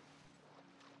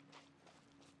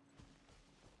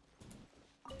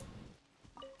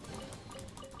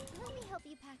 Let me help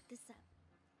you pack this up.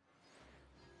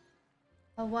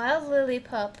 A wild lily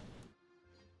pup.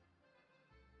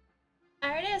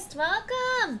 Artist,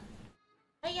 welcome!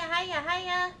 Hiya, hiya,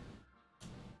 hiya!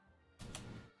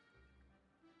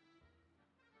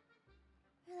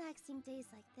 Relaxing days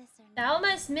like this I are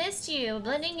almost missed you,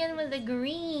 blending in with the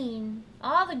green.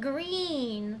 All the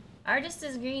green.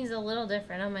 Artist's green's a little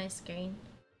different on my screen.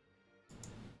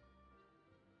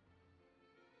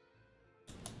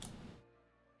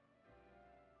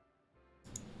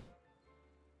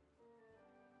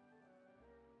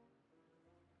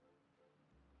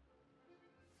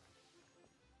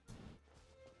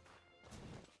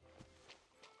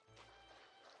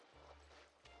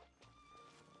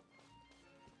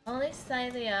 Only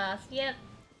slightly off. Yep.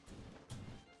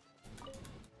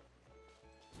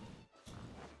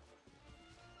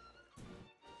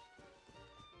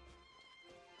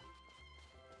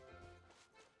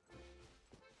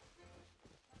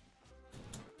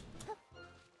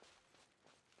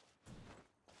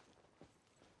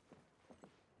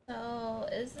 So,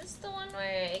 is this the one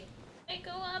where I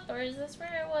go up, or is this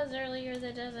where I was earlier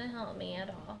that doesn't help me at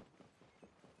all?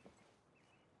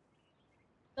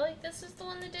 I feel like this is the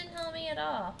one that didn't help me at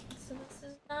all. So this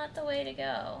is not the way to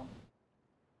go.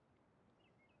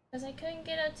 Because I couldn't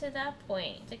get up to that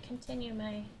point to continue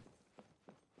my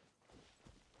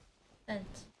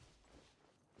ascent.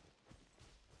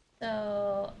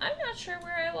 So, I'm not sure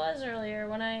where I was earlier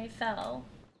when I fell.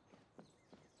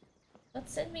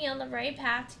 Let's send me on the right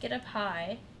path to get up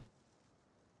high.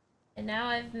 And now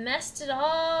I've messed it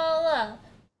all up.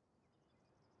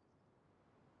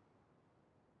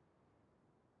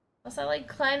 Must I like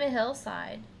climb a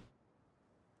hillside?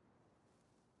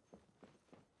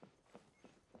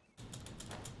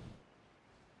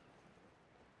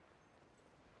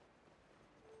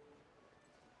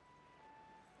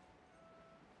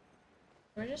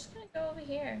 We're just gonna go over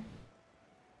here.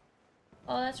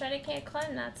 Oh, that's right, I can't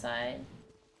climb that side.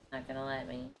 Not gonna let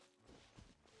me.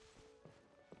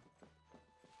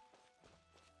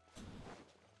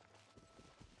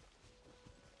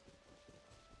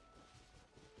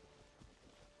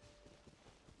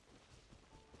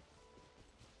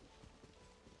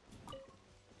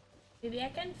 Maybe I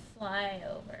can fly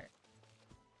over.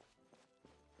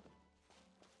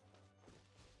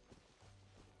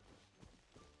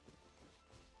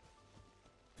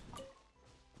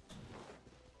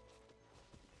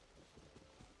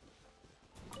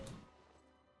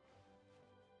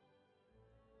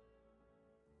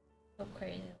 Go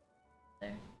crazy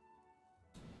there.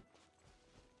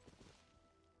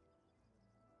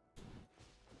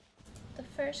 The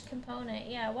first component.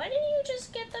 Yeah, why didn't you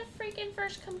just get the freaking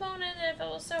first component if it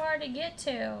was so hard to get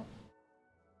to?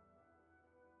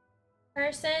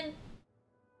 Person?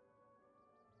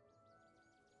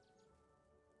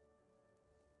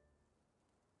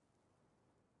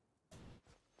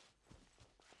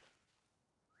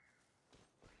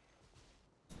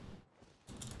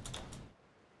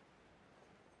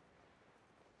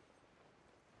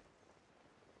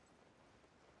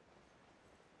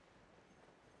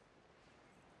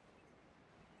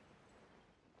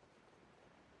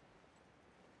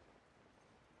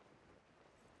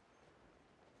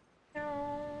 No.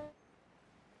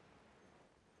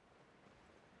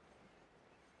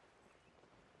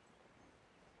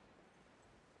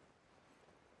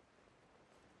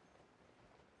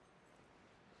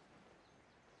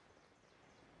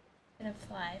 Gonna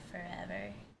fly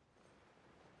forever.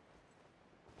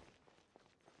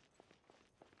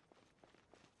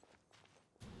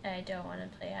 I don't want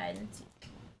to play hide and seek.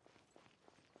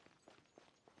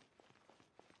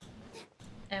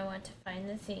 I want to find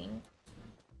the thing.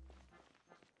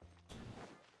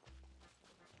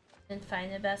 and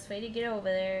find the best way to get over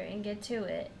there and get to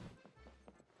it.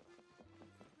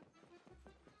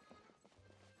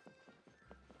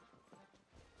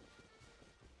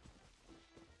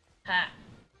 Ha.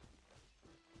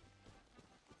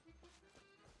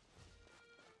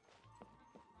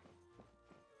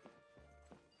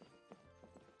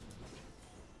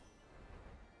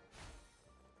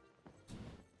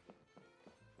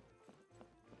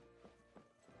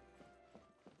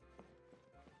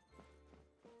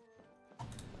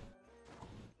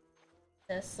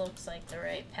 This looks like the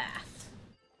right path.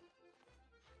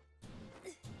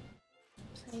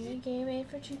 Playing a game made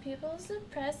for two people is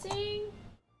depressing.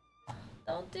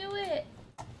 Don't do it.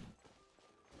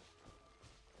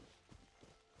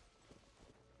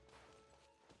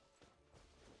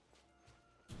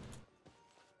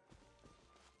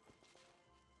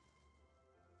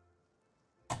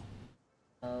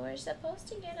 Oh, we're supposed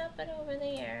to get up and over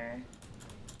there.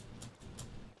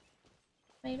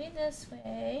 Maybe this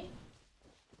way.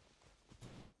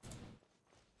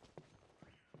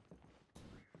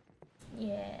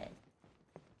 Yeah.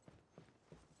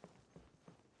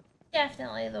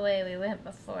 Definitely the way we went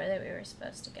before that we were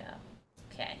supposed to go.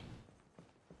 Okay.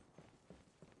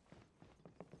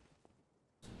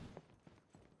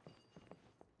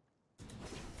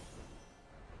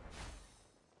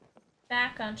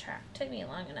 Back on track. Took me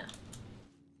long enough.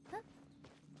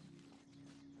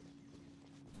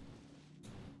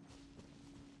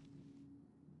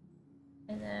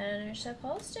 And then you're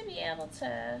supposed to be able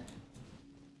to...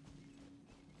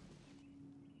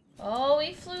 Oh,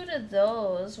 we flew to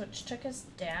those, which took us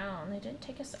down. They didn't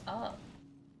take us up.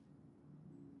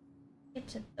 Get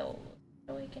to those.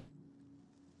 So we can...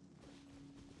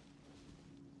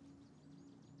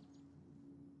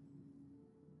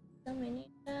 So many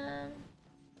of them.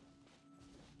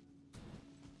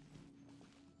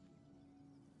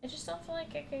 I just don't feel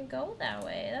like I can go that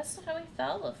way. That's how we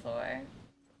fell before.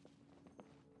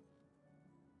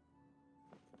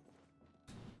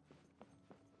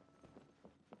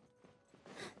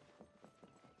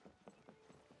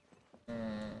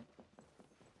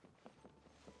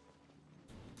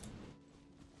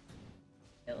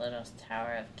 A little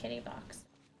tower of kitty box.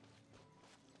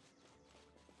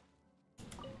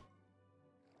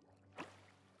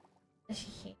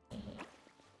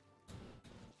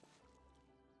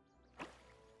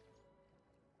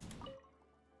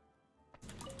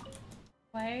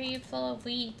 Why are you full of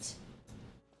wheat?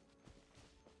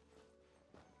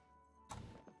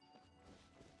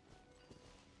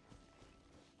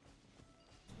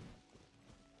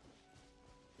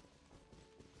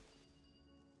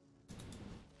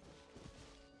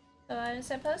 So I was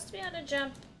supposed to be able to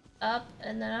jump up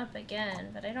and then up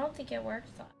again, but I don't think it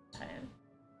worked that time.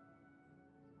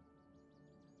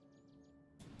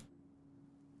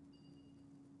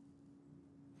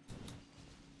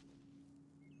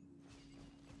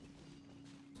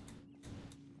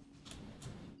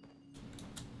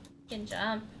 Can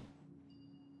jump.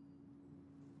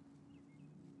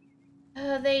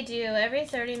 Oh, they do. Every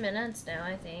 30 minutes now,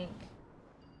 I think.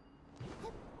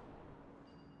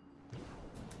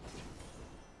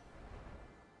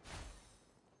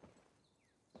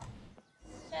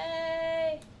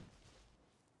 Yay!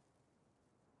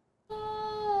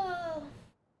 Oh!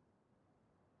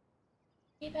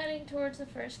 Keep heading towards the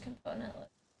first component.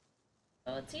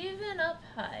 Oh, it's even up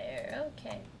higher.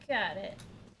 Okay, got it.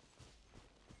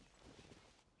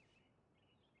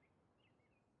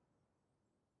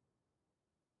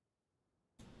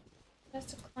 Just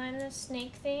to climb this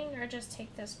snake thing, or just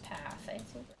take this path? I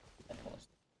think we're supposed to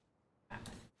path.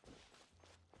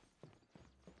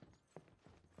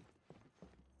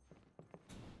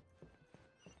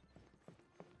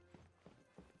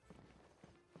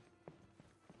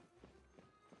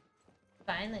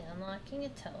 Finally unlocking a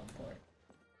teleport.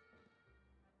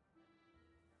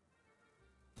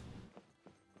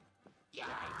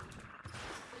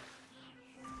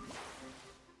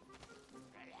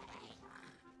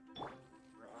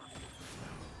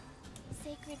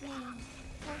 Sacred name,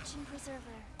 fortune preserver.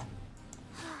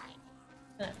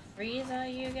 Gonna freeze all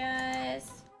you guys.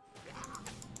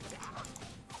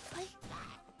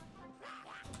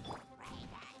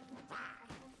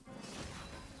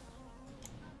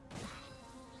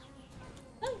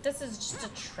 I think this is just a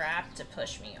trap to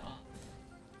push me off.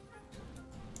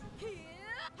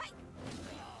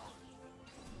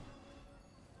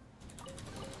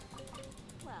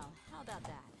 Well, how about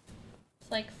that?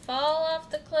 It's like, fall off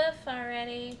the cliff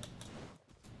already.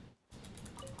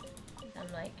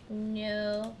 I'm like,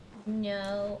 no,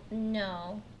 no,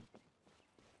 no.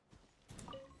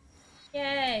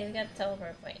 Yay, we got the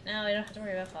teleport point. Now I don't have to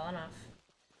worry about falling off.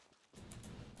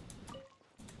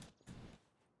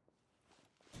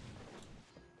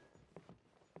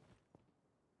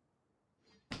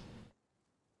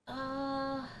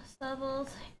 level.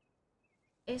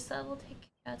 Ace level, take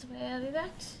God's way. I'll be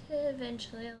back to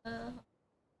eventually a little.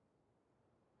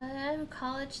 I'm a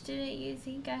college student. You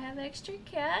think I have extra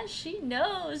cash? She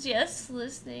knows. Yes,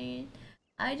 listening.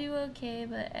 I do okay,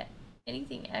 but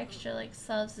anything extra like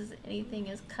subs is anything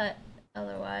is cut.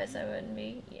 Otherwise, I wouldn't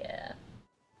be. Yeah.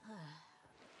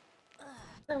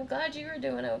 I'm glad you were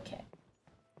doing okay.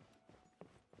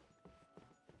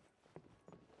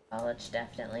 College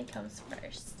definitely comes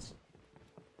first.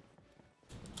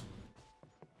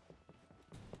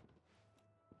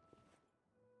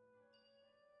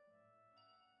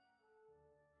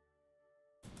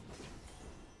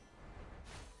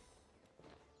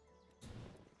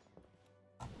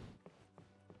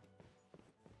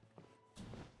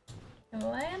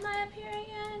 Why am I up here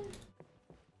again?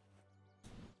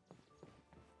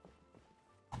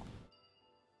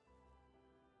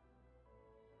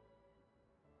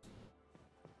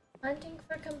 Hunting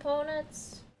for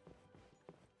components.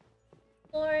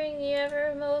 Exploring the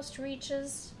evermost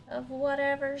reaches of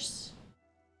whatevers.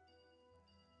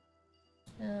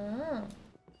 Oh.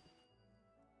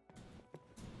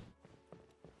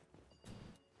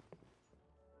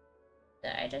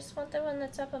 I just want the one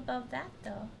that's up above that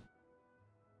though.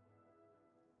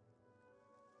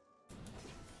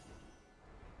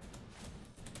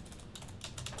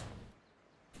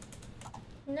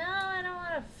 No, I don't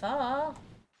want to fall.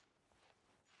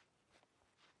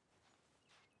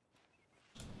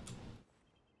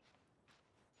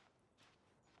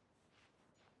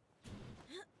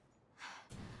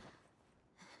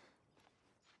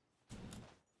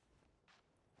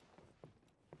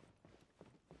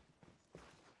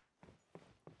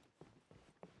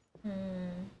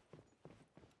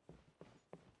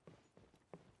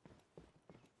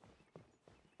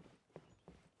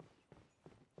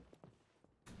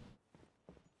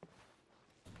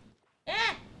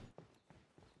 Ah!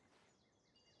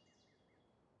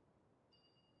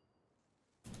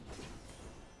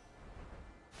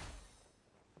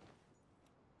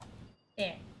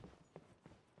 There.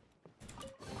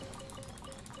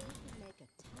 Make a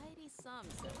tidy sum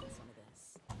selling some of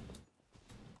this.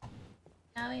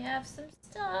 Now we have some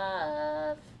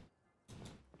stuff.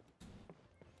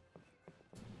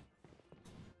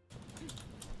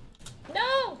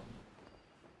 No!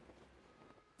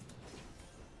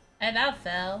 I about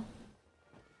fell.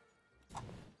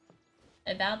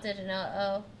 I about did an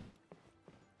uh-oh.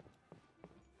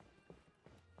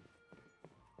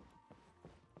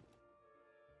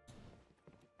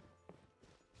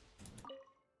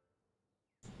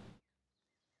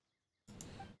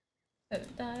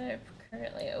 That are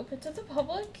currently open to the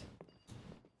public.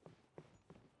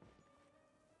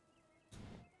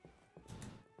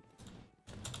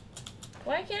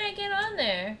 Why can't I get on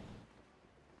there?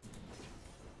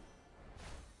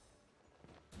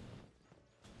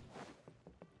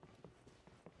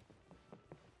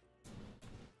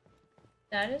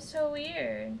 That is so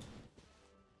weird.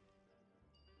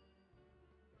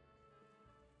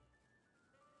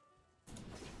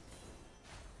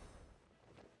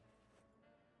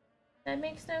 That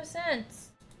makes no sense.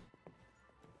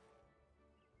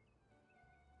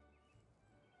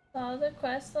 Follow the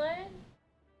quest line?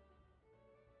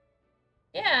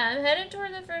 Yeah, I'm headed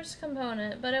toward the first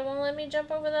component, but it won't let me jump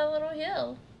over that little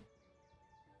hill.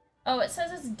 Oh, it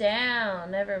says it's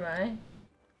down. Never mind.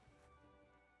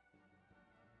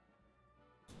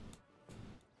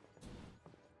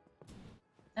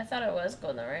 I thought it was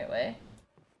going the right way.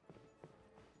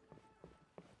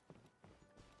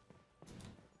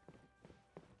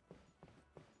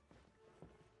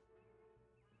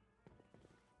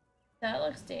 That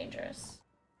looks dangerous.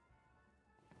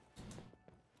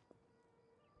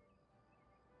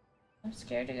 I'm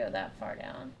scared to go that far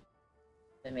down.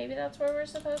 But maybe that's where we're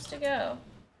supposed to go.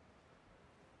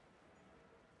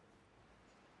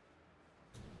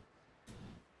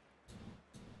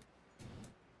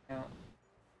 No.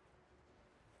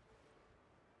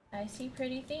 I see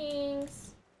pretty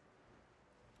things.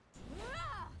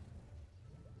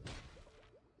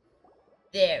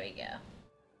 There we go.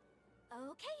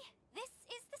 Okay, this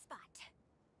is the spot.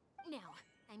 Now,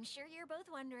 I'm sure you're both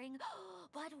wondering,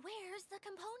 but where's the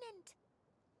component?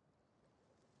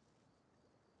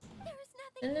 There's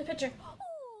nothing. In the picture.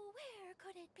 Oh, where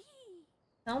could it be?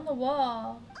 On the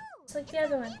wall. Oh, It's like the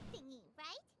other one. Thingy,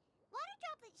 right? Water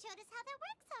Droplet showed us how that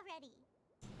works already.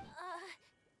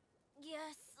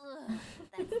 Yes,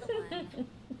 that's the one.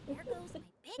 There goes my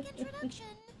big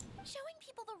introduction. Showing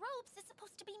people the ropes is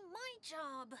supposed to be my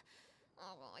job.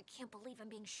 Oh, I can't believe I'm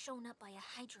being shown up by a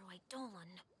Hydroidolon.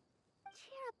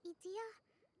 Cheer up, Edea.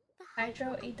 The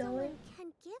Hydroidolon?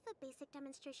 can give a basic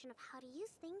demonstration of how to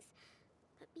use things,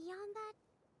 But beyond that,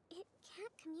 it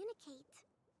can't communicate.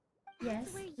 Yes,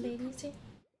 That's where you lady. come in. See?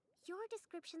 Your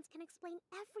descriptions can explain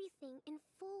everything in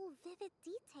full, vivid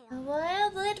detail. A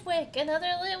wild Litwick,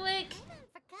 another Litwick.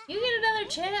 You get another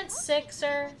chance,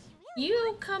 Sixer.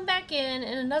 You come back in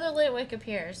and another Litwick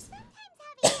appears.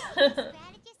 Sometimes having a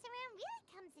strategist around really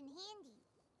comes in handy.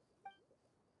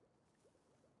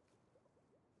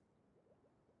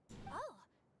 Oh,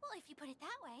 well, if you put it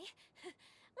that way.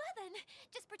 Well then,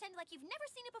 just pretend like you've never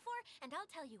seen it before, and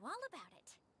I'll tell you all about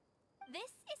it.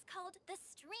 This is called the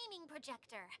streaming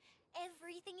projector.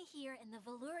 Everything here in the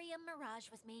Valurium Mirage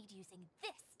was made using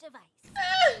this device.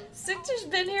 Sixer's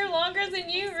been here longer than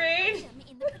you, Rain.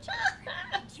 In the projector,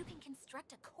 and you can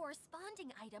construct a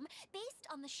corresponding item based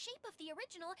on the shape of the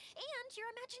original and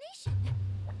your imagination.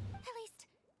 At least,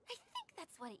 I think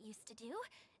that's what it used to do.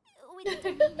 With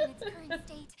the domain in its current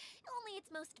state, only its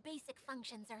most basic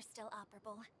functions are still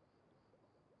operable.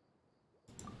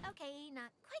 Okay,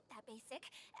 not quite that basic.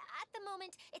 At the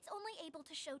moment, it's only able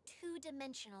to show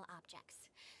two-dimensional objects.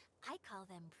 I call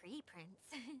them preprints.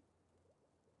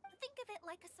 Think of it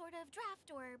like a sort of draft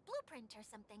or blueprint or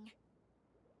something.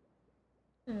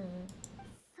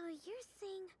 So you're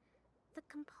saying the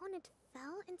component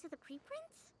fell into the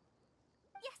preprints?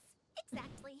 Yes,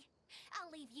 exactly.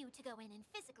 I'll leave you to go in and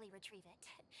physically retrieve it.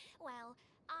 While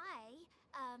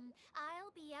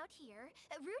I'll be out here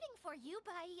rooting for you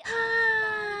by doing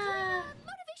a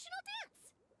motivational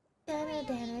dance. No,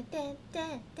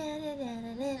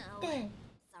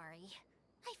 sorry.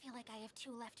 I feel like I have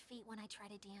two left feet when I try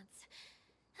to dance.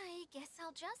 I guess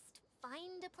I'll just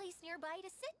find a place nearby to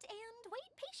sit and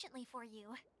wait patiently for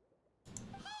you.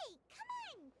 Hey, come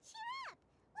on! Cheer up!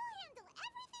 We'll handle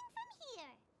everything from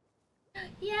here!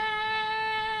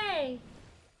 Yay!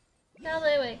 Now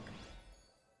Litwick.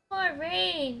 Poor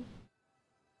Rain.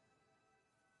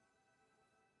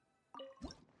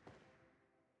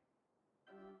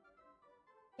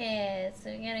 Okay, so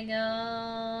we're gonna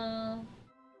go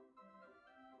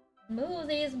move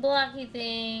these blocky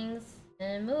things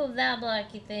and move that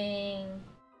blocky thing.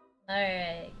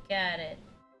 Alright, got it.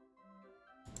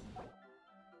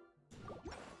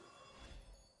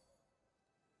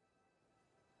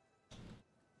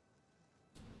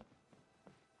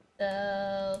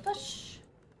 So push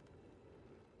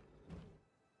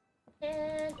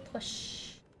and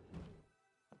push.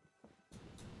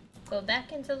 Go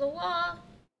back into the wall.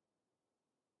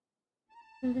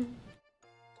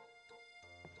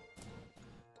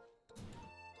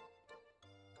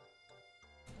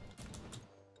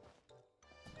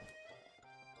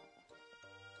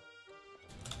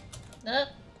 Up.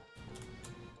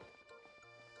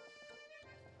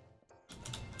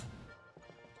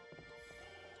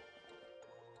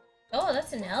 Oh,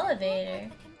 that's an elevator.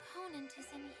 The component is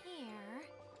in here.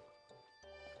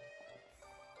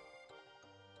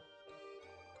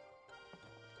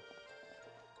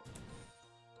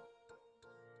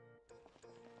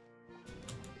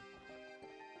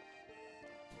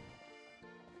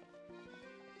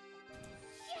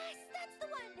 Yes, that's the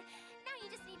one! Now you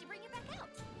just need to bring it back out.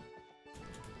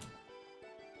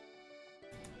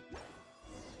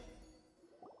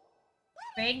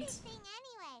 What is Rigged. this thing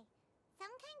anyway?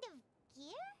 Some kind of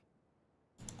gear?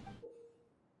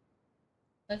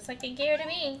 Looks like a gear to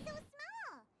me. So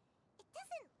small! It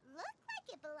doesn't look like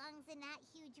it belongs in that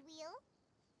huge wheel.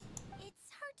 It's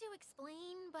hard to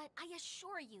explain, but I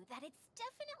assure you that it's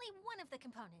definitely one of the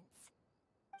components.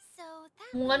 So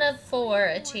that One means of 4 more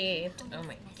achieved. Oh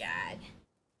my components god.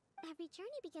 missing. Every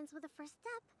journey begins with a first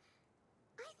step.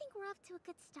 I think we're off to a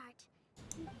good start.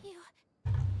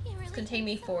 You really It's gonna take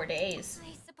me think so? 4 days.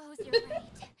 I suppose you're right.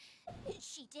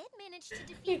 She did manage to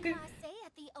defeat Class A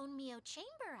at the Onmyo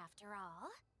Chamber, after all.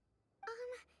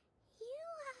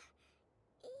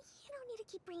 You don't need to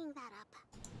keep bringing that up.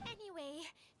 Anyway,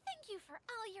 thank you for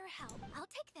all your help. I'll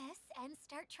take this and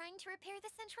start trying to repair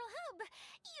the central hub.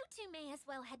 You two may as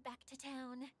well head back to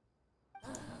town.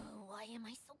 Oh, why am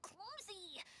I so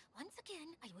clumsy? Once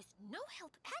again, I was no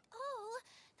help at all.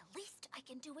 The least I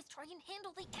can do is try and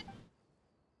handle the...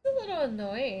 It's a little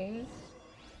annoying.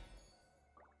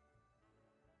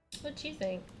 What do you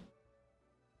think?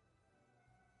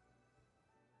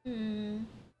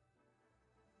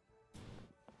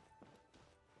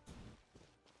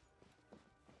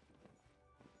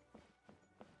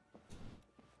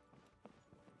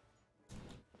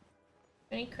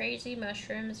 Any crazy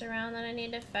mushrooms around that I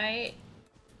need to fight?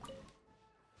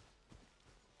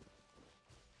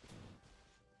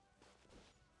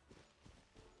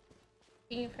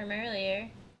 Thinking from earlier.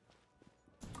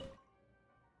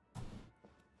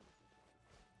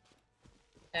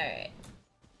 Alright.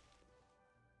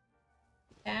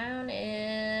 Down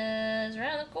is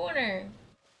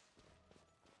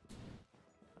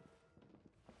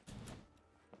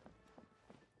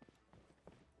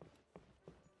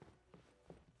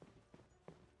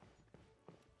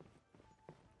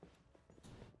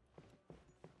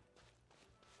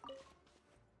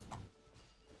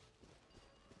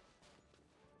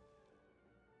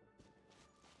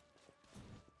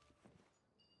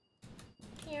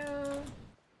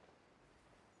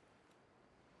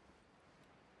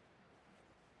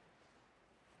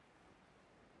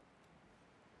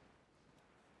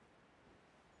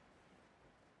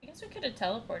guess we could have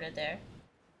teleported there.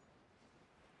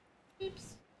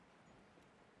 Oops.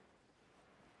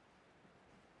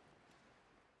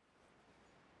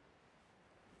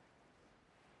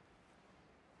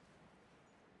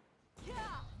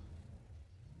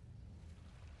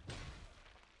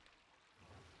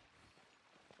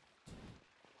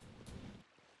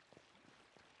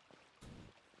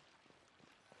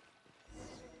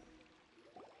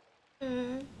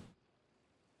 Hmm.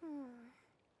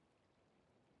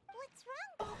 What's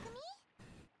wrong, Kokomi?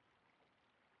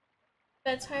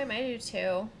 Bedtime, I do too.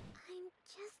 I'm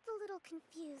just a little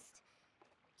confused.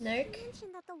 Nick? You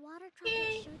mentioned that the water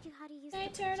Yay. trumpet showed you how to use Hey,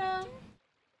 the Turtle. projector.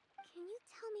 Can you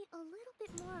tell me a little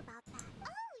bit more about that?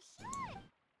 Oh, sure!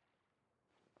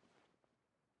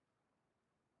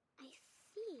 I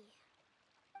see.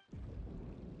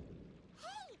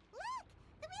 Hey, look!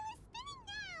 The wheel is spinning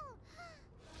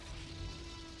now!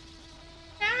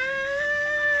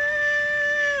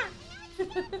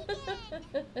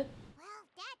 Well,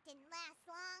 that didn't last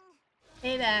long.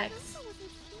 Hey, Max.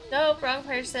 Nope, wrong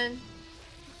person.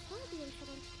 Before the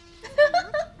incident, it was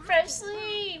much faster.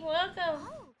 Freshly, welcome.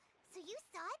 Oh, so you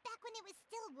saw it back when it was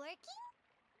still working?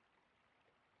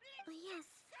 Yes.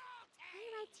 I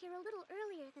arrived here a little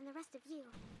earlier than the rest of you.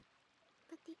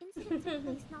 But the incident took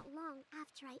place not long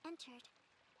after I entered.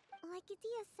 Like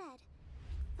Idia said,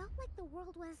 it felt like the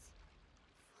world was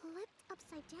flipped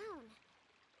upside down.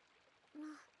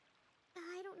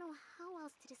 I don't know how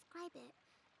else to describe it.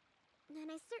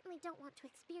 And I certainly don't want to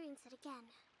experience it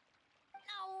again.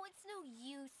 No, it's no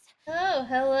use. Oh,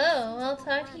 hello. I'll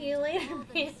talk to you later,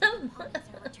 ma'am.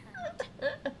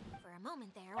 For a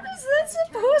moment there, What is that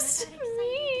supposed to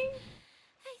mean?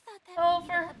 I thought that Oh, maybe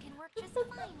for... the hub can work just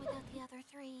fine without the other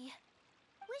three.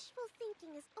 Wishful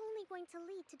thinking is only going to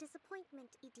lead to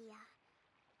disappointment, Idia.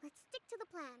 Let's stick to the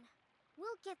plan.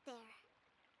 We'll get there.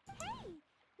 Hey!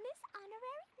 Miss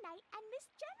Honorary Knight and Miss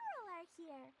General are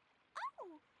here.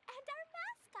 Oh, and our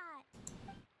mascot.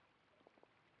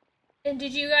 And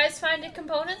did you guys find the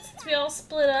components since we all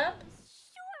split up?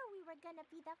 Sure, we were gonna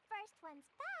be the first ones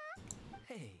back.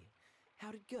 Hey,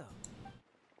 how'd it go?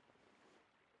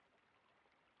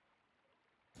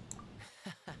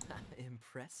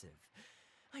 Impressive.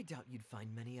 I doubt you'd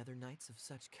find many other knights of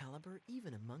such caliber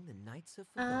even among the knights of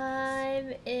Favonius.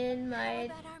 I'm in How my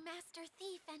about our master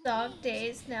thief and dog mage?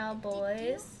 days now, Did you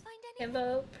boys. find anything?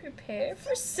 Kimbo, prepare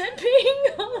for sipping.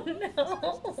 Oh no.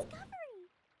 Discovery.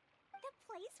 The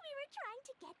place we were trying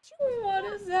to get to was What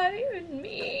blocked. does that even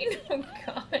mean? Oh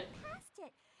god. Past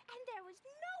it, and there was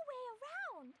no way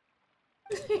around.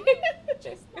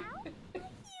 Just now, a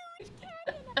huge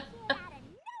canyon appeared out of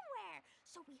nowhere,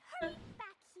 so we hurried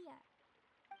back here.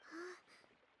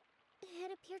 It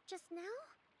appeared just now?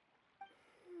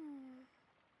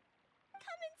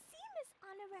 Come and see, Miss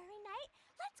Honorary Knight.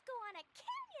 Let's go on a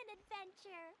canyon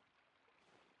adventure.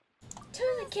 To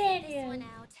the Let's sit this canyon. one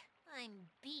out. I'm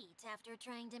beat after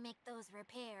trying to make those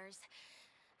repairs.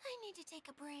 I need to take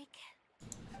a break.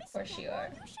 Of course you are.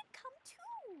 You should come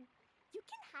too. You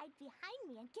can hide behind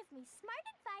me and give me smart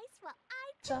advice while I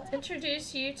So I'll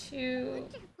introduce you to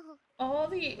wonderful. all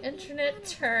the internet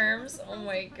terms. Oh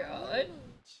my god.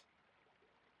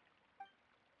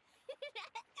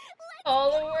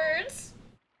 All the words.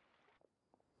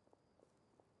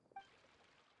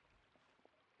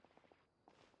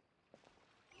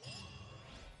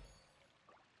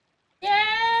 Yay!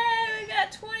 We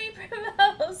got 20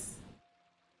 promos!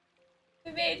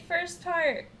 We made first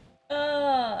part.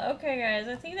 Okay guys,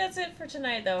 I think that's it for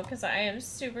tonight though, because I am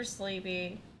super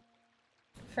sleepy.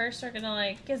 First we're gonna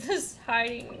like get this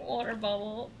hiding water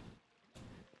bubble.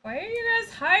 Why are you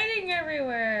guys hiding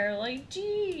everywhere? Like,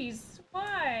 jeez,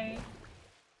 why?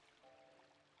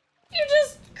 You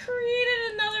just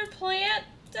created another plant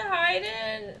to hide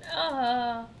in?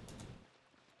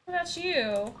 What about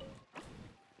you?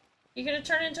 You gonna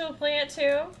turn into a plant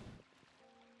too?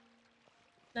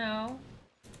 No.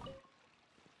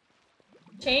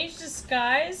 Change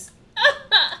disguise?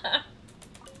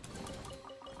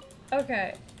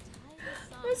 Okay.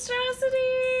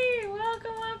 Monstrosity!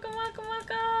 Welcome, welcome, welcome,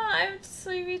 welcome! I'm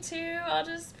sleepy too. I'll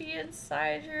just be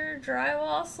inside your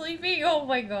drywall sleeping. Oh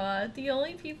my god. The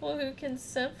only people who can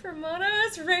simp for Mona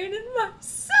is Rain and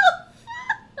myself!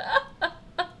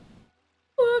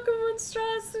 Welcome,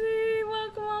 Monstrosity!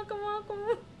 Welcome, welcome,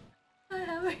 welcome! I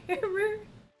have a hammer.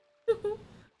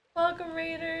 Welcome,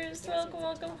 Raiders. Welcome,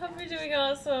 welcome. Hope you're doing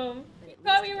awesome. You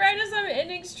got me right as I'm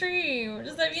ending stream.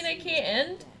 Does that mean I can't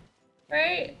end?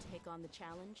 Right? Take on the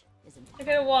challenge isn't I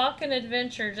gotta walk an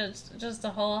adventure just a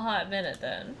whole hot minute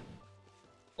then.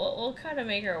 We'll kind of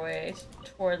make our way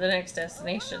toward the next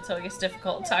destination until it gets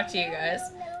difficult to talk to you guys.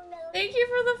 Thank you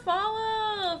for the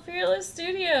follow, Fearless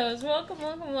Studios. Welcome,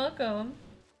 welcome, welcome.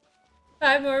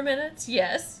 5 more minutes?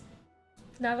 Yes.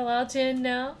 Not allowed to end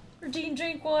now. Regine,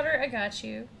 drink water. I got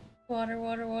you. Water,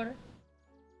 water, water.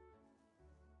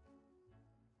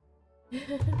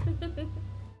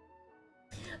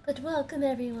 But welcome,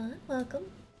 everyone. Welcome.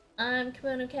 I'm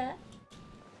KimonoKat.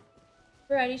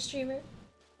 Variety streamer.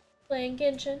 Playing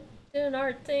Genshin. Doing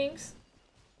art things.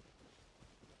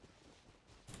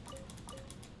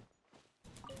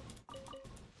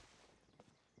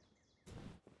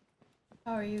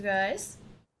 How are you guys?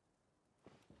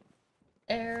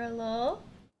 Airlo.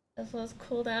 As well as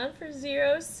cooldown for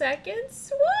 0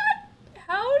 seconds? What?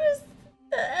 How does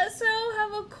the SO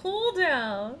have a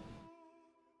cooldown?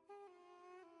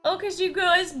 Oh, because you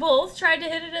guys both tried to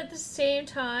hit it at the same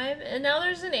time, and now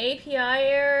there's an API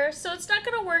error, so it's not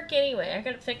gonna work anyway. I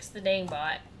gotta fix the dang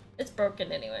bot. It's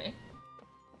broken anyway.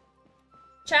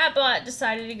 Chatbot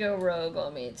decided to go rogue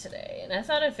on me today, and I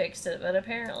thought I fixed it, but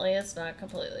apparently it's not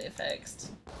completely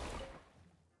fixed.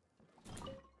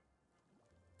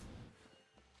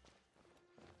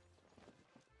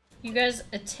 You guys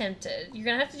attempted. You're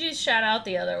gonna have to do shout out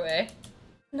the other way.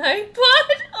 Nightbot?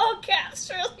 Oh, caps,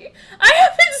 really? I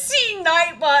haven't seen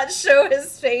Nightbot show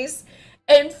his face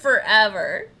in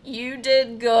forever. You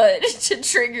did good to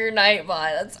trigger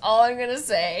Nightbot. That's all I'm gonna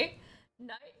say.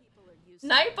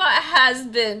 Nightbot has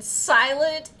been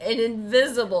silent and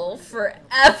invisible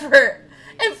forever.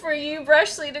 And for you,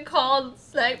 Brushly, to call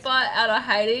Nightbot out of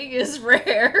hiding is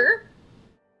rare.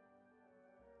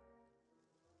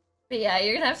 But yeah,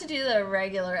 you're gonna have to do the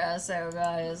regular SO,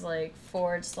 guys, like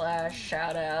 /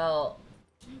 shout out,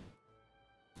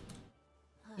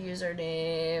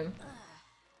 username.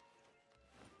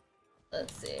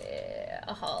 Let's see,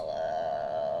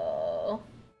 hollow.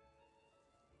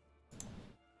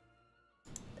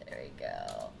 There we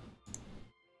go.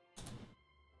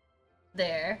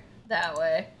 There, that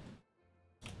way.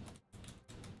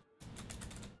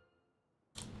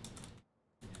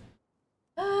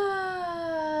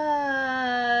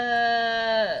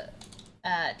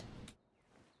 Add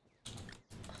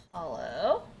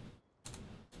hollow.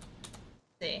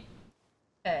 See.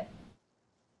 Okay.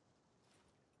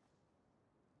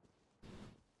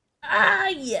 Ah,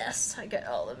 yes, I get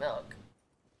all the milk.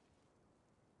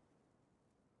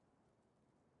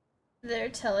 They're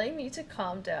telling me to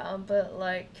calm down, but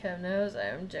like Kim knows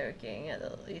I'm joking,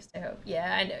 at least I hope.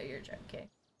 Yeah, I know you're joking.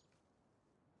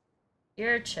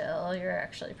 You're chill, you're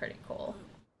actually pretty cool,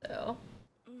 so.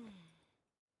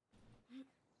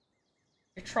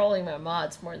 You're trolling my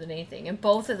mods more than anything, and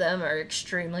both of them are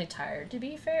extremely tired, to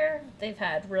be fair. They've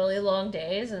had really long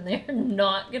days, and they're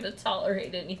not gonna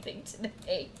tolerate anything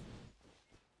today.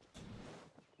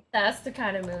 That's the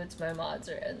kind of moods my mods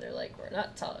are in. They're like, we're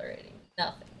not tolerating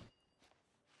nothing.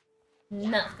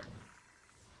 Nothing.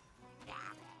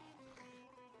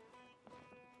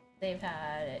 They've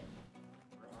had it.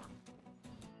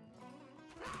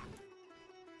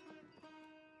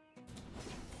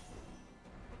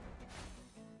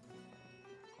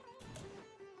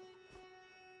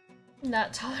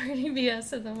 Not tolerating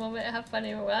BS at the moment. Have fun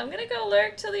anyway. I'm gonna go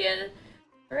lurk till the end.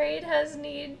 Raid has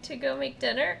need to go make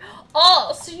dinner.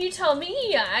 Oh, so you tell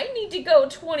me I need to go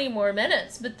 20 more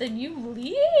minutes, but then you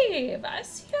leave. I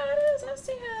see how it is. I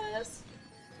see how it is.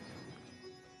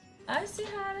 I see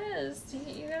how it is.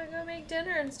 You gotta go make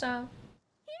dinner and stuff.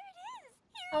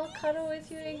 I'll cuddle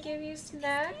with you and give you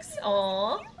snacks.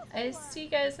 Aw. I see,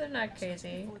 guys. I'm not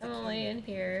crazy. I'm only in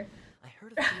here.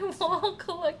 I'm all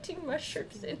collecting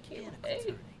mushrooms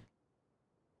anyway.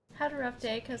 Had a rough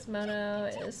day because Mono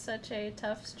is such a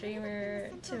tough streamer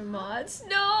to mods.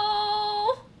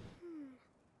 No!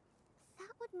 That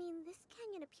would mean this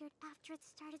canyon appeared after it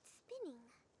started spinning.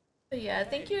 But yeah,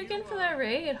 thank you again for that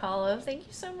raid, Hollow. Thank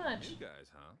you so much. You guys,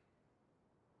 huh?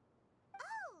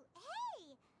 Oh,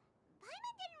 hey!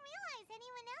 Paimon didn't realize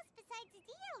anyone else besides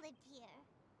Dio lived here.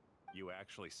 You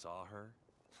actually saw her?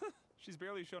 She's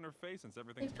barely shown her face since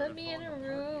everything They put me in a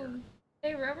room.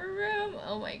 A rubber room?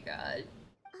 Oh my god.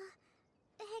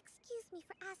 Excuse me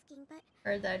for asking, but...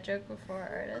 Heard that joke before,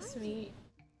 artists meet.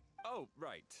 Oh,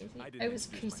 right. I was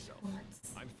crazy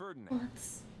once. I'm Ferdinand.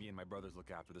 Once. Me and my brothers look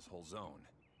after this whole zone.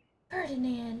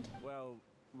 Ferdinand. Well,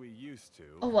 we used to.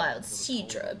 A wild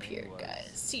Cedra appeared,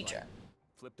 guys. Cedra.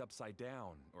 Flipped upside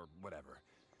down, or whatever.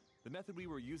 The method we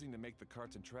were using to make the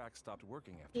carts and tracks stopped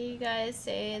working after. You guys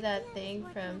say that thing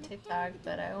from TikTok,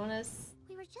 but I want to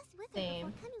say,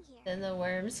 then the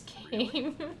worms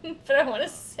came. But I want to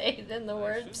say, then the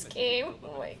worms came.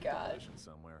 Oh my god.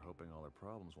 Somewhere, hoping all her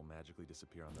problems will magically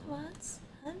disappear on their own. What?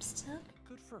 I'm stuck.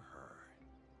 Good for her.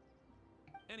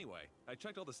 Anyway, I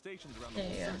checked all the stations around the There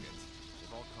whole you go. circuit.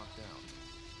 They've all caught down.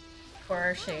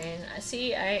 Poor Shane. I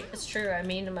see. It's true. I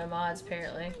mean to my mods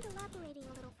apparently. Mind elaborating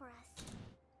a little for us?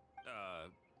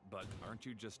 But aren't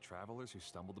you just travelers who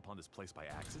stumbled upon this place by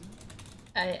accident?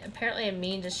 I apparently am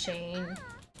mean to Shane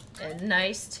and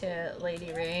nice to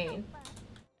Lady Rain.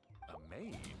 A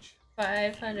mage?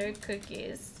 500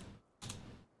 cookies.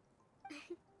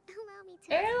 Allow me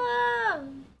to.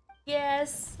 Heirloom!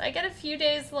 Yes, I got a few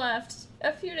days left.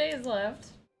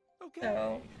 Okay.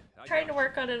 So, I trying to got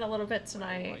work on it a little bit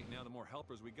tonight. Right now, the more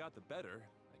helpers we got, the better,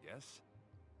 I guess.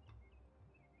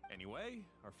 Anyway,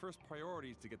 our first priority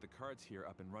is to get the carts here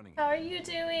up and running. How are you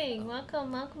doing?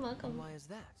 Welcome, welcome, And welcome. why is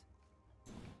that?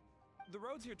 The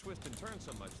roads here twist and turn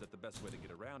so much that the best way to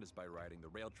get around is by riding the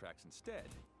rail tracks instead.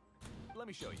 Let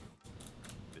me show you.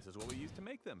 This is what we used to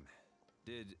make them.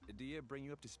 Did Dia bring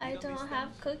you up to speed I on these don't have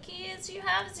things? cookies. You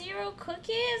have 0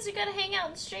 cookies? You gotta hang out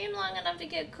and stream long enough to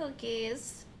get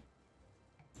cookies.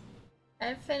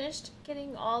 I finished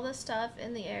getting all the stuff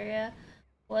in the area.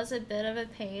 Was a bit of a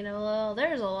pain, although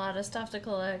there's a lot of stuff to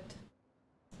collect.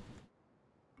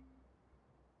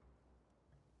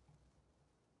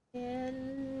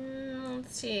 And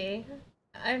let's see.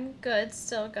 I'm good,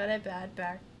 still got a bad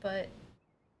back, but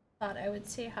thought I would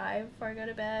say hi before I go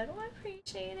to bed. Well, I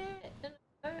appreciate it. And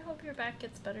I hope your back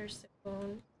gets better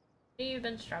soon. You've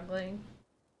been struggling.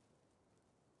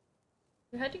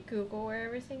 You had to Google where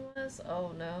everything was?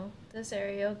 Oh no. This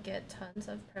area will get tons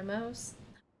of primos.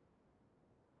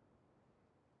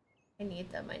 I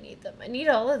need them, I need them. I need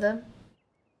all of them.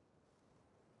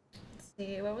 Let's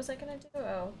see, what was I gonna do?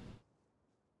 Oh.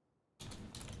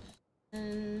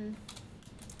 And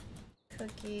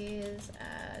cookies,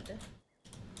 add.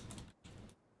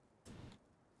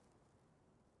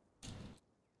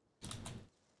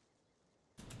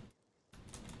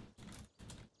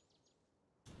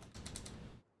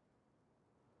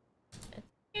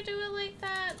 You do it like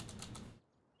that?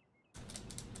 Is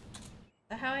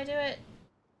that how I do it?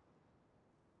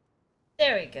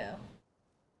 There we go.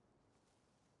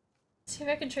 See if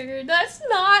I can trigger. Let's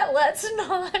not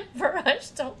brush.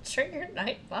 Don't trigger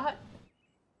Nightbot.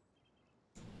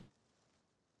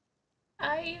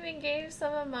 I even gave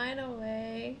some of mine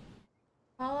away.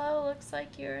 Hollow, looks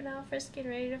like you're now frisky and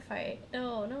ready to fight.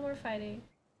 No, no more fighting.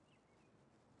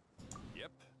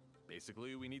 Yep.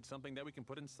 Basically, we need something that we can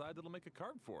put inside that'll make a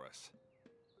card for us.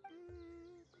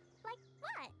 Like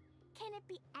what? Can it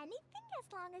be anything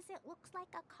as long as it looks like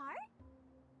a cart?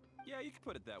 Yeah, you could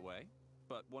put it that way.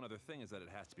 But one other thing is that it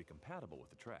has to be compatible with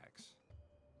the tracks.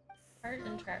 Art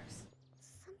and tracks.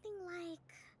 Something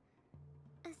like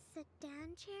a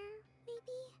sedan chair,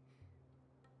 maybe?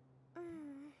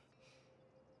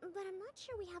 But I'm not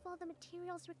sure we have all the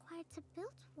materials required to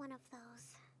build one of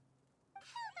those.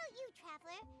 How about you,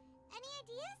 Traveler? Any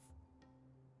ideas?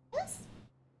 Yes.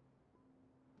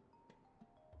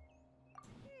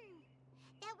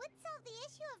 That would solve the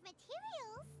issue of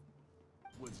materials.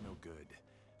 Wood's no good.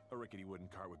 A rickety wooden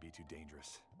cart would be too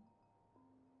dangerous.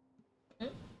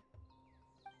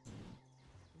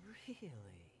 Really?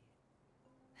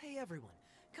 Hey everyone,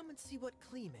 come and see what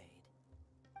Klee made.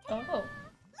 Oh. Look,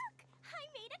 I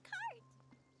made a cart.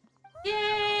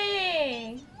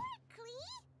 Yay! Clee?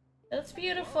 That's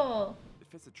beautiful. It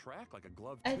fits a track like a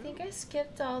glove, I too. think I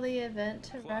skipped all the event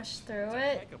to Plus, rush through it's a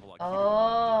it. heck of a lot cuter than the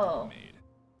Oh. Dia made.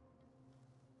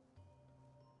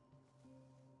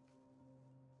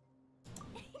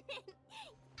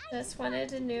 Just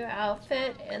wanted a new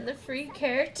outfit and the free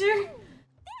character. There it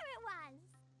was.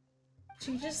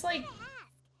 She just like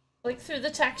through the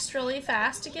text really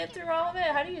fast to get through all of it.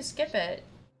 How do you skip it?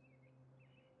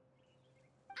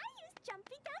 I used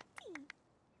Jumpy Dumpty.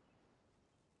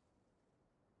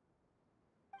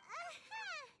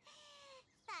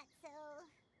 Thought so.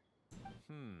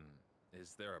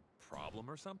 Is there a problem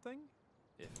or something?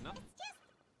 If not... It's just...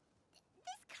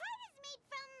 This cart is made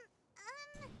from...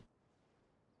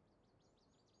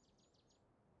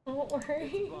 Don't It's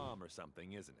worry. a bomb or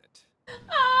something, isn't it?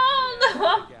 Oh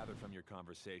I no! gathered from your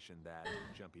conversation that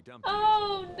Jumpy Dumpty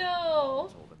Oh is a no!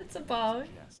 told them It's a it bomb.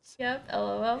 suggests. Yep,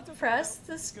 lol. It's okay, Press though,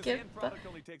 the 'cause skip end button. product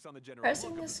only takes on the general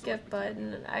Pressing look the of skip source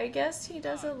button. material. I guess he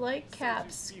doesn't like So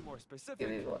caps. to be more specific,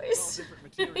 Scooby while voice. different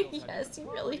materials have Yes, he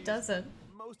different really properties, doesn't.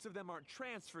 Most of them aren't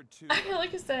transferred to...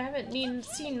 Like I said, I haven't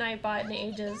seen Nightbot in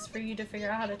ages. For you to figure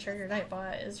out how to trigger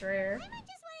Nightbot is rare. I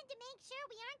just wanted to make sure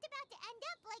we aren't about to end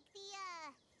up like the,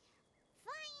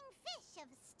 flying fish of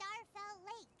Starfell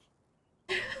Lake.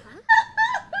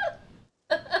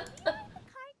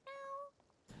 Cart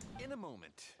now? In a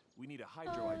moment, we need a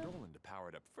hydroidolin to power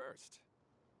it up first.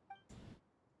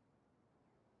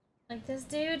 Like this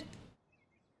dude.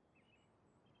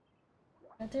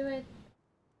 I'll do it.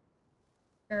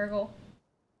 Gurgle.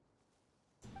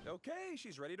 Okay,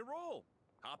 she's ready to roll.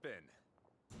 Hop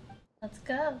in. Let's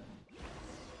go.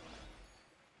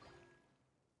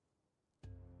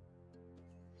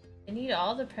 I need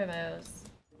all the promos.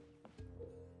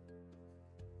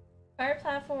 Fire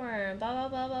platform. Blah blah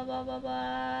blah blah blah blah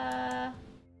blah.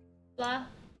 Blah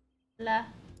blah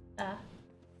blah.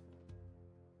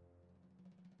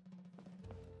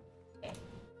 Okay.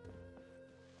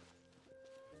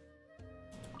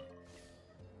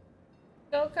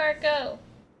 Go kart, go.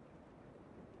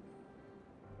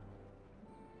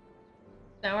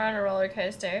 Now we're on a roller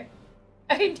coaster.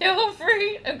 I know,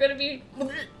 free. I'm gonna be.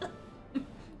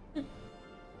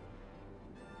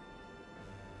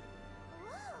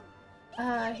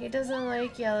 He doesn't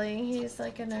like yelling. He's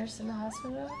like a nurse in the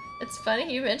hospital. It's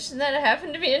funny you mentioned that. I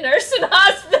happen to be a nurse in the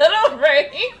hospital,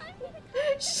 right?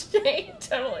 Shane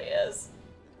totally is.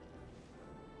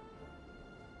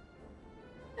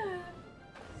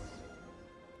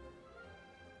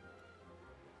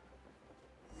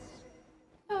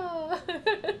 Oh.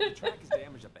 The track is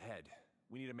damaged up ahead.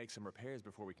 We need to make some repairs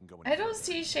before we can go in. I don't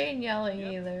see Shane yelling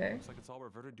either. Looks like it's all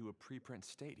reverted to a preprint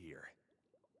state here.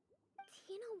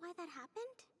 Do you know why that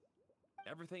happened?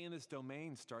 Everything in this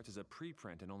domain starts as a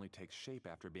preprint and only takes shape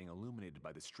after being illuminated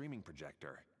by the streaming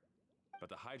projector. But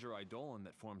the hydroidolin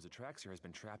that forms the tracks here has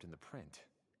been trapped in the print.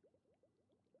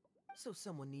 So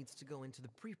someone needs to go into the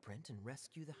preprint and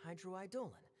rescue the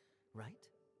hydroidolin, right?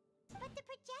 But the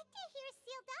projector here is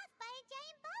sealed off by a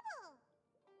giant bubble.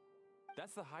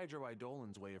 That's the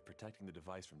hydroidolin's way of protecting the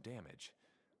device from damage.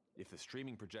 If the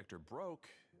streaming projector broke,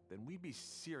 then we'd be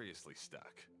seriously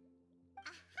stuck.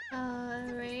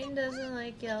 Rain doesn't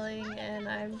like yelling, and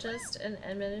I'm just an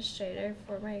administrator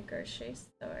for my grocery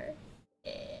store.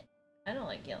 I don't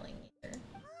like yelling either. Aw,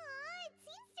 it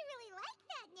seems to really like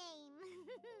that name.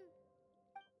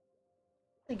 I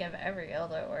think I've ever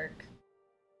yelled at work.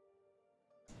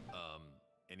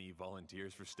 Any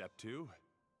volunteers for step 2? Leave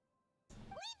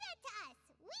that to us.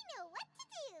 We know what to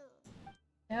do.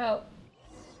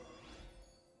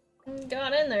 Nope.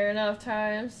 Got in there enough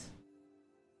times.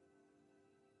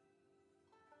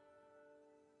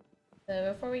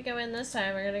 So before we go in this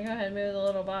time, we're gonna go ahead and move the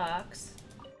little box.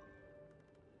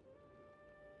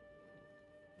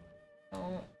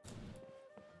 Oh.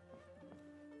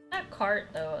 That cart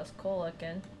though is cool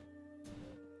looking.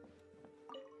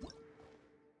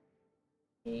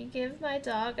 Can you give my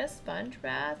dog a sponge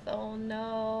bath? Oh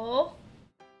no.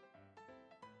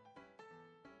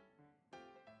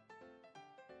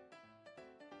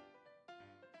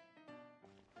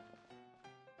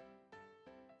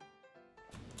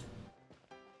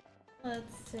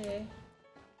 Let's see. Aw,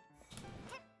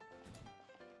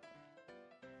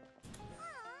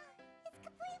 it's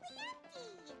completely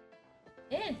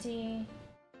empty. Empty.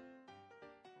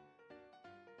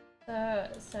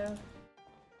 So,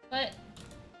 what?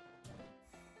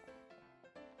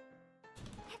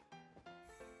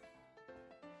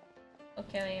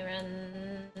 Okay, we run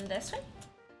this way?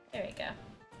 There we go.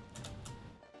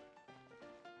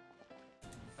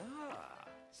 Ah,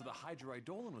 so the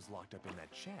hydroidolin was locked up in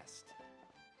that chest.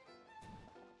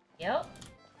 Yep.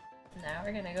 Now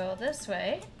we're gonna go this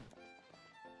way.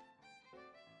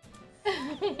 We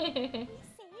saved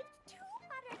 2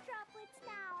 water droplets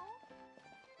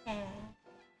now.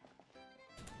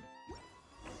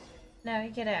 Now we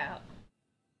get out.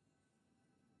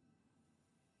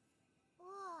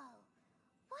 Whoa.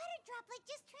 Water droplet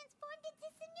just transformed into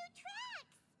some new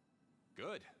tracks.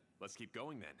 Good. Let's keep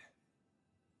going then.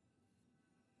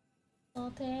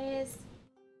 Voltes.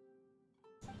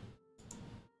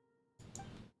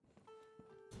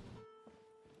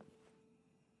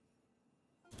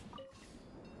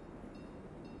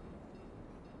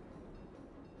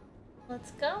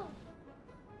 Let's go.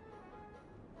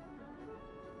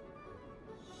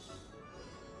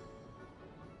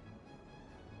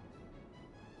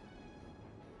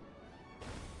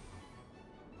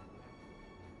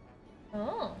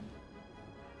 Oh.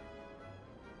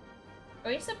 Are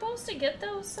we supposed to get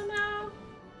those somehow?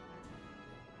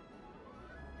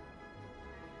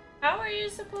 How are you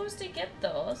supposed to get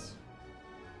those?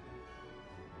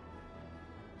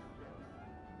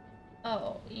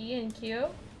 Oh, E and Q?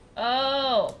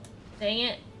 Oh, dang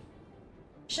it.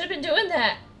 Should have been doing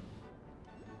that.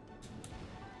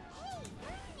 Hey,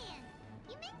 Ferdinand.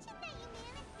 You mentioned that you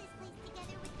managed this place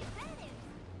together with your brothers.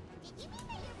 Did you mean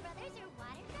that your brothers are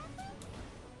water droplets?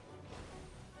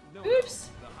 No, Oops.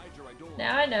 the hydroidolin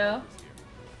Now I know. is here.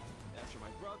 As for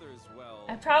my brothers, well,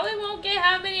 I probably won't get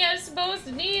how many I'm supposed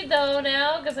to need though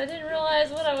now, because I didn't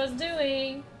realize what I was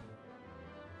doing.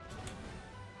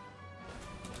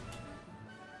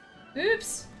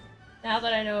 Oops! Now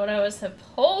that I know what I was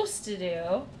supposed to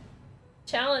do.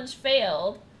 Challenge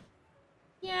failed.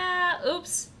 Yeah,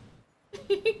 oops.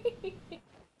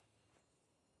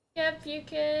 Yep, you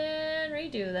can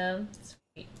redo them.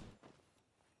 Sweet.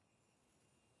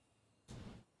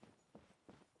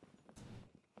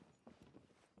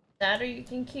 That or you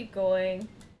can keep going.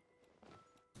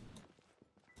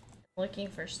 Looking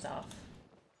for stuff.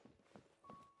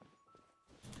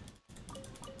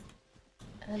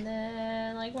 And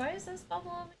then, like, why is this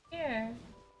bubble over here?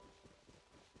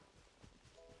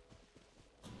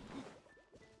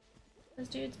 This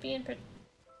dude's being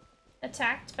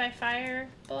attacked by fire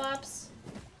blobs.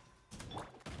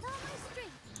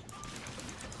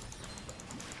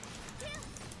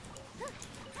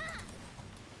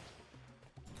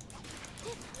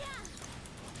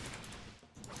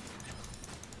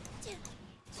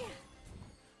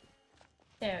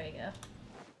 There we go.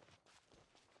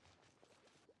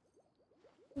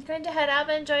 I'm going to head out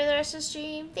and enjoy the rest of the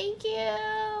stream. Thank you!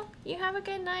 You have a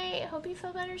good night. Hope you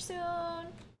feel better soon.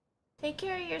 Take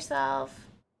care of yourself.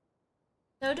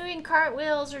 No doing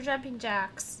cartwheels or jumping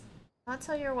jacks. Not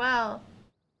till you're well.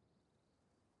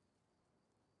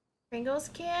 Pringles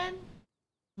can?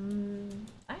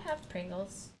 I have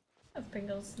Pringles. I have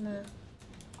Pringles in the...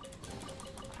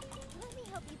 Let me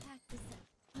help you pack this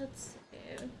up. Let's see.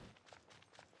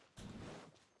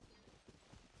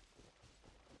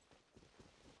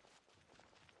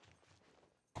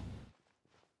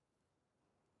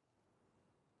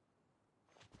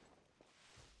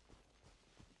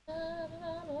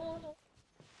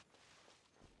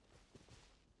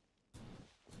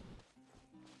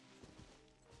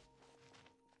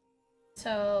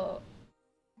 So,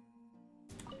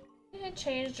 you can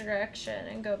change direction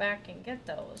and go back and get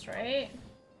those, right?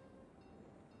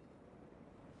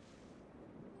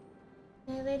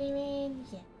 Hey, Lady Rain.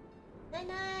 Yeah. Night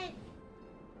night.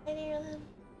 Lady Erlin.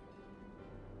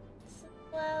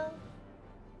 Well.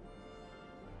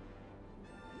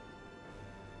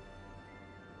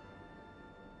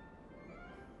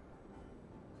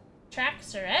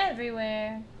 Tracks are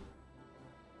everywhere.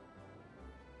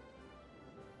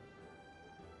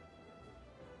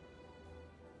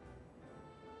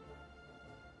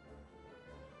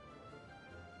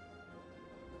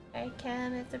 I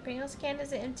can. If the Pringles can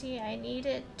is empty, I need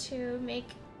it to make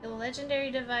the legendary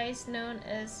device known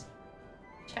as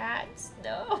Chats.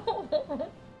 No.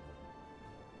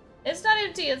 It's not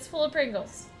empty, it's full of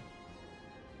Pringles.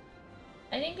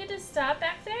 I didn't get to stop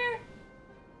back there?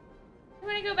 I'm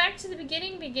gonna go back to the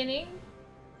beginning.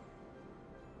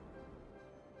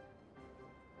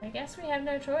 I guess we have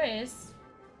no choice.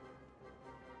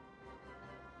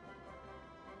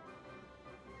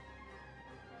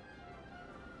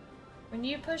 When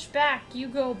you push back, you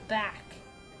go back.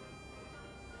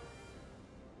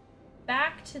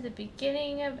 Back to the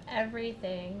beginning of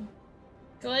everything.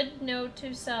 Good note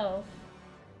to self.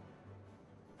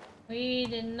 We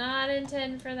did not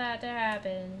intend for that to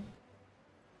happen.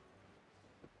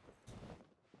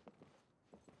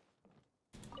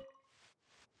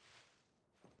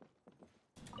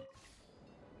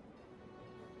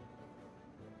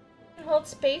 Hold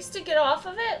space to get off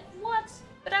of it? What?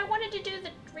 But I wanted to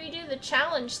redo the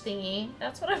challenge thingy.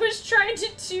 That's what I was trying to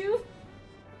do.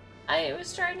 I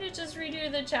was trying to just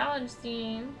redo the challenge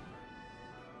theme.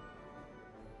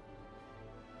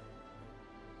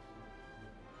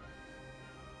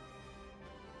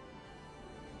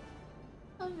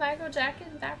 Oh, Michael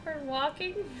Jackson backward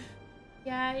walking?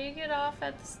 Yeah, you get off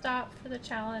at the stop for the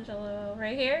challenge a little.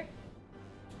 Right here?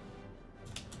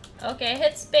 Okay, I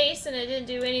hit space and it didn't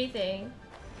do anything.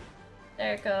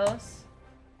 There it goes.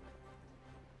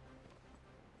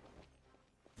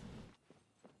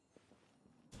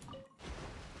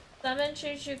 Summon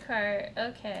choo-choo cart.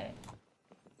 Okay.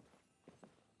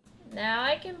 Now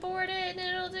I can board it and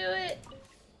it'll do it.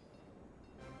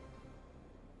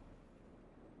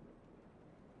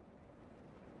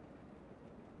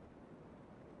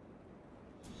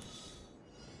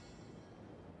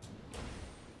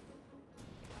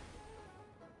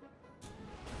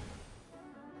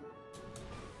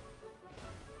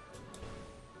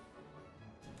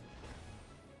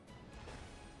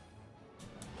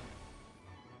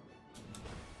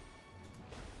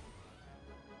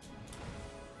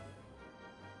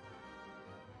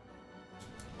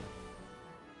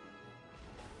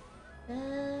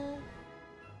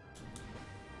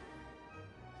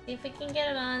 See if we can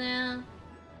get it on now.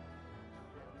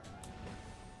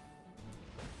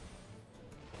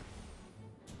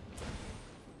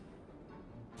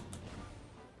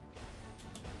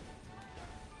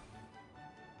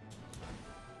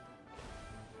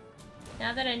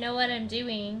 Now that I know what I'm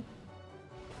doing.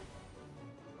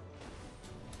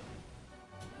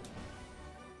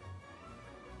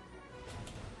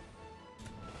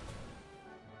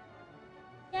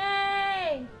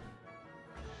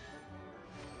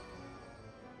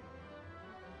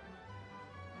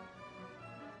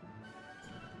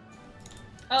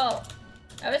 Oh,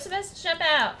 I was supposed to jump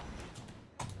out.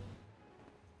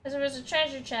 Because there was a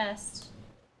treasure chest.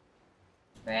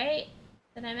 Right?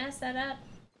 Did I mess that up?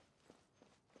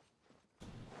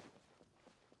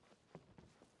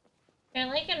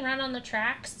 Apparently I can run on the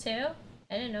tracks too?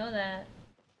 I didn't know that.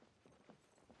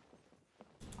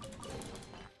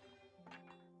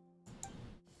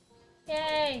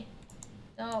 Yay!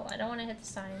 Oh, I don't want to hit the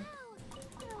sign. Wow,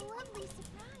 what a lovely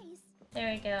surprise.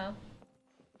 There we go.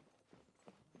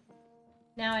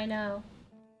 Now I know.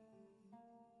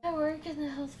 I work in the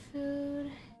health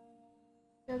food.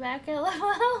 Go back at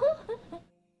level.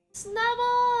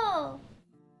 Snubble!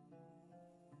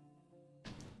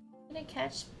 Gonna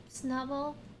catch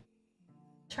Snubble.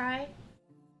 Try.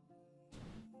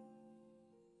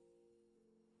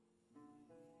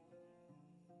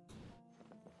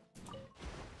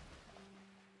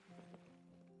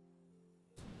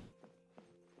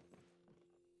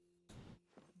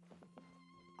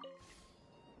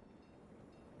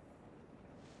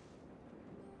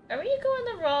 Are we going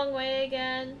the wrong way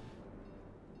again?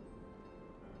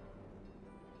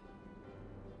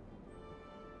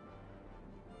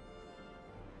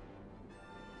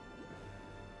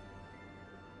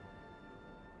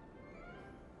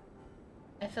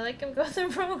 I feel like I'm going the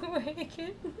wrong way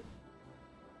again.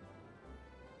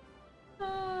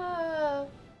 Oh.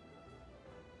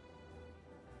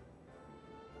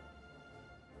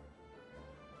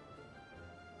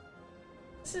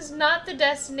 This is not the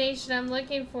destination I'm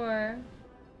looking for.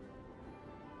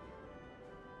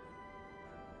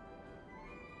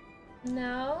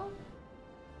 No?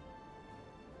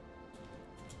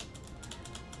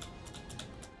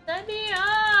 Let me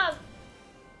off!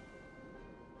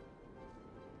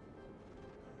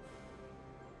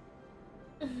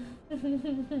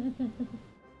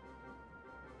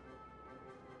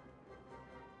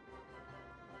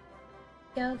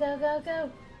 Go, go, go,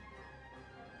 go!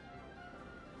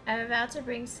 I'm about to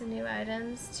bring some new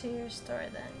items to your store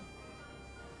then.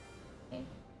 Okay.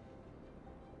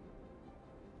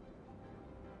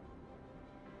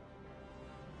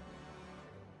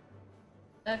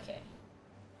 Okay.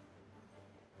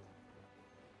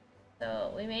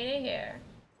 So, we made it here.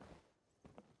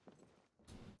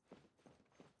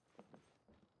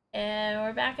 And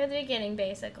we're back at the beginning,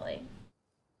 basically.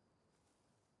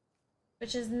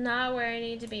 Which is not where I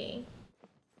need to be.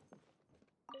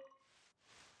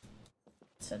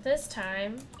 So this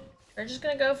time, we're just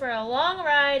gonna go for a long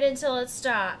ride until it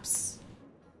stops.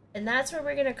 And that's what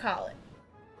we're gonna call it.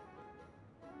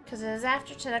 Because it is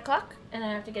after 10 o'clock, and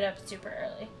I have to get up super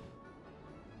early.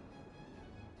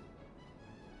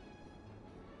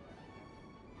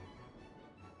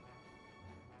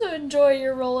 So enjoy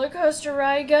your roller coaster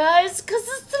ride, guys, because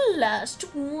it's the last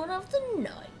one of the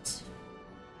night.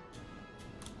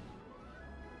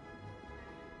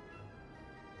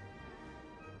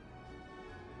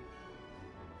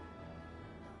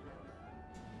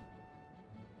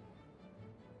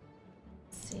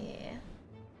 Let's see.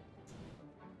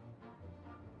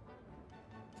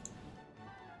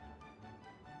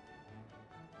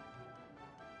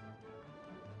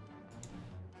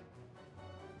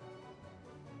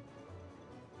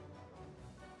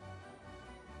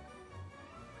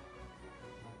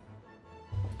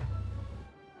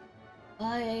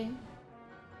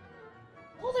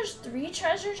 Oh, there's 3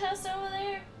 treasure chests over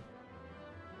there?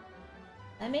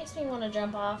 That makes me want to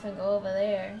jump off and go over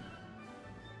there.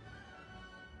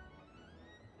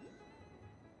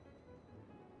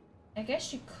 I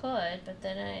guess you could, but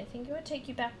then I think it would take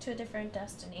you back to a different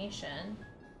destination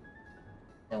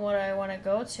than what I want to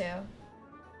go to.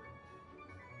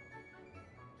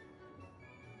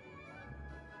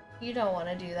 You don't want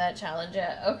to do that challenge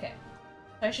yet? Okay.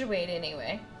 I should wait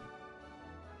anyway.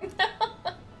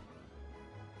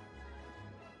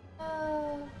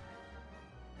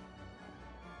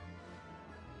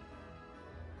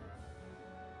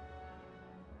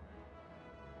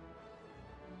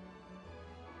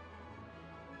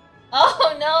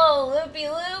 Oh no, loopy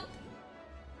loop.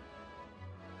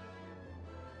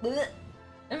 Blech.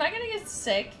 Am I gonna get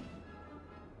sick?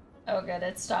 Oh good,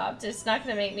 it stopped. It's not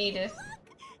gonna make me do. Look!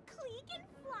 Klee can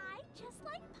fly just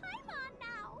like Paimon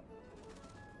now!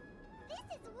 This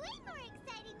is way more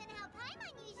exciting than how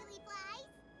Paimon usually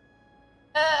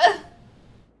flies!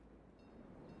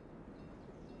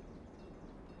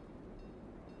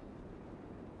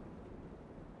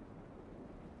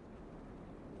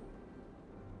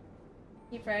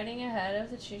 Keep riding ahead of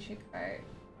the choo-choo cart.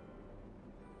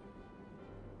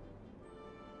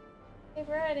 Keep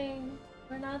riding.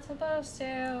 We're not supposed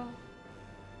to.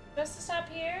 Supposed to stop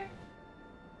here?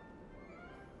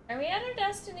 Are we at our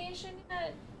destination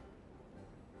yet?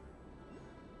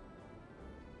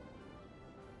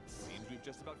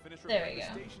 We've just about finished There we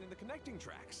repairing the go. station and the connecting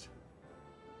tracks.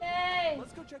 Yay!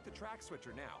 Let's go check the track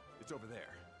switcher now. It's over there.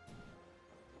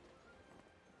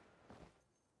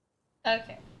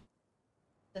 Okay.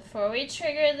 Before we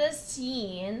trigger this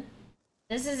scene,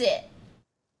 this is it.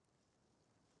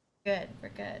 Good, we're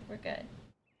good, we're good.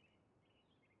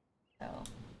 So,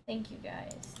 thank you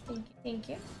guys. Thank you, thank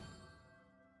you.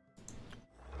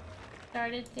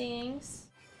 Started things.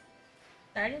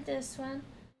 Started this one.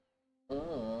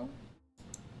 Ooh.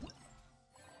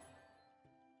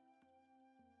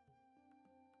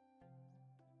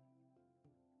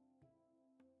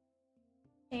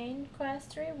 Chain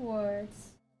quest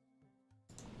rewards.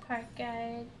 Park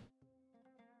guide.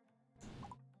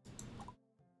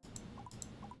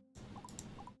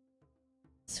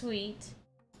 Sweet.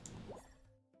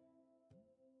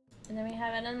 And then we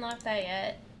haven't unlocked that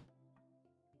yet.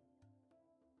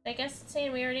 I guess it's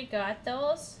saying we already got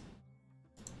those.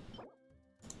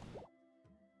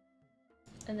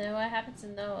 And then what happens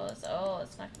in those? Oh,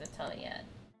 it's not gonna tell me yet.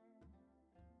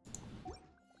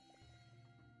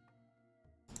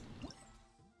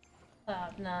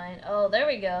 Cloud 9. Oh, there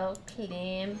we go.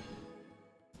 Claim.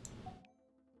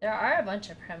 There are a bunch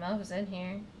of promos in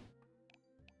here.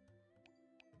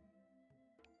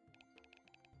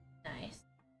 Nice.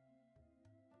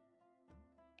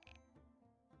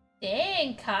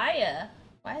 Dang, Kaya.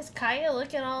 Why is Kaya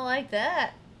looking all like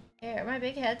that? Here, my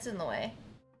big head's in the way.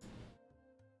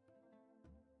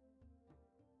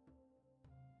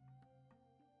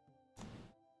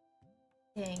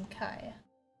 Dang, Kaya.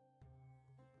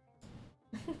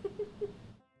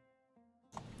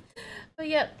 But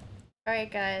yep.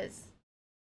 Alright, guys.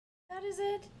 That is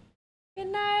it. Good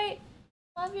night.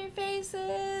 Love your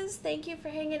faces. Thank you for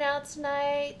hanging out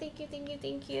tonight. Thank you, thank you,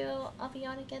 thank you. I'll be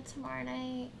on again tomorrow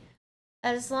night.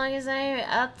 As long as I'm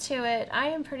up to it. I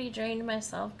am pretty drained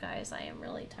myself, guys. I am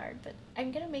really tired, but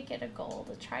I'm gonna make it a goal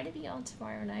to try to be on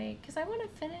tomorrow night because I want to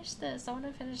finish this. I want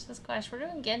to finish this quest. We're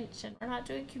doing Genshin. We're not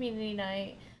doing community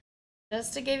night.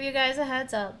 Just to give you guys a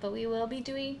heads up, but we will be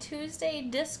doing Tuesday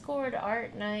Discord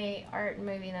art night, art and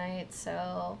movie night,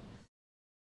 so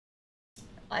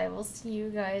I will see you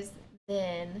guys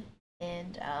then,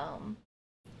 and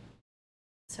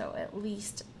so at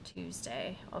least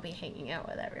Tuesday I'll be hanging out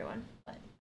with everyone. But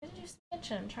I'm gonna do some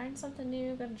Genshin. I'm trying something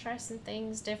new, gonna try some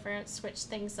things different, switch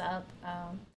things up.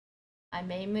 I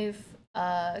may move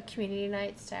community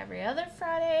nights to every other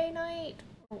Friday night.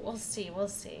 We'll see, we'll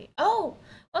see. Oh,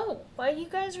 while you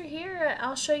guys are here,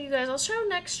 I'll show you guys. I'll show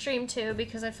next stream too,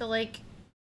 because I feel like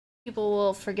people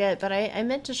will forget, but I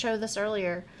meant to show this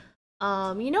earlier.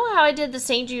 You know how I did the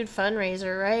St. Jude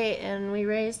fundraiser, right? And we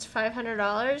raised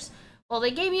 $500? Well,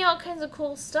 they gave me all kinds of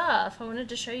cool stuff. I wanted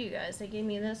to show you guys. They gave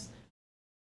me this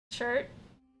shirt.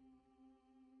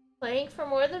 Playing for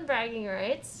more than bragging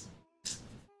rights.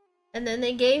 And then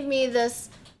they gave me this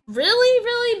really,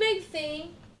 really big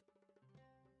thing.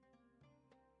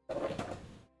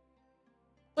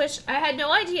 Which I had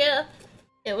no idea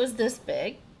it was this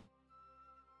big.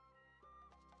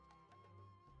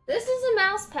 This is a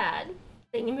mouse pad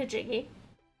thingamajiggy.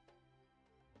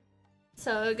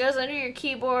 So it goes under your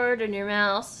keyboard and your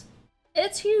mouse.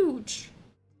 It's huge.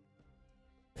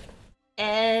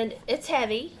 And it's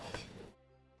heavy.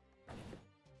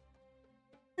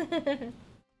 and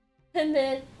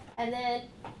then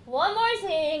one more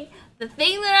thing. The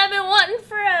thing that I've been wanting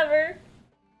forever.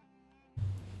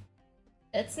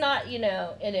 It's not, you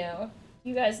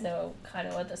guys know kind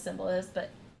of what the symbol is, but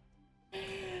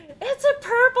it's a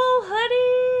purple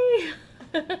hoodie!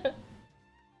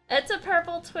 It's a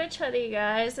purple Twitch hoodie,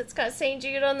 guys. It's got St.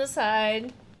 Jude on the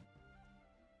side.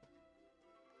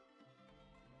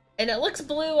 And it looks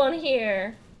blue on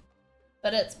here,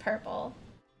 but it's purple.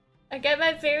 I get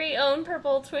my very own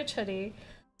purple Twitch hoodie.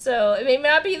 So, it may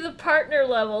not be the partner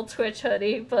level Twitch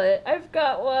hoodie, but I've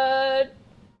got one.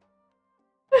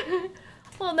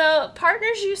 Well, no,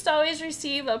 partners used to always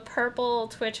receive a purple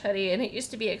Twitch hoodie, and it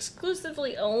used to be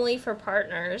exclusively only for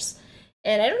partners.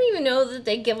 And I don't even know that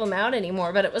they give them out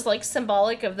anymore, but it was like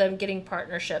symbolic of them getting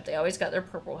partnership. They always got their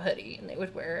purple hoodie, and they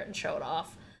would wear it and show it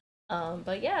off.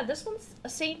 But yeah, this one's a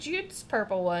St. Jude's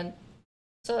purple one.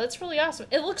 So that's really awesome.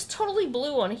 It looks totally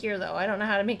blue on here, though. I don't know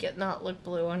how to make it not look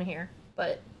blue on here,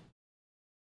 but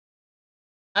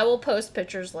I will post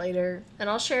pictures later, and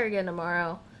I'll share again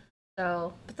tomorrow.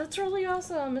 So, but that's really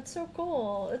awesome. It's so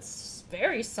cool. It's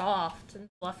very soft and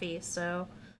fluffy, so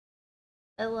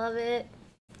I love it.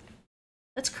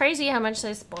 It's crazy how much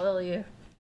they spoil you.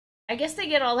 I guess they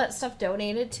get all that stuff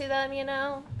donated to them,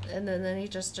 and then they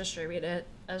just distribute it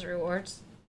as rewards.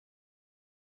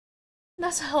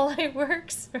 That's how life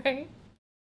works, right?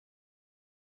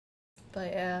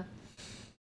 But yeah.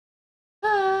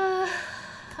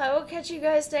 I will catch you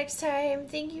guys next time.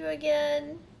 Thank you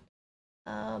again.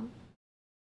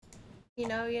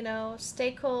 You know,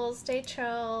 stay cool, stay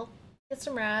chill, get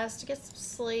some rest, get some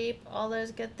sleep, all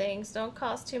those good things. Don't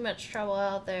cause too much trouble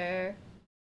out there.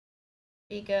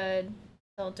 Be good.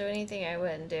 Don't do anything I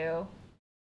wouldn't do.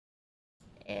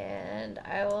 And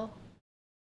I will...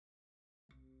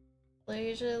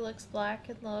 Usually looks black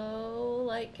in low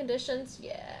light conditions.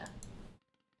 Yeah.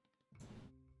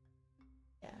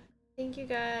 Yeah. Thank you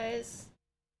guys.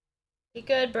 Be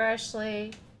good,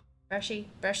 Brushley. Brushy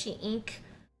ink.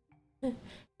 Good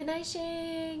night,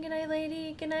 Shane. Good night,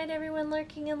 lady. Good night, everyone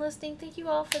lurking and listening. Thank you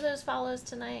all for those follows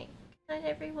tonight. Good night,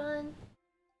 everyone.